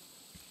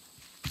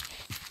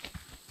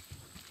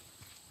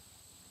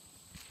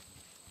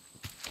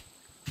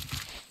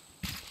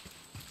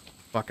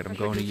 Fuck it, I'm Especially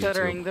going to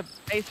considering YouTube.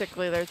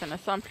 basically there's an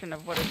assumption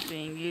of what it's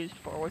being used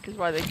for, which is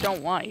why they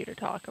don't want you to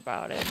talk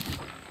about it.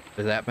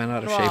 That bent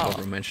out of shape Wow.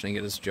 over mentioning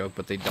it as a joke,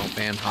 but they don't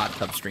ban hot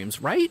tub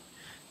streams, right?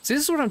 See,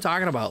 this is what I'm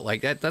talking about.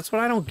 Like that's what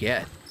I don't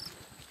get.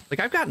 Like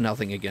I've got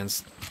nothing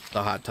against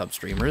the hot tub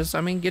streamers.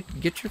 I mean,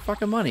 get your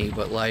fucking money,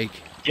 but like,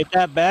 Get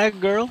that bag,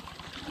 girl.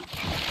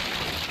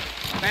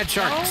 bad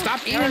shark, Oh, stop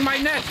shark. eating my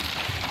net.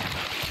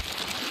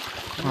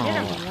 Get Oh,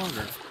 him.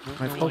 Longer.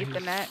 my Eat pokey, the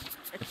net.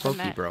 my Fix the pokey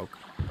net. broke.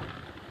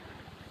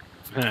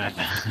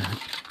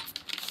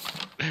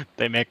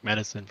 They make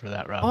medicine for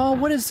that, Rob. Oh,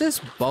 what is this?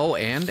 Bow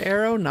and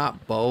arrow,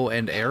 not bow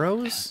and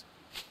arrows?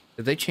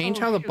 Did they change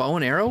Oh, how the shoot. bow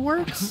and arrow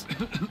works?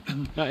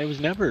 No, it was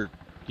never.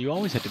 You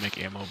always had to make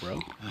ammo, bro.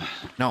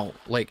 No,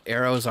 like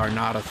arrows are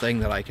not a thing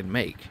that I can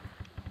make.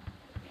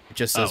 It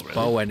just says really?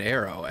 bow and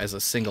arrow as a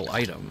single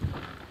item.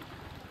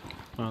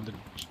 Well,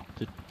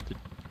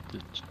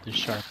 the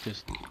shark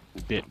just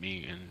bit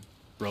me and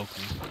broke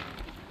me.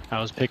 I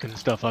was picking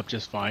stuff up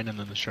just fine, and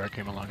then the shark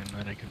came along, and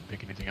then I couldn't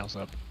pick anything else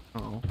up.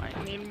 Oh,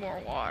 I need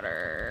more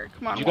water.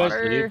 Come on, Did you guys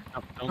water. leave?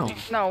 No, No. don't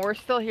leave. No, we're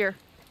still here.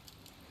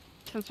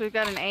 Since we've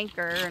got an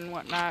anchor and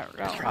whatnot.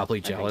 no, Probably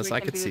I think jealous. we I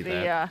can could do see the,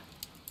 that.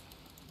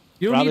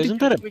 you don't Rob, need isn't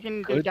to. that a we can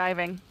do good?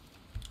 diving.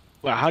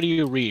 Well, how do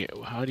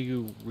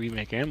you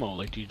remake ammo?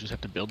 Like, do you just have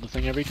to build the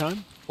thing every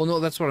time? Well, no,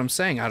 that's what I'm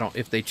saying. I don't.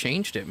 If they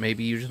changed it,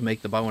 maybe you just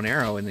make the bow and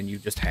arrow, and then you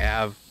just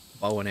have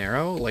bow and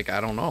arrow. Like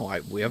I don't know.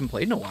 We haven't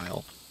played in a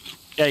while.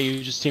 Yeah,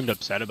 you just seemed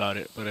upset about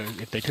it. But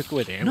if they took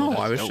away the ammo, No,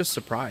 that's I was dope. just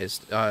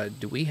surprised.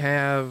 Do we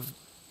have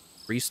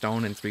 3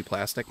 stone and 3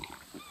 plastic?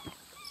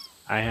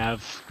 I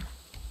have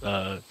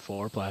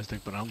 4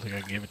 plastic, but I don't think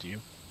I can give it to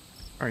you.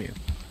 Are you?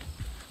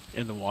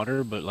 In the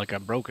water, but like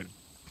I'm broken.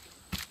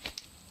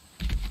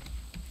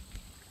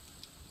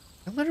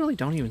 I literally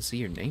don't even see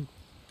your name.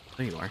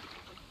 There you are.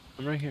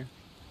 I'm right here.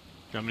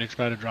 You want me to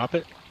try to drop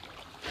it?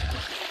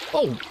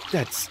 Oh,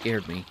 that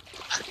scared me.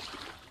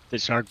 The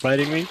shark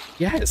biting me?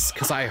 Yes,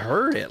 because I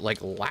heard it like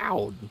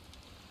loud.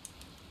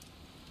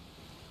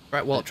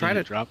 Right. Well, Did try you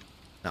to drop.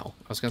 No,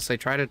 I was gonna say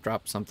try to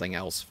drop something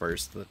else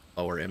first, the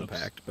lower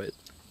impact. But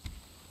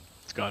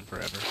It's gone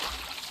forever.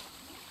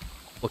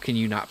 well, can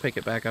you not pick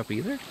it back up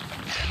either?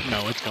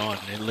 No, it's gone.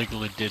 It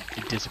literally did.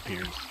 It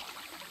disappears.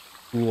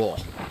 Cool. All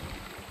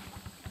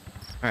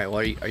right. Well,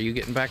 are you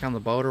getting back on the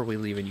boat, or are we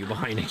leaving you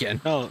behind again?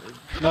 No.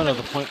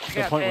 The point. The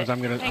Yeah, point but was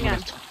I'm gonna. hang on.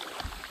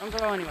 Don't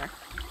go anywhere.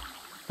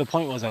 The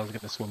point was I was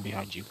gonna swim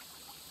behind you.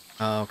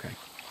 Oh, okay.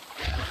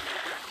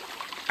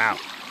 Ow.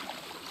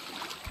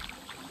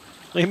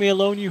 Leave me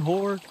alone, you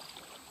whore.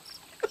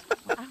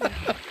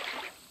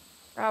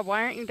 Rob,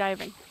 why aren't you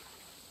diving?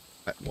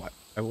 What?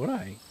 Why would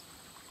I?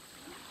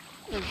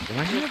 There's Am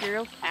I here?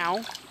 materials.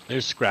 Ow.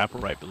 There's scrap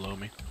right below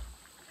me.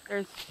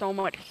 There's so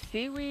much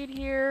seaweed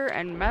here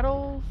and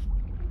metals.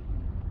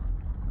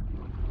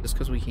 Just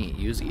because we can't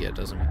use it yet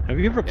doesn't. Have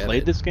you ever Get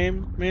played it. this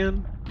game, man?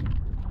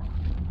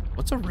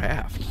 What's a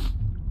raft?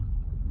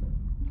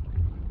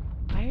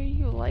 Why are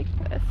you like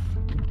this?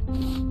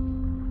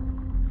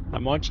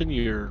 I'm watching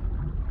your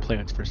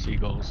plants for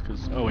seagulls,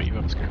 because... Oh, wait, you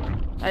have a scarecrow.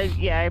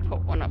 I put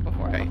one up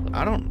before. Okay,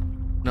 I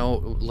don't know.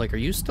 Like, are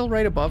you still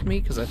right above me?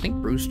 Because I think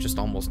Bruce just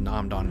almost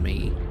nommed on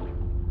me.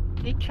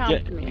 He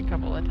chomped me a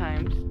couple of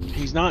times.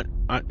 He's not...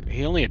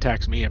 he only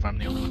attacks me if I'm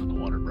the only one in the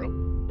water, bro.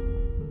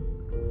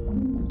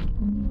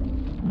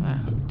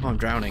 Oh, I'm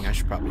drowning. I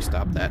should probably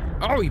stop that.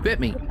 Oh, he bit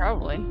me.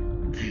 Probably.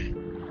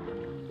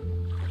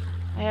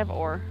 I have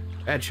ore.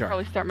 Bad shark.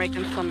 Probably start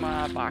making some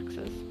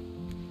boxes.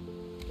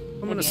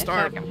 I'm gonna Maybe a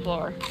start. second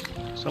floor.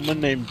 Someone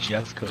named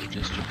Jeffco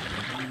just joined.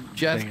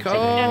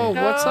 Jeffco,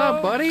 what's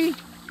up, buddy?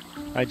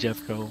 Hi,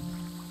 Jeffco.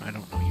 I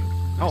don't know you.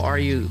 How are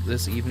you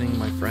this evening,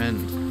 my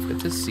friend? Good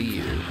to see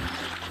you.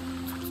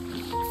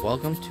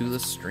 Welcome to the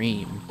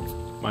stream.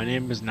 My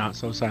name is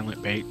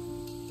NotSoSilenBob.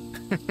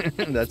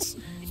 That's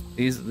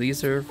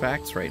these are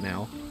facts right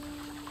now.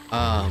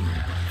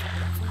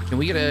 Can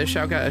we get a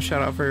shout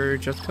out for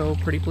Jessica,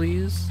 pretty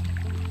please?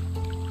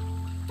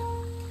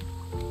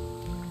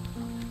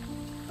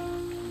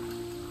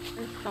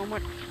 There's so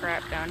much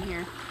scrap down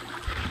here.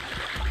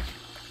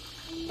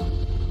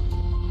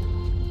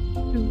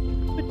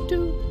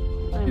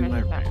 I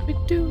missed that.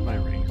 My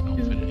rings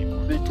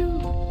don't fit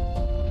anymore.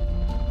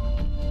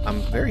 I'm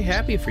very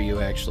happy for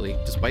you, actually,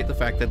 despite the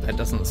fact that that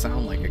doesn't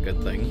sound like a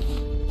good thing.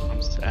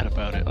 I'm sad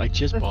about it. I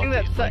just The bought thing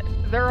these. that's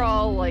they're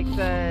all like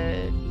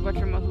the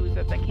whatchamahoos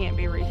that can't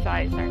be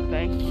resized, aren't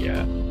they?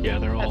 Yeah,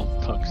 they're all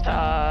tungsten.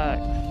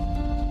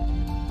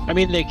 I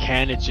mean, they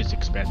can. It's just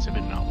expensive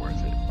and not worth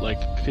it. Like,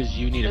 because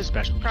you need a It's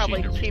special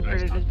probably machine to cheaper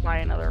to resize them. just buy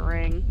another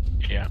ring.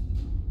 Yeah.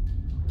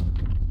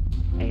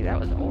 Hey, that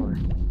was ore.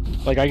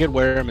 Like, I could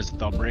wear them as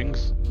thumb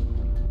rings,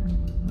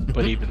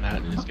 but even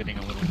that is getting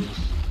a little loose.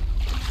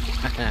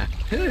 What's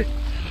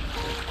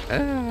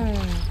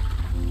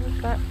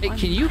that? Hey,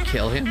 can you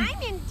kill him?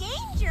 I'm in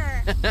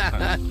danger.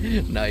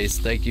 Nice,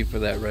 thank you for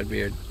that,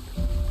 Redbeard.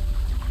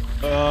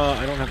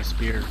 I don't have a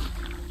spear,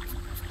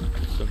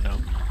 so no.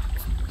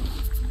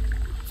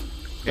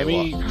 Let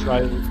me try.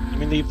 Let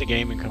me leave the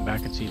game and come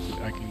back and see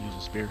if I can use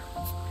a spear.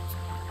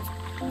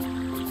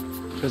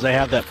 Because I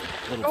have that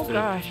little Oh bit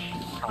gosh.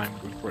 of time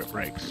before it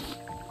breaks.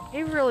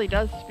 He really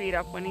does speed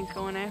up when he's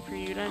going after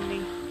you, doesn't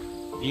he?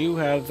 Do you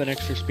have an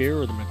extra spear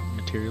or the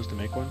materials to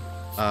make one?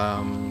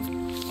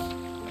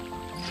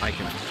 I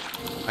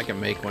can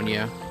make one,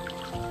 yeah.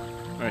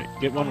 Alright,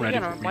 get one ready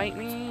You're for gonna me. bite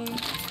me.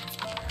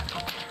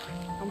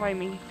 Don't bite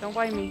me. Don't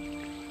bite me.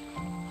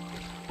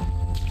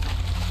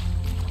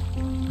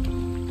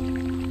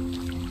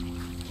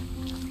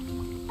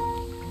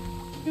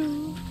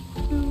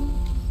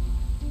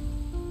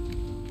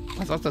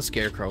 I thought the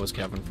scarecrow was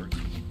Kevin for.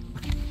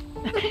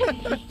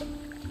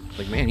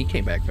 Like, man, he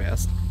came back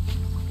fast.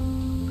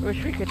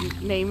 Wish we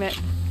could name it.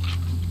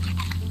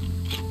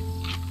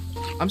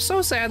 I'm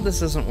so sad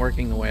this isn't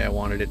working the way I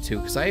wanted it to,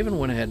 because I even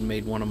went ahead and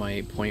made one of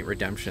my point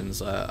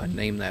redemptions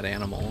name that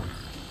animal.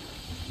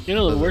 You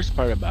know, the worst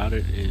part about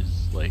it is,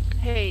 like,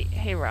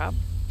 Hey, Rob.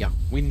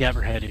 we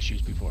never had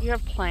issues before. You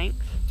have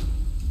planks.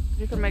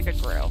 You can make a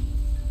grill.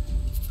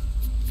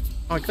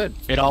 Oh, I could.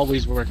 It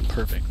always worked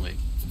perfectly.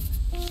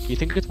 You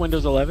think it's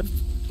Windows 11?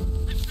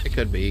 It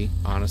could be,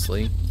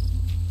 honestly.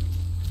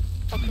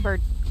 Oh, the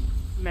bird.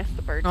 Missed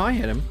the bird. Oh, I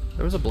hit him.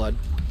 There was a blood.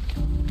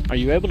 Are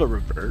you able to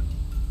revert?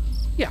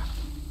 Yeah.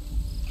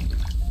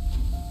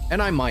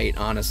 And I might,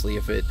 honestly,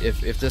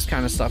 if this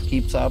kind of stuff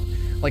keeps up.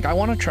 Like, I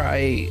want to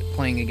try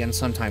playing again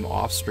sometime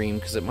off stream,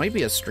 because it might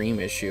be a stream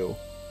issue.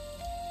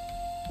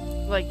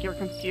 Like your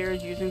computer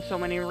is using so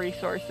many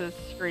resources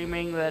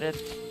streaming that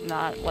it's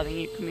not letting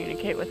you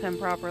communicate with him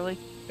properly.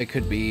 It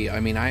could be. I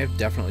mean, I have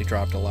definitely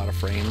dropped a lot of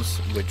frames,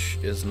 which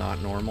is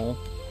not normal.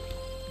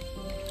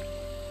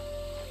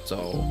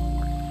 So,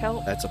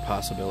 Help. that's a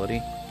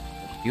possibility.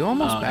 You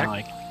almost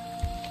back?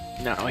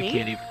 No, I Me?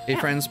 can't even. Hey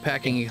friends,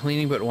 packing and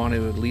cleaning, but want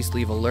to at least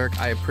leave a lurk.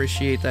 I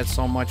appreciate that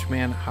so much,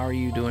 man. How are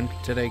you doing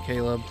today,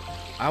 Caleb?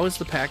 How is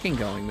the packing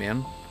going,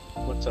 man?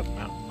 What's up,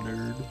 mountain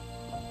nerd?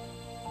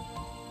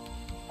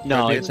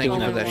 No, Dude, it's thank you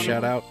doing for that thing-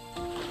 shout out.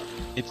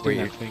 It's Were doing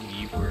you- that thing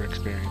you were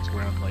experiencing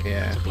where I'm like,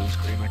 Yeah. it's a blue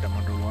screen like I'm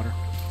underwater.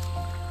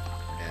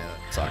 Yeah,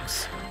 it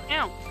sucks.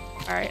 Ow.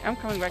 Alright, I'm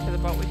coming back to the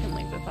boat. We can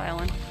leave this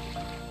island.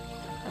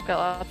 I've got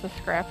lots of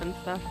scrap and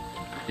stuff.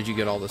 Did you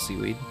get all the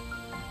seaweed?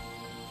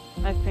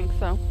 I think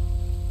so.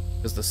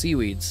 Because the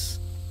seaweed's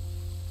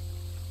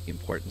the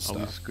important stuff.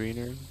 Always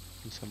greener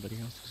in somebody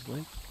else's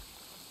lake.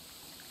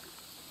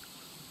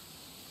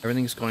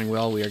 Everything's going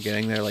well. We are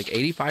getting there, like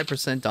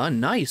 85% done.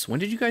 Nice. When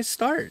did you guys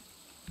start?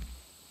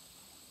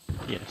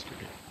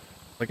 Yesterday.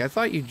 Like, I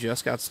thought you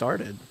just got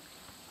started.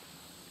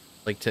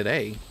 Like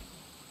today.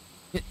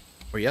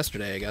 Or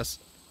yesterday, I guess.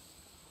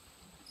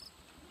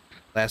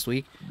 Last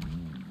week.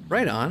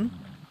 Right on.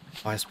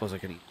 Oh, I suppose I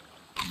could eat.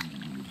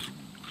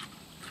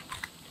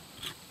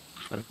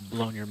 I'd have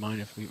blown your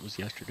mind if it was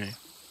yesterday.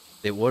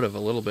 It would have a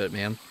little bit,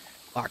 man.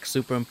 Lock,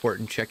 super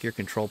important. Check your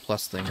control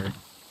plus thinger.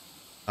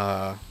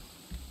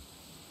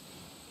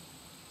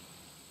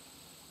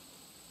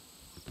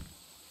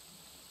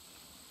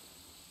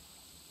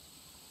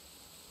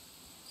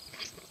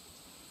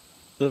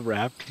 The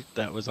raft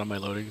that was on my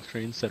loading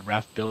screen said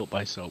raft built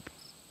by soap.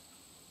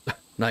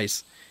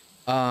 Nice.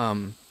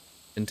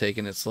 Been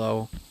taking it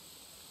slow.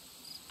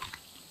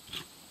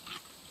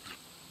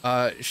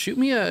 Shoot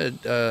me a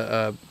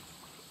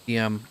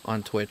DM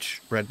on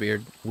Twitch,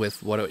 Redbeard,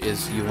 with what it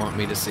is you want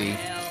me to see.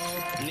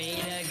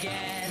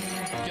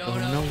 Don't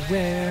know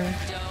where,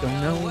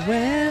 don't know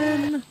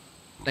when.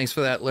 Thanks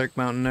for that, Lurk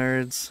Mountain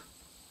Nerds.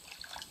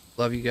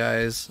 Love you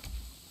guys.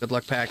 Good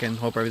luck packing.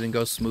 Hope everything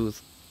goes smooth.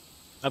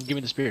 Give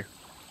me the spear.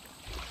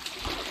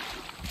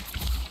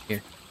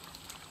 Here.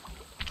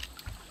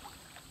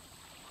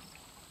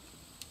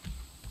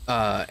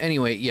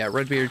 Anyway, yeah,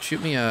 Redbeard,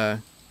 shoot me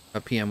a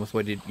PM with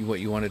what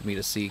you wanted me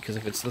to see, because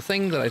if it's the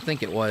thing that I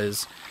think it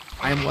was,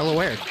 I am well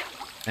aware.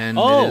 And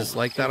it is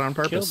like that on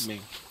purpose. Killed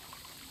me.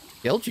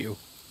 Killed you?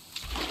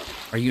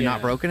 Are you not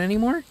Yeah. broken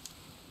anymore?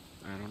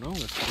 I don't know.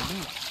 Let's find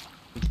out.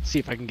 Let's see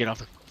if I can get off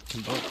the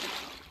fucking boat.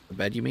 The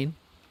bed, you mean?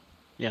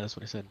 Yeah, that's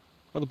what I said.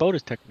 Well, the boat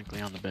is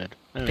technically on the bed.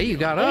 There Hey, you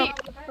got Hey,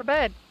 up. for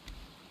bed.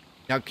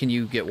 Now, can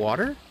you get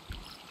water?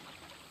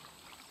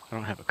 I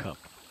don't have a cup.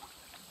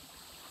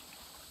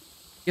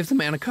 Give the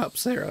man a cup,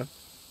 Sarah.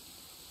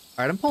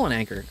 All right, I'm pulling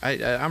anchor.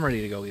 I'm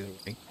ready to go either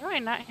way. I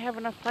might not have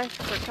enough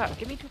plastic for a cup.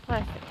 Give me 2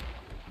 plastic.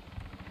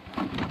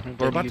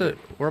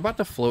 We're about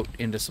to float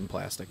into some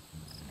plastic.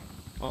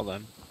 Well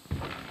then.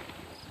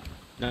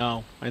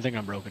 No, I think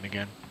I'm broken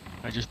again.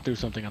 I just threw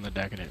something on the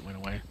deck and it went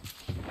away.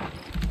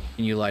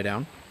 Can you lie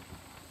down?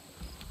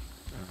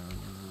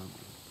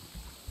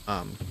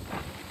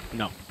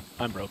 No,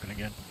 I'm broken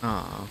again.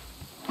 Aw.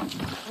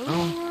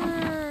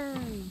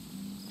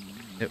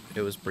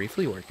 It was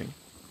briefly working.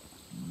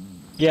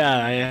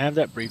 Yeah, I have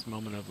that brief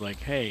moment of like,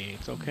 hey,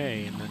 it's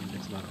okay, and then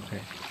it's not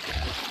okay.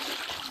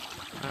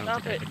 I don't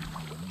Stop think it. I can.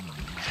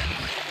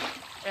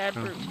 Bad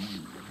Oh. fruit.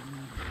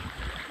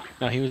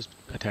 No, he was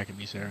attacking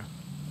me, Sarah.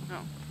 No.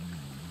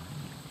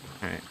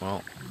 All right,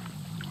 well.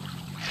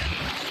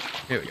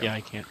 Here we go. Yeah,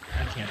 I can't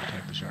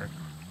attack the shark.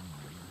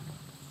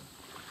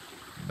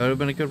 That would have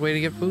been a good way to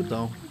get food,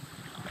 though.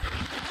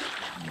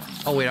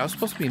 Oh, wait, I was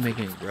supposed to be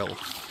making a grill.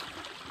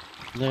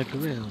 The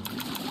grill.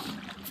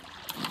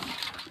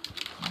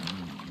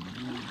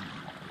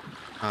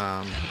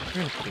 We're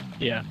gonna put it-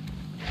 Yeah,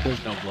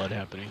 there's no blood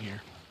happening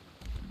here.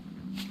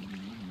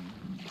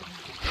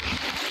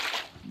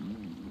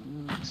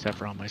 Except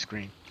for on my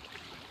screen.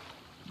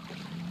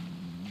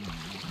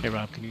 Hey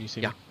Rob, can you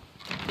see? Yeah.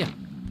 Yeah.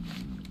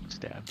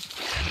 Stab.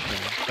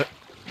 Stab.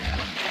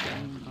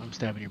 I'm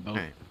stabbing your boat.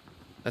 All right.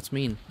 That's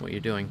mean, what you're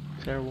doing.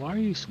 Sarah, why are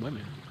you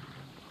swimming?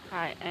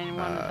 Hi,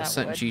 anyone with that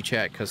Sent wood?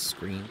 G-chat because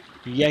screen.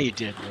 Yeah, you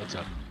did. What's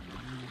up?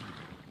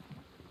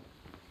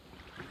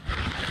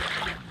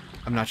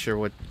 I'm not sure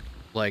what,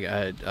 like,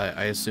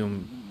 I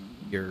assume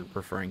you're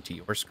referring to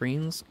your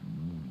screens.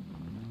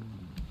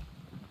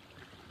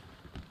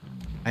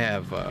 I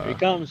have, Here he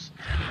comes.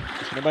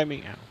 He's gonna bite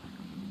me.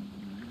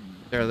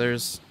 Ow.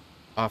 there's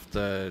off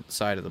the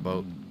side of the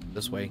boat,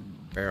 this way,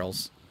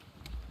 barrels.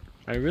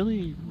 I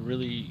really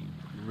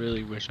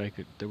wish I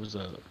could. There was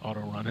a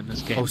auto run in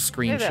this game. Oh, Say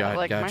screenshot, that,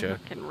 like, gotcha.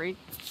 My can reach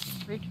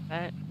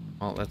that.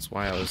 Well, that's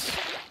why I was...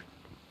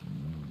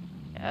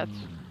 Yeah, it's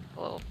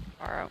a little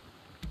far out.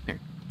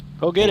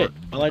 Go get it.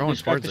 I'll Going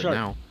distract towards the it shark.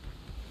 now.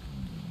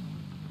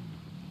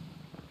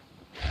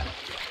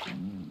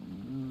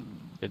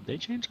 Did they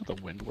change how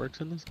the wind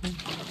works in this game?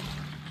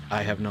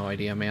 I have no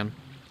idea, man.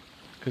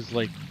 Because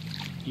like,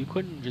 you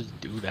couldn't just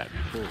do that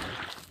before.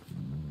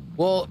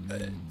 Well,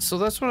 so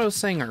that's what I was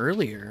saying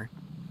earlier.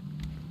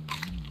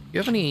 You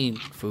have any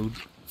food?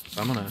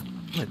 I'm gonna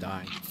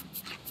die.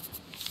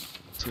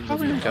 Seems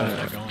Probably like not you're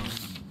gonna- going.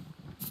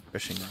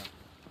 Fishing rod.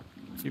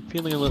 You're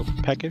feeling a little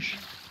peckish.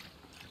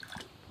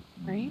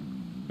 Right?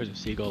 There's a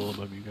seagull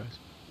above you guys.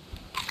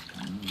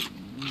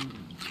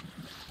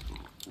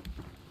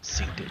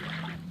 Synced it.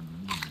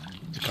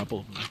 There's a couple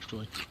of them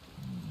actually.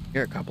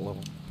 Here are a couple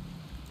of them.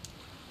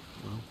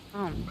 Well,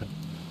 Oh, okay.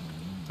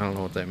 I don't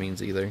know what that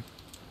means either.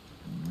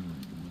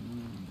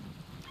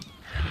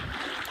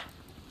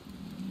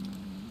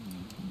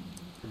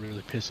 You're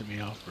really pissing me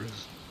off,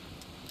 Bruce.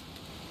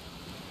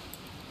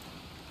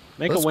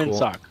 Make That's a wind cool.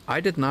 sock. I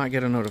did not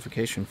get a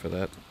notification for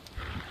that.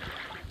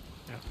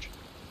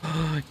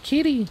 Ouch.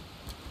 Kitty!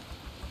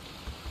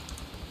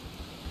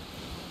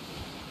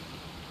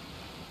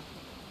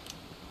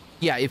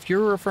 Yeah, if you're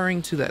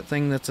referring to that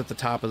thing that's at the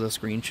top of the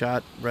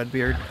screenshot,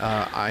 Redbeard,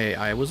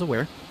 I was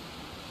aware.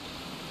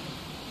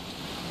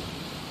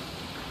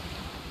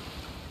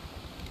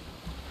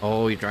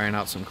 Oh, you're drying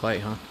out some clay,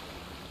 huh?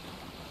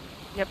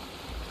 yep.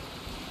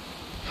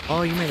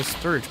 Oh, you made a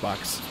storage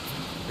box.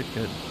 Good,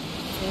 good.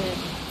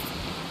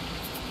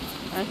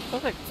 I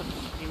suppose I could put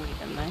seaweed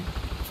in there.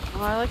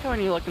 Oh, I like how when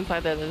you look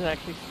inside there, there's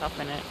actually stuff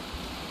in it.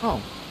 Oh,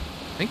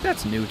 I think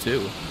that's new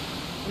too.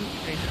 I'm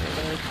pretty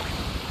sure there is.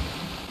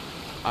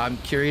 I'm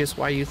curious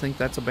why you think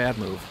that's a bad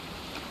move.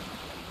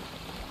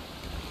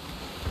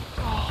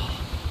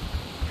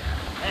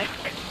 Heck.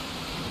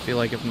 I feel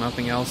like if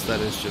nothing else, that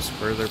is just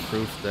further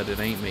proof that it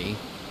ain't me.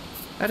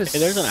 That is Hey,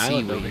 there's an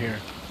island seaweed. over here.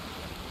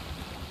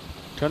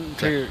 Turn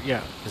to your,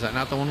 yeah. Is that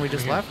not the one we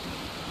just here. left?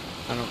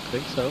 I don't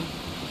think so.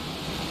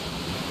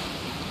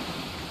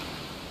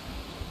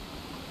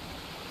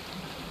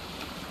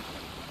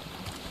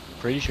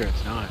 Pretty sure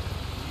it's not.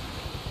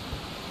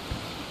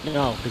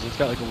 No, because it's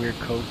got like a weird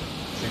code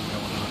thing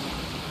going on.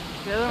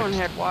 The other one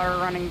had water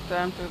running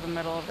down through the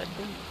middle of it,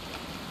 too.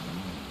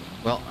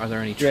 Well, are there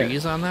any Yeah.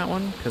 trees on that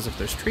one? Because if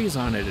there's trees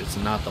on it, it's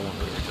not the one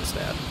we were just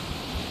at.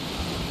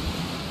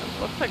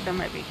 Looks like there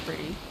might be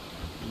trees.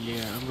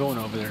 Yeah, I'm going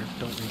over there.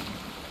 Don't leave me.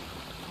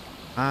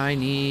 I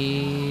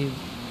need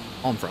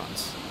palm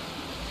fronds.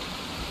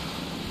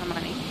 How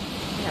many?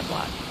 We have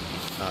lots.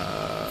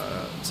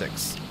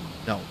 6.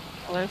 No.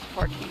 Well, there's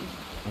 14.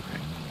 Okay.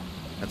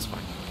 That's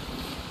fine.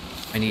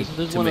 I need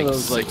This is to one make of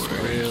those like 6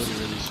 really, rows.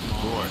 really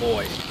small.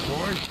 Boy.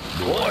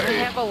 I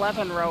have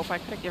 11 rope. I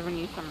could have given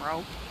you some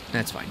rope.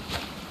 That's fine.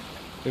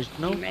 There's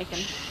no You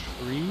making?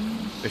 trees.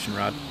 Fishing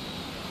rod.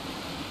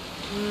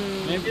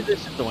 Maybe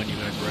this is the one you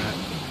guys were at.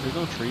 There's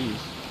no trees.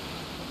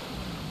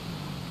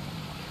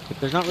 But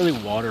there's not really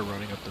water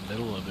running up the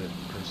middle of it,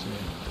 per se.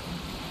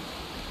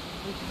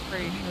 I'm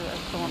pretty sure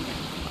that's the one.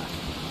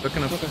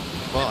 Cooking a...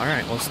 Well,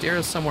 alright. Well, steer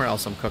us somewhere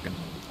else. I'm cooking.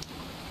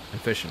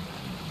 And fishing.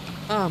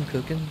 I'm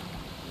cooking.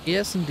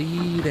 Yes,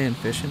 indeed. And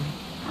fishing.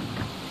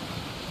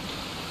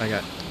 I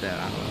got that.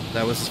 I don't know.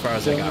 That was as far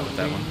as I got with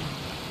that one.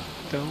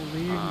 Don't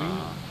leave me.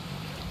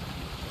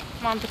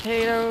 Come on,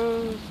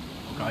 potatoes.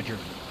 Oh god,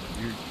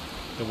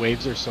 the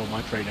waves are so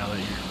much right now that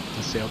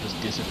the sail just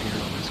disappeared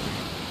on my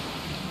screen.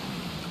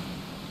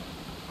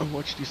 I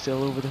watched you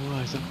sail over the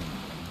horizon,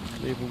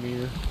 leaving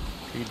me to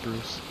feed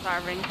Bruce.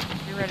 Starving.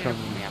 You ready to put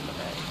me up a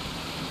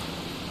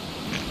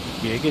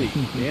bit? Giggity,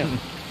 yeah.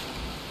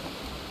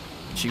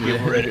 She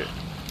get ready.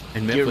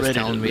 And Miff was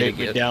telling me to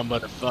get down by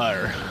the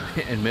fire.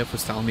 And Miff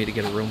was telling me to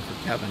get a room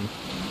for Kevin.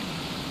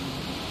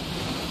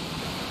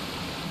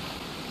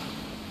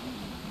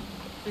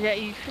 Yeah,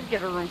 you should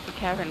get a room for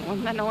Kevin,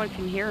 one that no one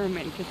can hear him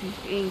in because he's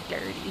being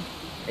dirty.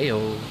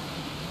 Ayo.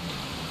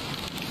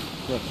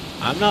 Look,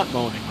 I'm not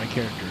moaning, my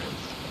character is.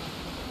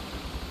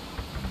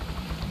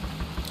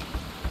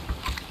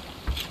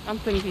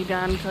 Something be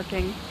done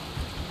cooking.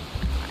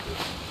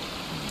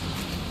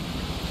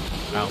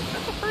 Wow.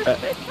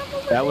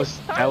 That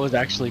was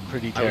actually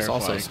pretty terrifying. I was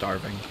also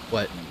starving.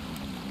 What?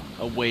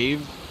 A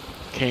wave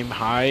came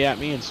high at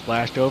me and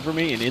splashed over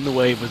me, and in the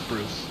wave was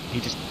Bruce. He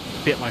just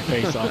bit my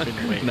face off in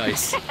the wave.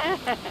 Nice.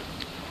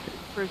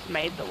 Bruce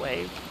made the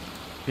wave.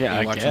 Yeah, Are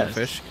you I watching guess. the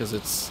fish? Because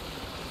it's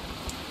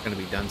gonna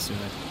be done soon.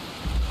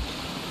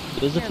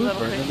 There's a Here, food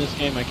little burn in fish. this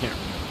game, I can't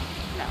remember.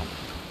 No.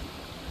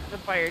 The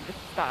fire just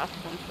stops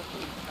once the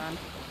food's done.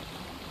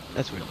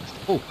 That's realistic.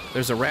 Oh,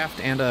 there's a raft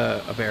and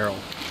a barrel,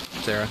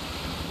 Sarah.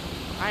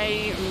 I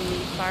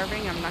am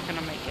starving, I'm not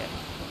gonna make it.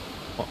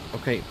 Well,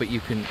 okay, but you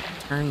can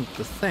turn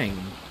the thing.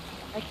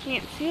 I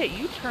can't see it,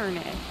 you turn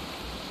it.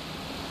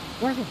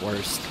 You're the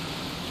worst.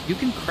 You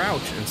can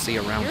crouch and see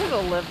around. You're the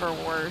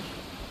liverwurst.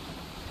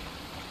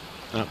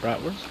 Not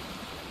bratwurst?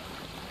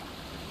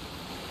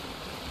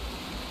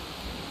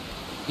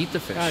 Eat the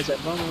fish. Guys,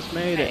 I've almost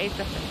made I it. ate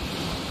the fish.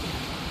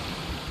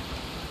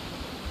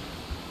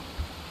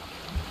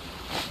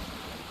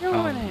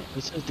 Ruin it.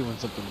 This is doing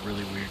something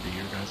really weird to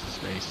your guys'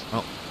 face.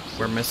 Oh,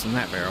 we're missing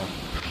that barrel.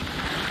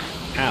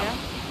 Ow. Yeah.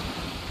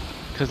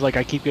 Because, like,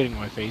 I keep getting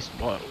my face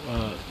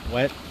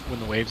wet when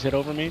the waves hit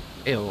over me.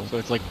 Ew. So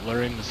it's, like,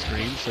 blurring the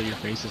screen, so your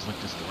face is, like,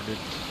 distorted.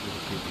 It's really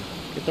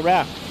creepy. Get the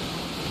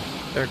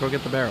raft. There, go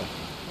get the barrel.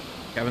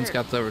 Kevin's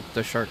Here. got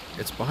the shark.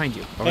 It's behind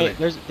you. Over Hey,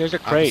 there. there's a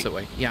crate. Opposite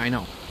way. Yeah, I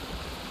know.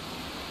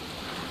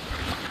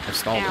 I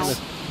stalled Ow. this.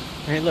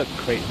 Hey, look,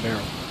 crate and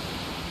barrel.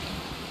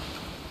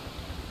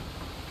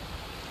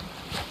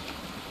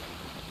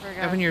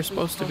 Kevin, you're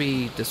supposed to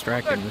be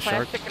distracting the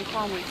shark. Plastic and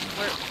palm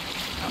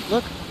leaf.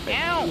 Look,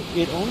 Ow!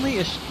 it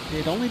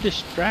only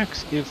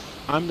distracts if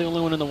I'm the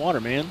only one in the water,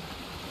 man.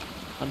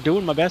 I'm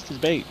doing my best as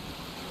bait.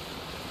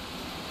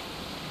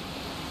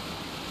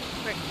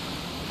 Quick,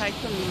 tie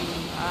some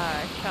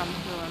chum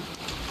to him.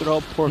 Good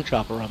old pork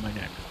chop around my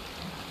neck.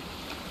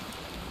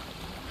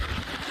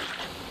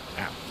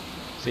 Ow.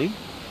 See?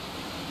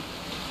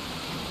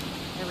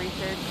 I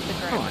researched the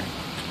Come on. grammar.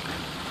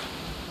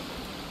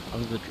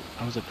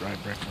 I was a dry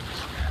brick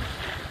once.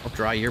 I'll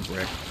dry your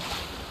brick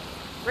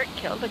Rick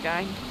killed a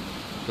guy.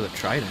 with a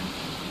trident.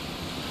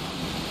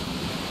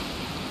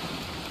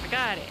 I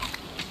got it.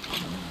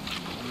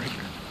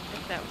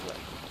 If that was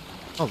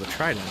Oh, the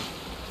trident.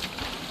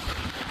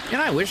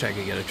 And I wish I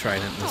could get a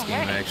trident in this Oh,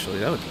 game, hey. actually.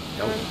 That would be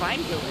There's dope.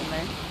 vine glue in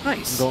there. I'm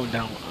Nice. going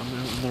down.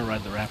 I'm gonna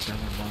ride the raft down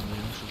the bottom of the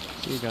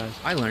ocean. See you guys.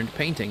 I learned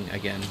painting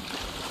again.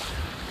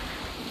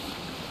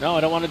 No,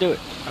 I don't want to do it.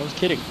 I was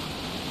kidding.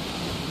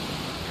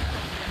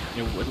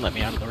 You wouldn't let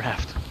me out of the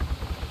raft.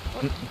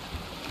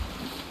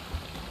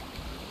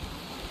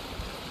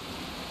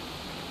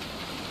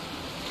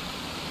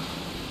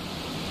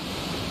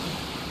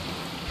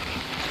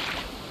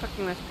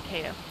 Cooking this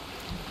potato.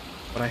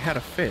 But I had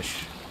a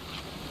fish.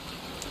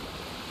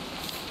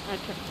 I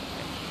took the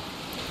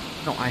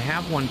fish. No, I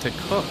have one to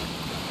cook.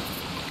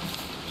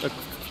 Look,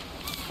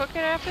 Cook it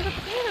after the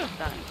potato's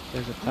done.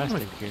 there's a I'm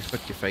gonna plastic here.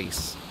 cook your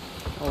face.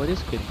 Oh, it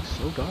is getting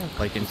so dark.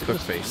 Like in Look at cook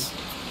this face. thing.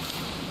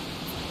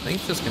 I think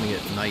it's just gonna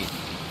get night.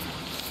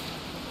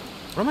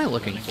 What am I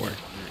looking Running for? here.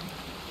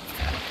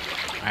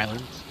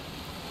 Islands.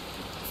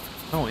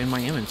 Oh, in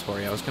my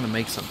inventory, I was gonna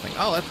make something.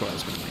 Oh, that's what I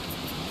was gonna make.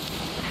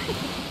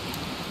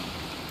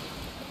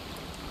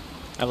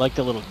 I like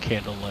the little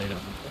candle light on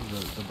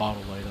the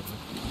bottle light on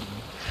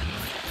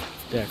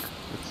the deck.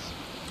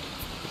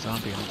 It's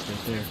ambiance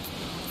right there.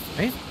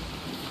 Hey,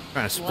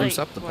 trying to spruce Light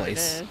up the is what it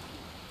place. is.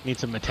 Need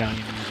some Italian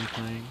music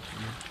playing.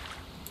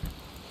 Yeah.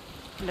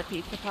 And the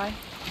pizza pie.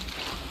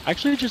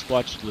 Actually, I just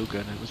watched Luca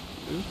and it was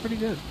pretty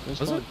good. It was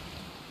Was fun. it?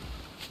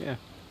 Yeah.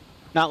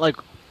 Not like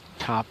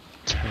top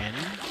 10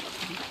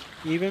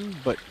 even,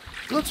 but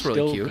It looks really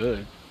still cute.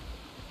 good.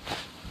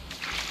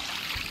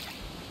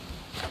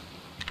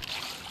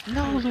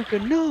 No, Luca,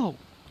 no!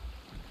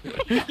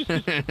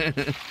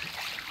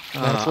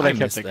 That's what I kept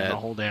missed thinking that. the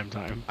whole damn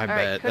time. I All right,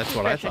 bet. That's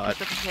what I cookie, thought.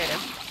 chicken, potato.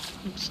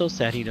 I'm so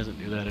sad he doesn't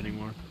do that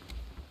anymore.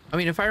 I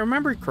mean, if I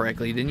remember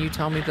correctly, didn't you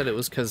tell me that it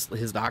was because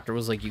his doctor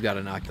was like, you got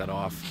to knock that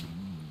off?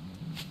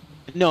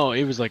 No,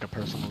 it was like a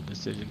personal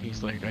decision.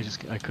 He's like,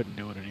 I couldn't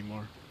do it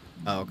anymore.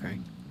 Oh, okay.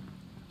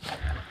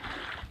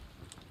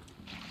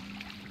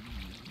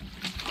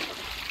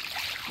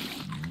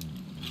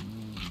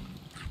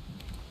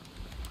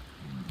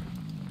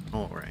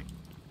 All right.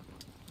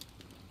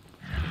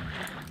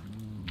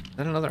 Is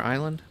that another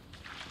island?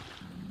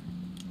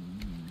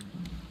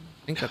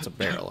 I think that's a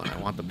barrel, and I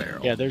want the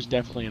barrel. Yeah, there's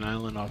definitely an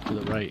island off to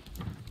the right.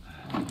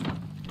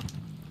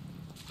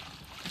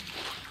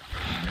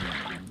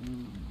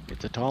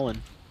 It's a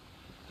tallin.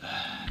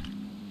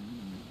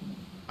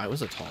 I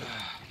was a tall.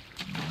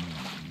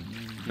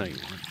 No, you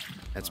weren't.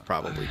 That's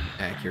probably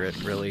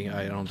accurate, really.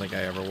 I don't think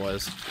I ever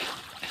was.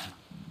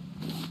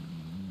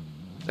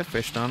 Is that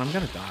fish done? I'm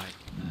gonna die.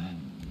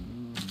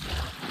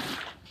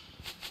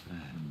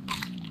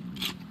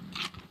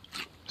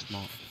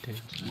 Small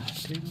potato, small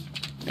potato.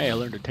 Hey, I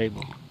learned a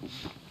table.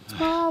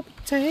 Small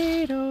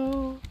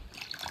potato.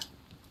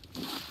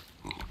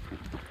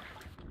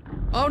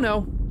 Oh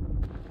no.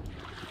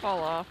 Fall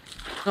off.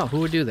 No, who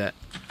would do that?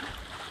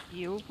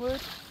 You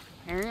would,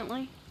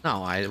 apparently.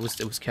 No, it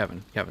was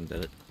Kevin. Kevin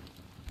did it.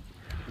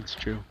 It's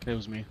true. It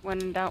was me. When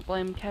in doubt,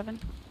 blame Kevin.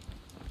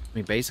 I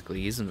mean,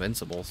 basically, he's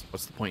invincible. So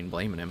what's the point in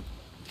blaming him?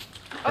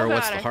 Oh Or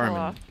what's God, the I harm fell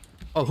in? off.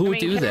 Oh, who I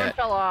would mean, do Kevin that?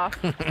 fell off.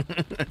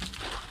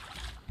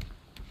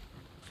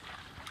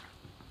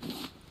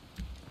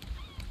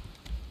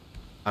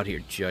 Out here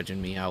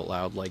judging me out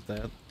loud like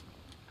that.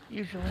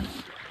 Usually.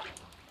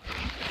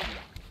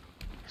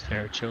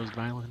 Sarah chose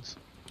violence.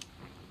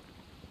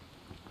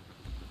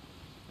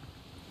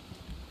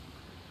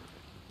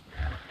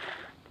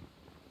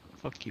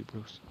 Fuck you,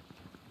 Bruce.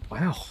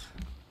 Wow.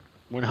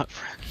 We're not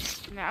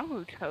friends. Now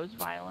who chose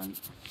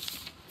violence?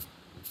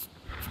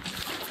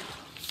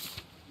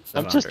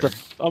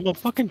 I'm a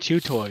fucking chew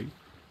toy.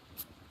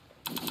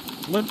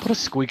 Someone put a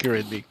squeaker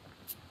in me.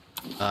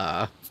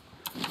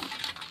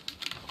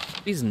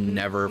 Please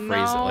never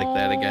phrase it like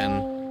that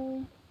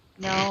again.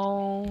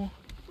 No.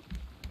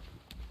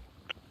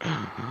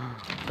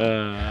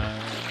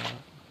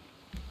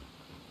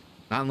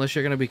 Not unless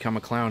you're gonna become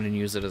a clown and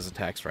use it as a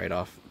tax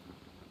write-off.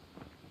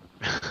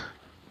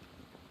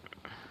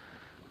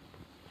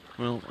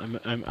 Well,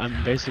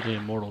 I'm basically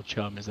a mortal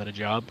chum. Is that a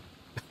job?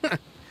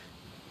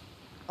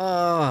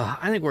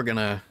 I think we're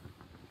gonna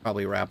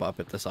probably wrap up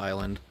at this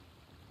island.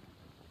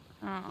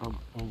 Oh.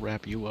 I'll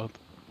wrap you up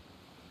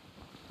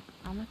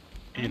I'm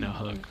in a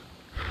hug.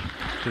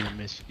 Gonna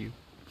miss you.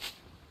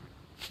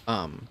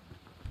 I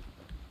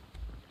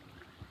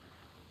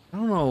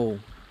don't know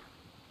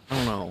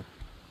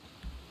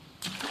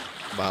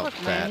about Look,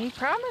 that. man, he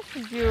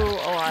promises you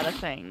a lot of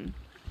things.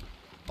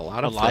 A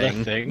lot A of lot thing.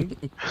 of things.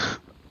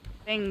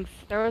 Things.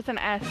 There was an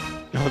S.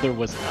 No, there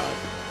was not.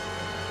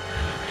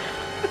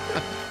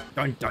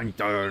 Dun dun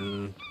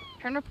dun.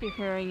 Turn up your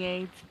hearing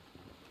aids.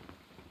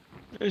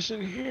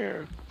 Listen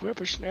here,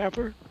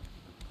 whippersnapper.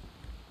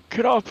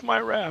 Get off my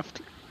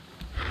raft.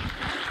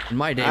 In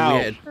my day Ow.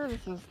 we had Sure,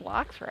 this is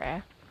Locke's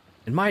raft.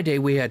 in my day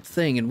we had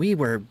Thing and we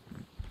were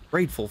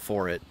grateful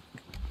for it.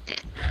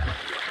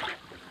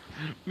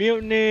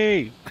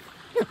 Mutiny!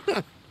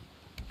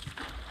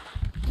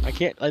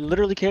 I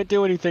literally can't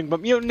do anything but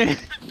mutiny!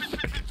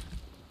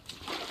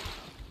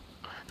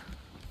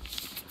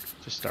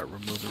 Just start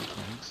removing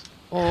things.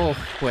 Oh,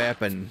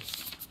 weapon.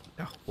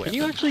 Oh, Can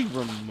you actually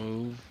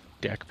remove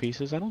deck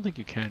pieces? I don't think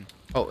you can.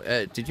 Oh,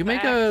 did you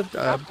make a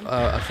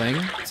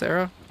thing,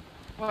 Sarah,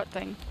 What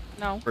thing?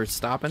 No, for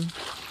stopping?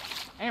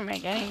 I didn't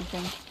make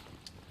anything.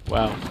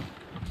 Wow.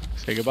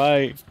 Say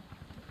goodbye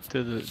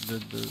to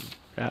the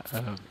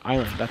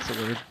island. That's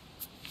the word.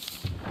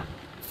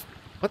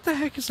 What the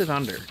heck is it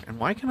under? And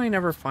why can I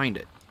never find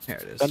it? There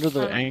it is. It's under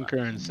the anchor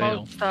and sail.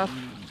 Boat stuff.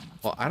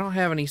 Well, I don't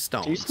have any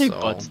stones. Do you say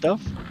so... butt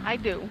stuff? I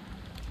do. You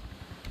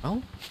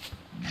Well,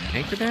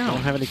 anchor don't down.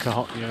 have any you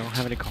don't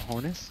have any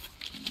cojones?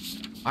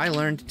 I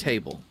learned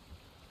table.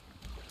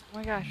 Oh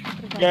my gosh.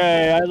 what is that?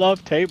 Yay! I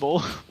love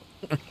table.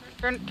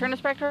 Turn us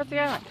back towards the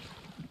island.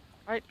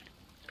 Right.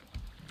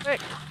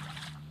 Quick.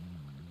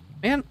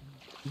 Man,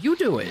 you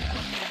do it.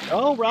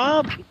 Oh,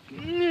 Rob!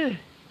 Ugh.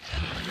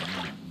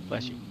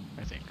 Bless you,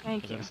 I think.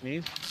 Thank Was that you. a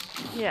sneeze?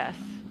 Yes.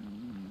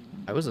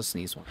 I was a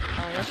sneeze one. Oh,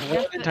 I yes,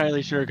 wasn't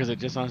entirely sure because it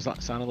just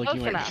sounded like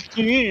you Close went. enough.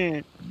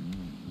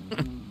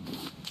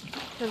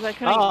 Because I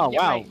couldn't Oh,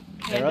 get wow. my hand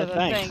Sarah, to the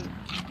thanks. thing.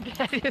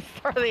 I just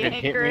throw the It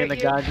anchor hit me in the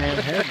at you. goddamn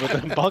head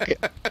with a bucket.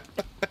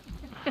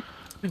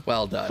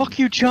 Well done. Fuck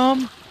you,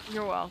 chum!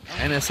 You're welcome.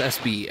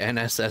 NSSB,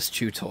 NSS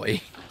Chew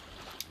Toy.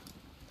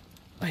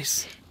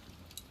 Nice.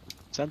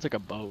 Sounds like a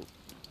boat.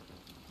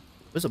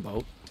 It was a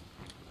boat.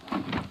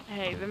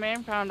 Hey, the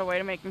man found a way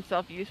to make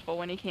himself useful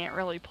when he can't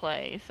really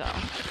play, so.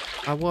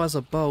 I was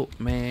a boat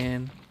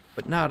man,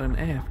 but not an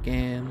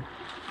Afghan.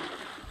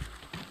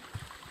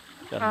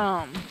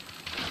 No?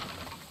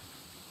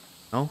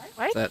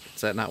 What?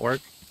 Does that not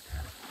work?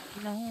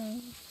 No.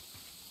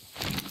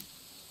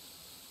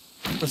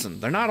 Listen,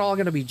 they're not all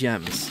gonna be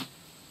gems.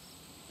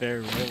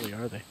 Very rarely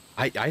are they.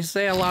 I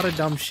say a lot of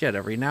dumb shit.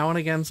 Every now and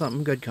again,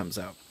 something good comes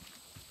out.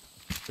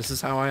 This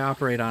is how I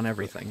operate on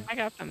everything. I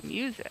got some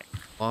music.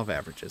 Law of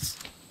averages.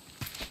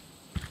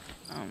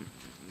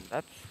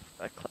 That's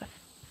a cliff.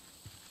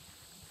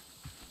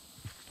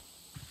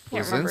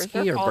 Can't remember. Is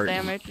Blazinski there or fall Burton?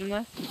 damage in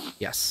this?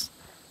 Yes.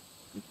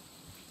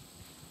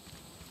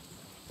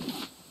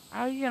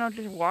 How are you gonna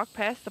just walk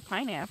past the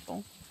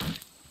pineapple?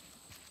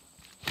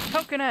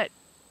 Coconut!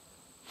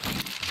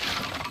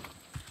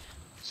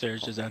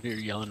 Sarah's just out here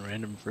yelling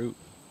random fruit.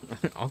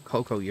 Oh,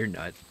 Coco, you're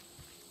nut.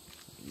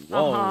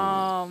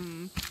 Whoa.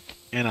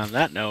 And on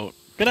that note,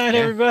 good night, Yeah.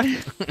 everybody.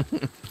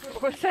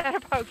 Was that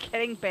about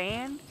getting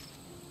banned?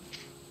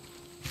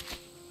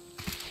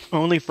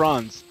 Only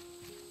Franz.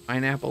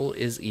 Pineapple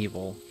is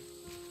evil.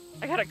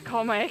 I gotta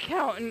call my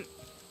accountant.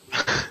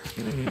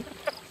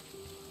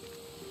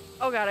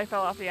 Oh god, I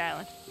fell off the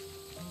island.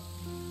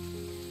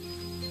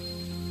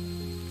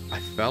 I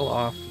fell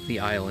off the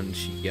island,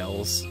 she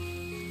yells.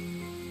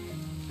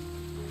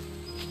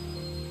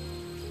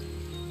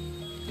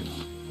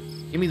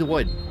 Give me the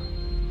wood.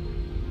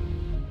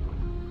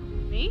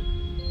 Me?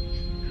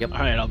 Yep.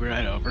 Alright, I'll be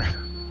right over.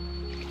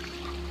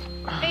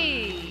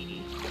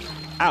 Hey!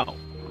 Ow.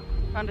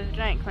 Found a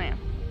giant clam.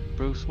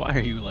 Bruce, why are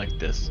you like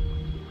this?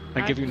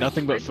 I give you I'm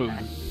nothing but afraid food.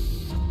 that-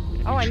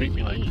 Oh, You I treat need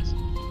me to like eat. this.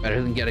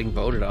 Better than getting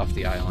voted off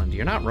the island.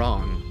 You're not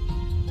wrong.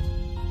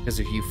 Because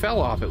if you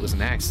fell off, it was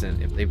an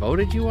accident. If they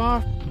voted you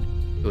off,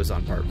 it was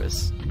on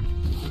purpose.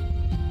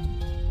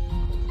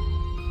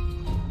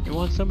 You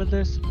want some of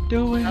this?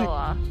 Do it.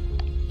 Ella.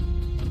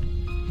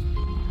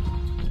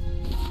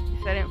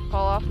 You said I didn't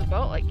fall off the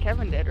boat like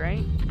Kevin did,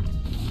 right?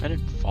 I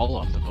didn't fall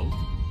off the boat.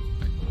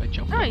 I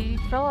jumped No, off. you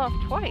fell off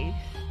twice.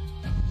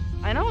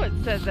 I know it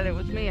said that it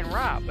was me and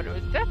Rob, but it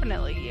was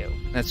definitely you.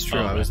 That's true,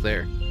 Oh, I was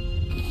there.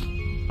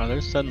 Oh,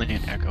 there's suddenly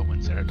an echo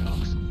when Sarah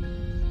talks.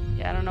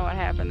 Yeah, I don't know what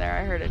happened there.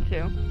 I heard it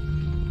too.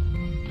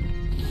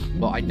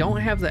 Well, I don't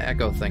have the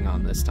echo thing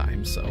on this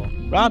time, so...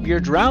 Rob, you're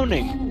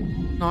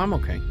drowning! No, I'm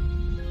okay.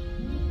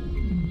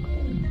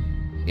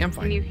 Yeah, I'm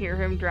Can fine. you hear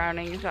him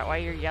drowning? Is that why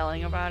you're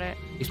yelling about it?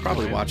 He's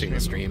probably Oh, watching the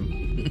stream.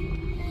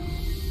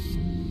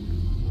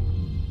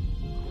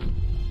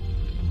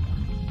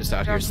 Just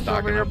out here Jumps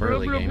stocking over up here,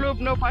 early bloop, bloop, game. bloop.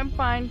 Nope, I'm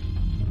fine.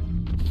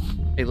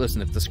 Hey,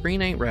 listen, if the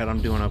screen ain't red,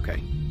 I'm doing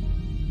okay.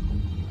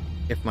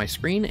 If my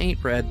screen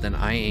ain't red, then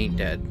I ain't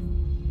dead.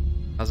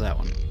 How's that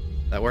one?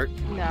 That work?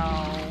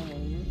 No.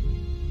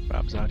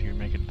 Rob's out here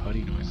making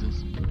putty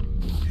noises.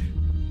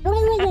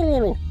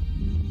 Or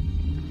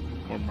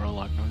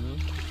Murloc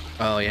noises.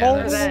 Oh, yeah. Or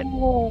That's... that.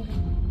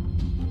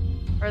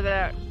 Or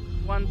that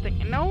one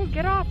thing. No,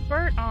 get off,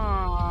 Bert.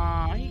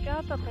 Aw, he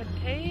got the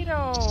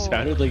potato.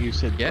 Sounded like you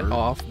said Get bird.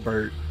 off,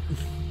 Bert.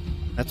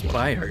 That's what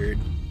I heard.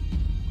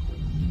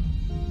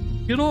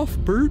 Get off,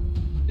 Bert.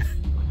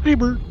 Hey,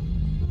 Bert.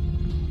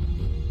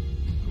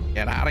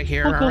 Get out of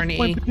here, Fuck off my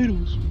Ernie.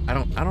 potatoes. I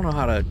don't know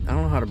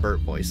how to Bert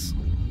voice.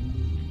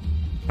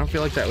 I don't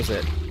feel like that was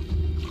it.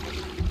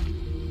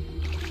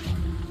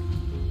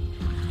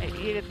 I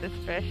eated this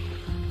fish.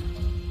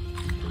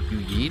 You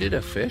yeeted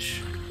a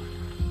fish?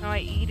 No, I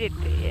eated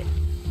it.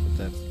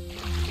 That's...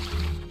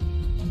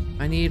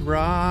 I need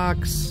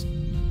rocks.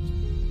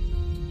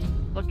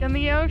 Look in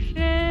the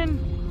ocean.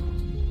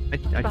 I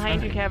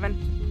Behind you, tried.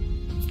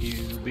 Kevin.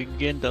 You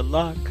begin to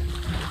lock.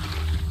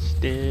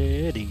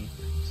 Steady.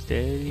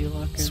 Steady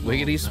locking.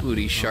 Swiggity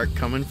swooty, shark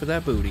coming for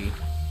that booty.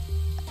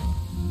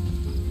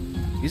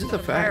 These are the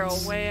Barrel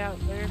facts. way out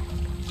there.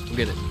 We'll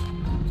get it.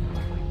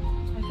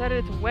 I said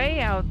it's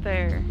way out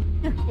there.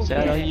 Is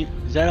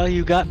that all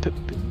you got?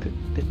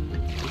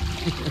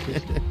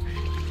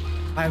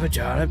 I have a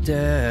jar of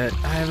dirt.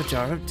 I have a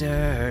jar of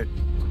dirt.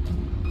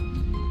 I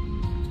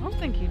don't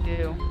think you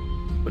do.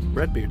 What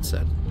Redbeard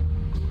said.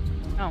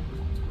 Oh.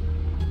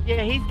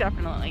 Yeah, he's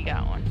definitely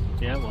got one.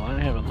 Yeah, well, I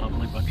have a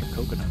lovely bunch of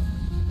coconut.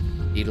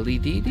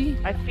 Deedly dee dee.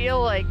 I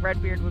feel like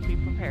Redbeard would be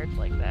prepared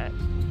like that.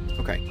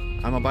 Okay,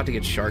 I'm about to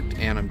get sharked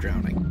and I'm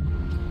drowning.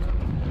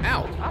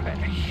 Ow! Stop it.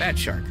 Bad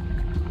shark.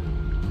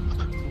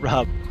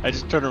 Rob, I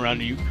just turn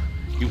around and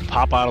you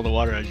pop out of the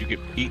water as you get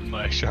eaten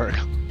by a shark.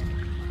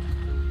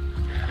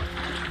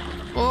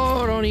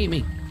 Oh, don't eat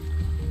me.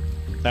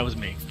 That was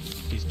me.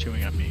 He's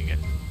chewing on me again.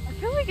 I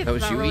feel like it's That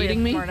was not you really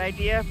eating a me? smart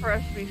idea for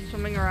us to be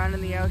swimming around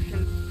in the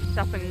ocean,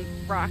 stuffing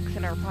rocks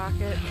in our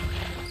pockets.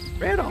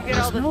 Red Get all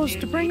always the knows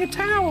food. to bring a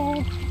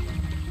towel.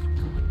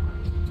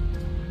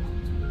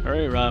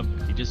 Alright, Rob,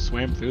 he just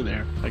swam through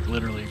there, like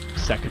literally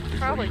seconds before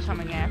Probably you swam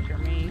coming through. after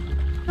me.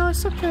 No,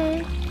 it's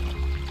okay.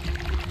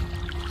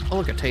 Oh,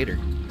 look, a tater.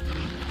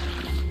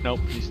 Nope,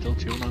 he's still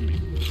chewing on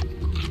me.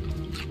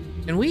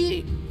 Can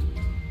we...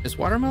 Is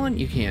watermelon?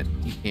 You can't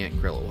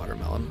grill a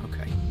watermelon.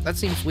 Okay. That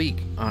seems weak,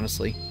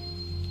 honestly.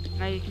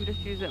 Now you can just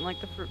use it in like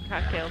the fruit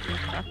cocktails and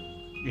stuff.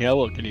 Yeah,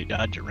 well, can you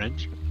dodge a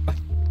wrench?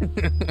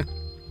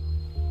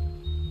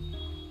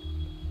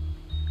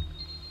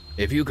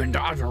 If you can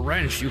dodge a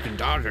wrench, you can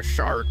dodge a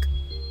shark.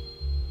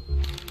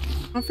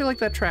 I don't feel like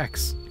that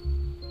tracks.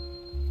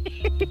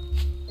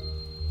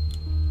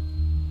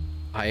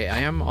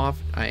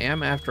 I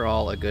am after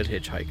all a good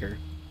hitchhiker.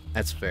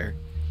 That's fair.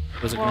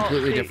 It was a Well,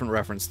 completely see- different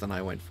reference than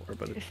I went for,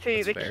 but See,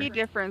 that's the fair. key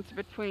difference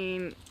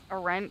between a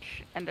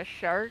wrench and a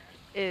shark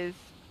is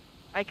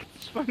I can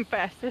swim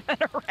faster than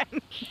a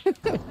wrench.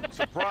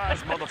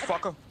 Surprise,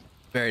 motherfucker.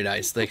 Very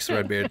nice. Thanks,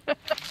 Redbeard.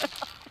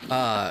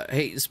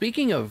 Hey,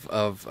 speaking of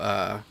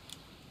audio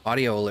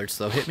alerts,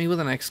 though, hit me with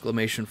an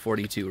exclamation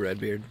 42,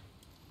 Redbeard.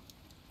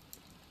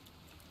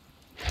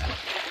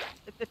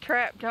 It's a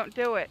trap. Don't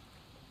do it.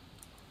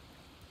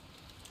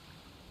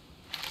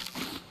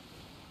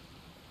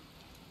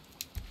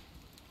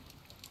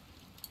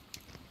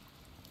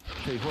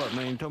 Tell you what,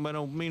 man, you talking about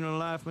old meaning of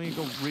life, man? You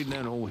go reading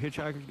that old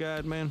Hitchhiker's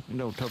Guide, man? You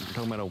know,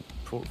 talking about old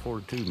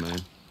 42, man.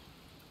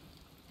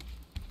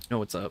 Know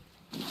what's up?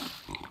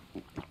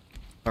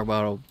 Talk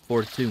about old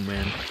 42,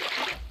 man.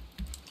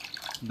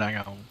 Dang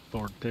on,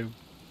 forward too.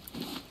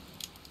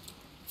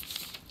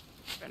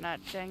 But not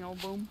dang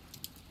old boom.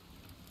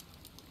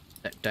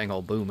 That dang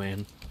old boo,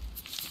 man.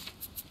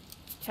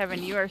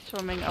 Kevin, you are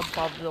swimming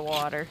above the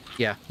water.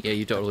 Yeah,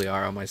 you totally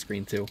are on my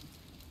screen, too.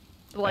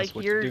 Like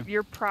what you do.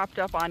 you're propped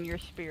up on your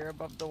spear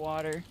above the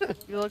water.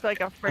 You look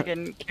like a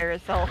friggin'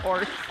 carousel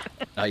horse.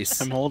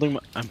 Nice. I'm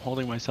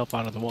holding myself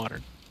out of the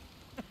water.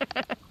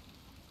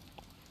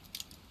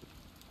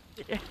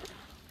 Yeah.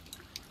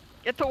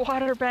 Get the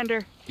water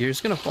bender. You're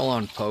just gonna fall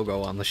on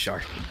pogo on the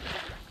shark.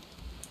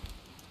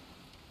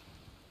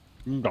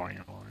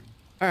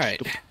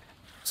 Alright.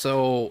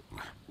 So,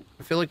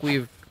 I feel like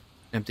we've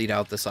emptied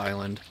out this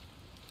island.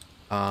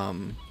 Yeah,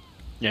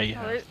 you Oh,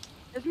 have.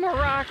 there's more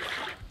rocks.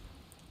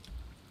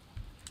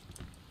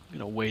 I'm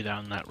gonna weigh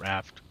down that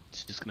raft.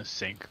 It's just gonna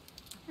sink.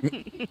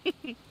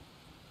 Did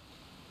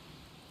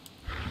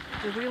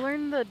we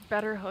learn the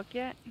better hook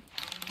yet?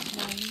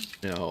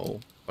 No. No,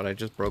 but I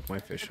just broke my I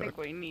fish think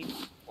hook. we need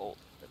bolts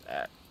for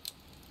that.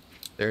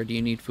 Sarah, do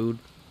you need food?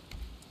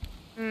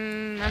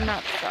 I'm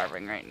not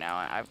starving right now.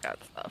 I've got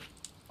stuff.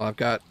 Well, I've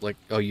got, like,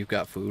 oh, you've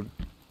got food.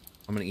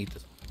 I'm gonna eat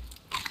this.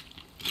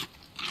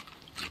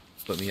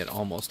 Put me at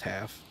almost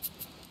half.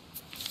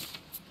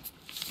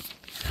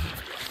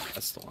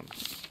 That's the one.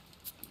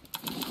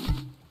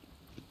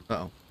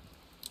 Uh-oh.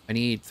 I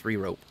need 3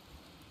 rope.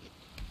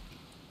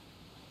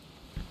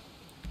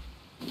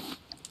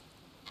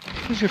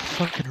 Where's your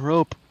fucking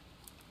rope?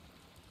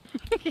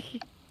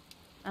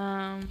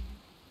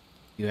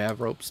 You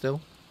have rope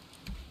still?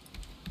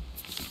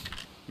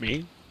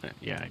 Me?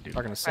 Yeah, I do.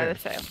 Talking to By Sarah. the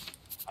sail.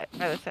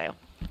 By the sail.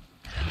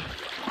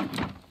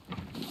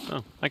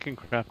 Oh, I can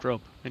craft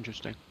rope.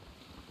 Interesting.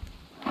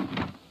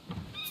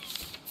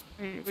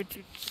 Would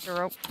you get a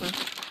rope for?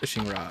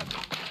 Fishing rod.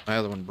 My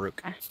other one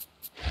broke. Got it.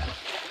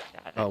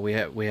 Oh, we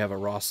have a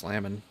raw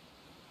salmon.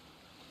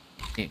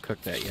 Can't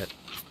cook that yet.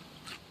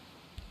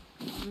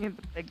 You need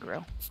the big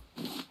grill.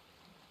 I'm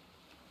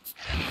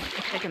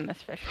taking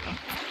this fish though.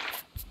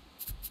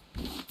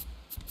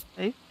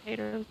 Are these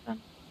potatoes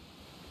done?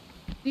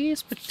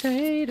 These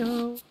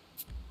potatoes.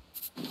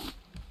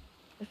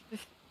 It's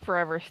just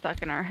forever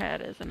stuck in our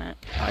head, isn't it?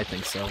 I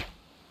think so.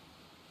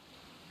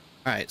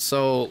 Alright,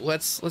 so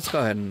let's go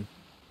ahead and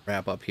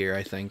wrap up here,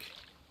 I think.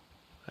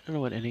 I don't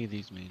know what any of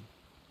these mean.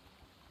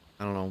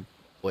 I don't know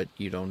what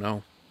you don't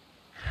know.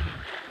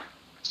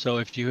 So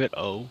if you hit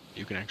O,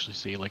 you can actually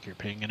see like your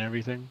ping and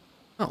everything.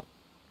 Oh.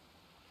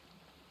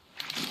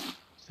 It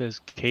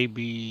says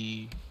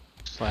KB/S,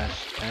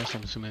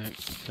 I'm assuming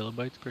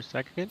kilobytes per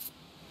second.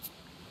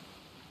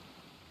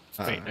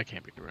 Wait, that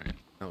can't be right.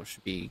 No, it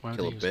should be Why would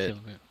they use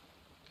kilobit.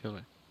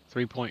 kilobit?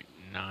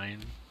 3.9.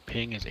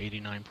 Ping is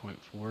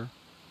 89.4.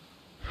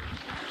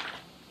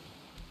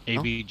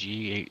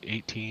 ABG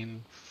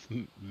 18.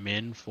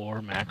 Min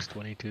 4. Max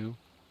 22.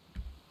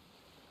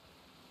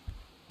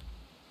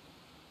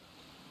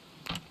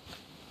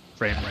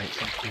 Frame rate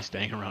seems to be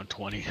staying around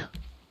 20.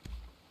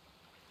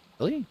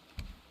 Really?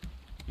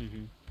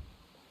 Mm-hmm.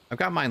 I've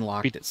got mine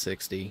locked at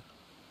 60.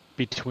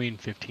 Between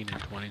 15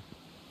 and 20.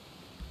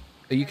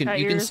 You can Got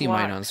yours see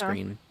mine on locked, huh?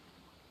 screen.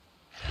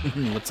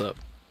 What's up?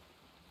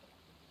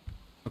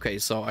 Okay,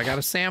 so I got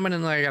a salmon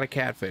and I got a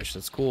catfish.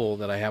 That's cool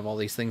that I have all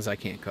these things I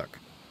can't cook.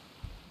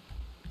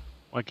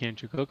 Why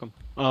can't you cook them?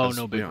 Oh, 'Cause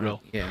no we big don't-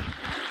 grill. Yeah.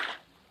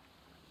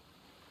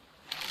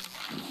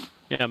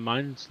 Yeah,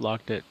 mine's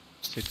locked at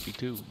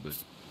 62, but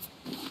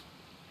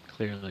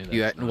clearly that's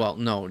You not. well,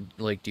 no,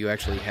 like, do you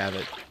actually have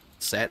it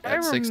set If I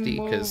at 60?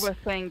 remove Because a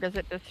thing, does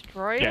it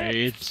destroy Yeah, it?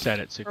 it's set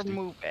at Or 60.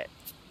 move it?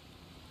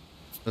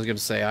 I was gonna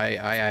say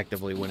I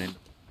actively went in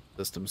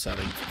system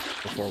settings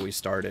before we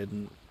started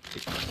and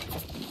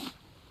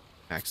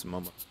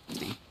maximum of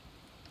 60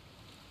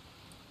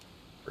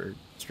 for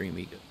stream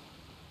ego.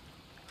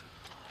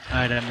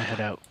 Alright, I'm gonna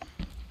head out.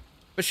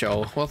 For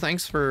sure. Well,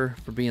 thanks for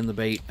being the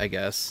bait, I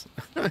guess.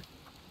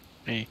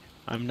 Hey,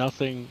 I'm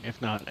nothing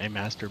if not a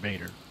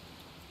masturbator.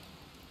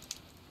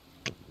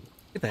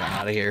 Get that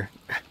out of here.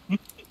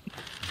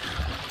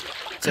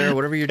 Sarah,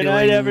 whatever you're Good doing,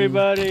 night,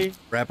 everybody.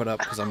 wrap it up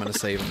because I'm gonna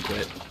save and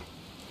quit.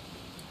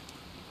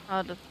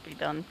 I'll just be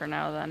done for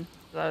now then.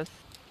 'Cause I was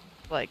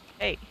like,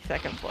 hey,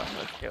 second floor,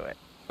 let's do it.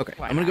 Okay,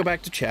 Why I'm gonna go not?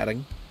 back to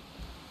chatting.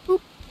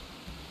 Boop.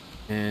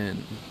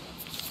 And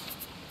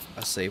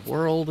a save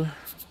world.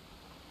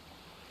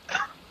 As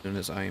soon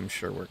as I am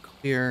sure we're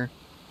clear.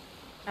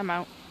 I'm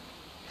out.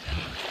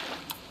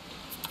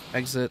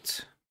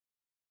 Exit.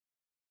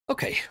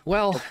 Okay,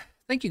 well,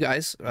 thank you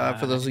guys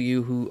for those of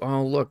you who,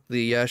 oh look,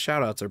 the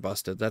shout outs are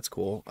busted. That's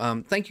cool.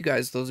 Thank you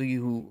guys, those of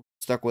you who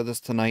stuck with us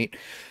tonight.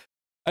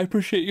 I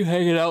appreciate you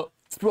hanging out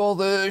through all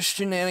the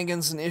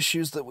shenanigans and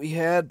issues that we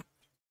had.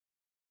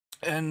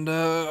 And,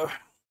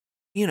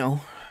 you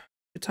know,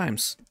 good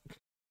times.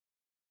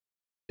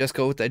 Just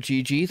go with that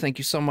GG. Thank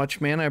you so much,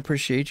 man. I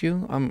appreciate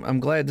you. I'm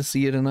glad to see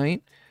you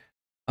tonight.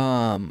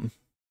 I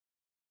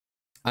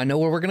know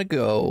where we're gonna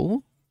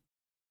go.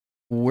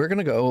 We're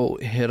gonna go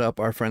hit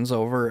up our friends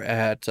over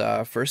at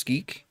First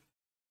Geek.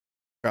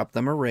 Drop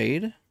them a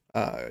raid.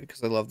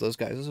 Because I love those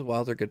guys as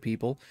well. They're good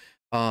people.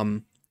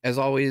 As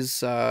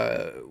always,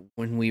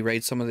 when we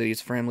raid some of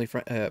these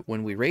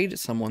when we raid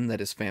someone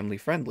that is family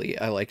friendly,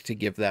 I like to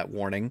give that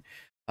warning.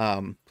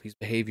 Please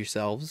behave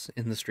yourselves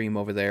in the stream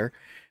over there.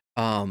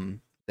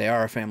 They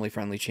are a family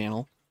friendly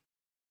channel.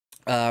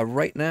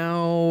 Right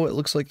now, it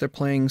looks like they're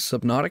playing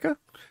Subnautica.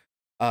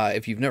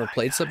 If you've never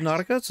played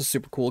Subnautica, it's a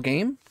super cool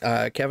game.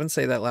 Kevin,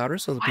 say that louder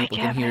so the people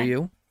can hear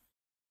you.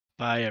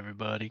 Bye,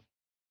 everybody.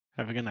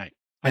 Have a good night.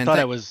 And I thought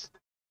I was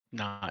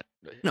not.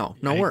 No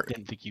I worries.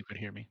 didn't think you could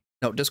hear me.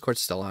 No,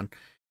 Discord's still on.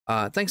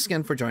 Thanks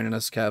again for joining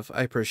us, Kev.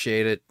 I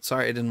appreciate it.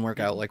 Sorry it didn't work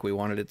out like we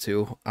wanted it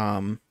to.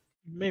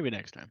 Maybe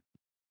next time.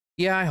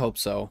 Yeah, I hope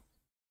so.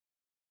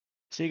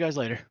 See you guys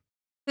later.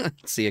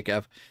 See ya,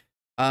 Kev.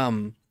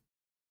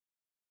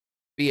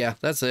 But yeah,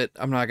 that's it.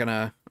 I'm not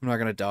gonna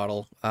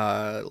dawdle.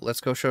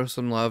 Let's go show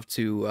some love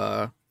to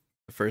the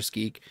First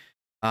Geek.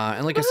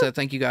 And like I said,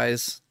 thank you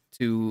guys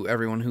to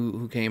everyone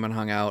who came and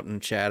hung out and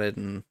chatted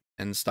and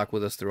stuck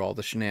with us through all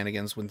the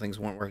shenanigans when things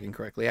weren't working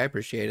correctly. I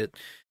appreciate it.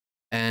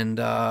 And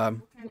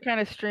What kind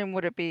of stream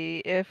would it be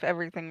if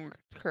everything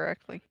worked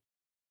correctly?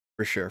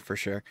 for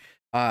sure.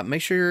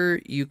 Make sure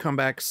you come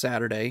back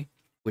Saturday,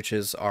 which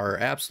is our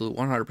absolute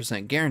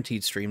 100%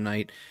 guaranteed stream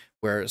night,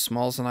 where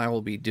Smalls and I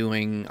will be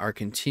doing our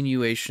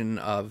continuation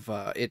of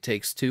It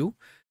Takes Two.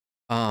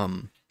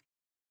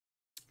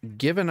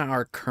 Given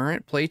our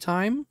current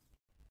playtime,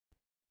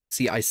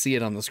 see, I see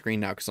it on the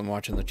screen now because I'm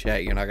watching the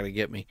chat. You're not gonna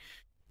get me.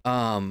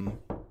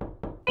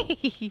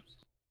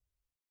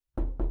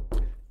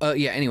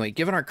 Yeah, anyway,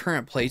 given our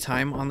current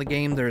playtime on the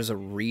game, there's a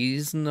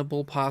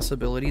reasonable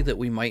possibility that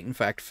we might in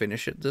fact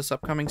finish it this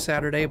upcoming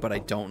Saturday, but I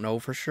don't know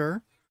for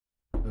sure.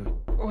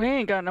 We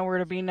ain't got nowhere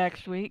to be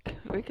next week.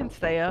 We can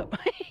stay up.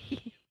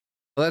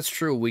 Well, that's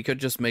true. We could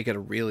just make it a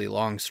really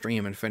long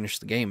stream and finish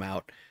the game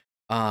out.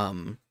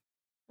 We'll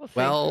see.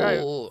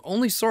 Well,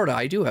 only sorta.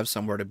 I do have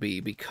somewhere to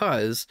be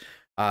because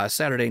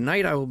Saturday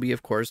night I will be,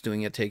 of course,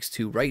 doing It Takes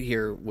Two right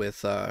here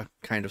with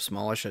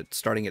KindOfSmallish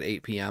starting at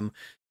 8 p.m.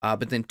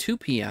 But then 2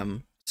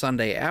 p.m.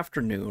 Sunday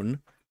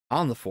afternoon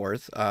on the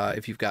 4th,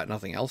 if you've got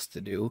nothing else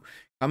to do,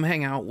 come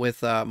hang out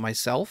with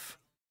myself,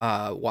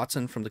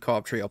 Watson from the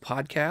Co-op Trio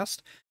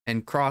podcast,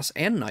 and Cross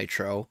and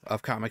Nitro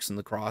of Comics in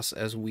the Cross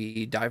as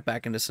we dive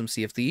back into some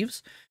Sea of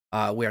Thieves.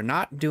 We are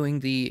not doing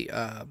the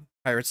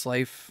Pirate's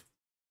Life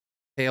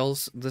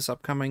Tales this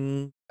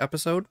upcoming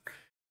episode.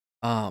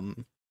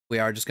 We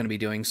are just going to be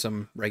doing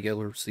some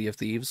regular Sea of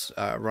Thieves,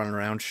 running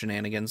around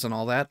shenanigans and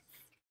all that.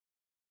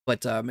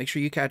 But make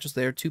sure you catch us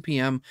there, 2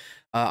 p.m.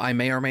 I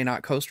may or may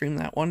not co-stream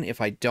that one. If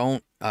I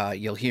don't,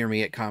 you'll hear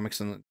me at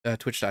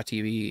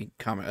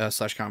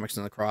twitch.tv/comics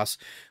in the cross,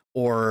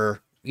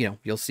 or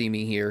you'll see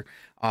me here.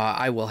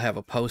 I will have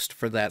a post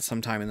for that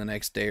sometime in the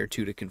next day or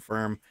two to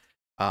confirm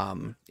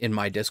in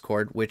my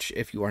Discord, which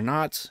if you are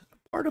not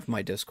part of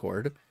my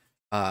Discord,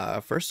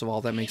 first of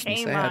all, that makes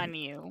me sad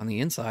on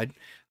the inside.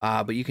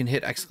 But you can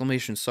hit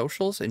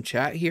 !socials and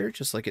chat here,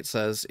 just like it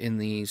says in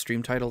the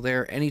stream title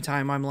there,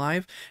 anytime I'm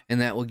live, and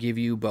that will give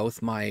you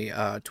both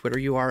my Twitter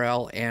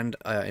URL and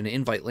an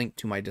invite link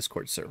to my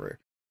Discord server.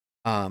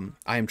 I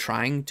am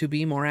trying to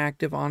be more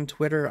active on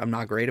Twitter. I'm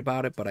not great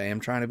about it, but I am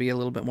trying to be a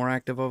little bit more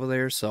active over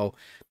there. So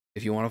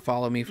if you want to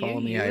follow me,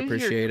 I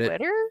appreciate it.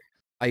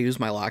 I use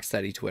my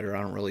Locksteady Twitter.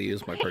 I don't really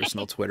use my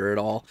personal Twitter at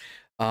all.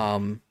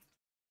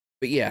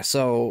 But yeah,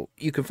 so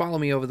you can follow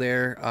me over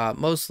there.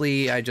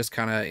 Mostly, I just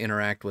kind of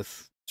interact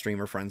with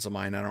streamer friends of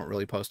mine. I don't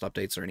really post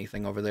updates or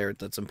anything over there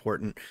that's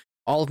important.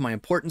 All of my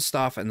important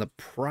stuff and the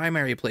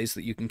primary place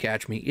that you can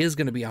catch me is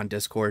going to be on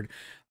Discord.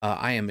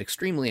 I am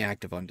extremely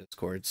active on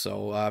Discord,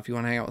 so if you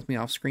want to hang out with me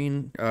off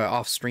stream,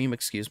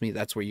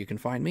 that's where you can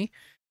find me.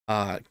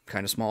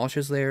 KindOfSmallish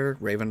is there,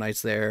 Raven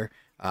Knight's there,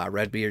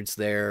 Redbeard's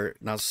there,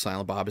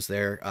 NotSoSilenBob is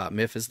there,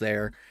 Miff is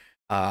there.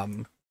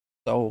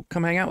 So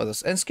come hang out with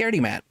us. And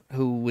Scaredy Matt,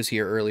 who was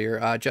here earlier.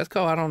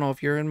 Jethco, I don't know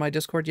if you're in my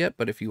Discord yet,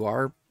 but if you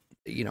are,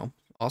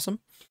 awesome.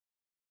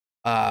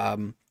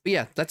 But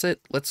yeah, that's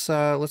it. Let's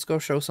go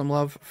show some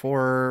love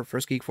for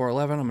First Geek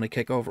 411. I'm gonna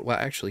kick over. Well,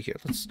 actually, here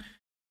let's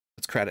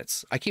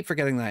credits. I keep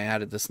forgetting that I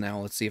added this now.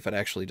 Let's see if it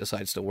actually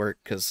decides to work,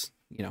 because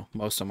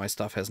most of my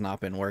stuff has not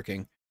been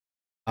working.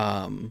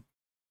 I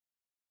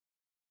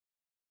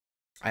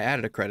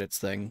added a credits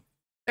thing.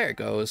 There it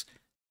goes.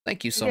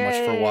 Thank you so much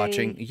for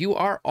watching. You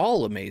are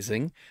all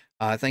amazing.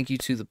 Thank you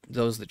to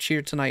those that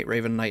cheered tonight,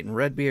 Raven Knight and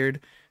Redbeard.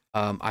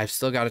 I've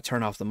still got to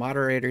turn off the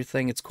moderator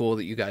thing. It's cool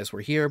that you guys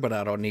were here, but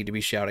I don't need to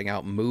be shouting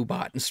out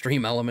MooBot and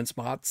Stream Elements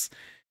bots.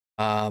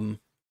 And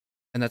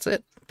that's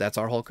it. That's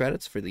our whole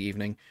credits for the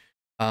evening.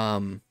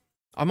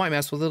 I might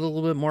mess with it a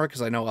little bit more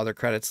because I know other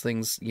credits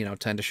things, you know,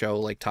 tend to show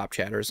like top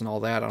chatters and all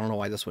that. I don't know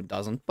why this one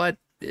doesn't, but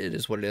it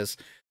is what it is.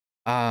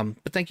 But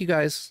thank you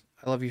guys.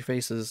 I love your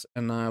faces,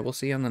 and we'll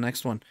see you on the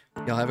next one.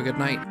 Y'all have a good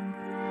night.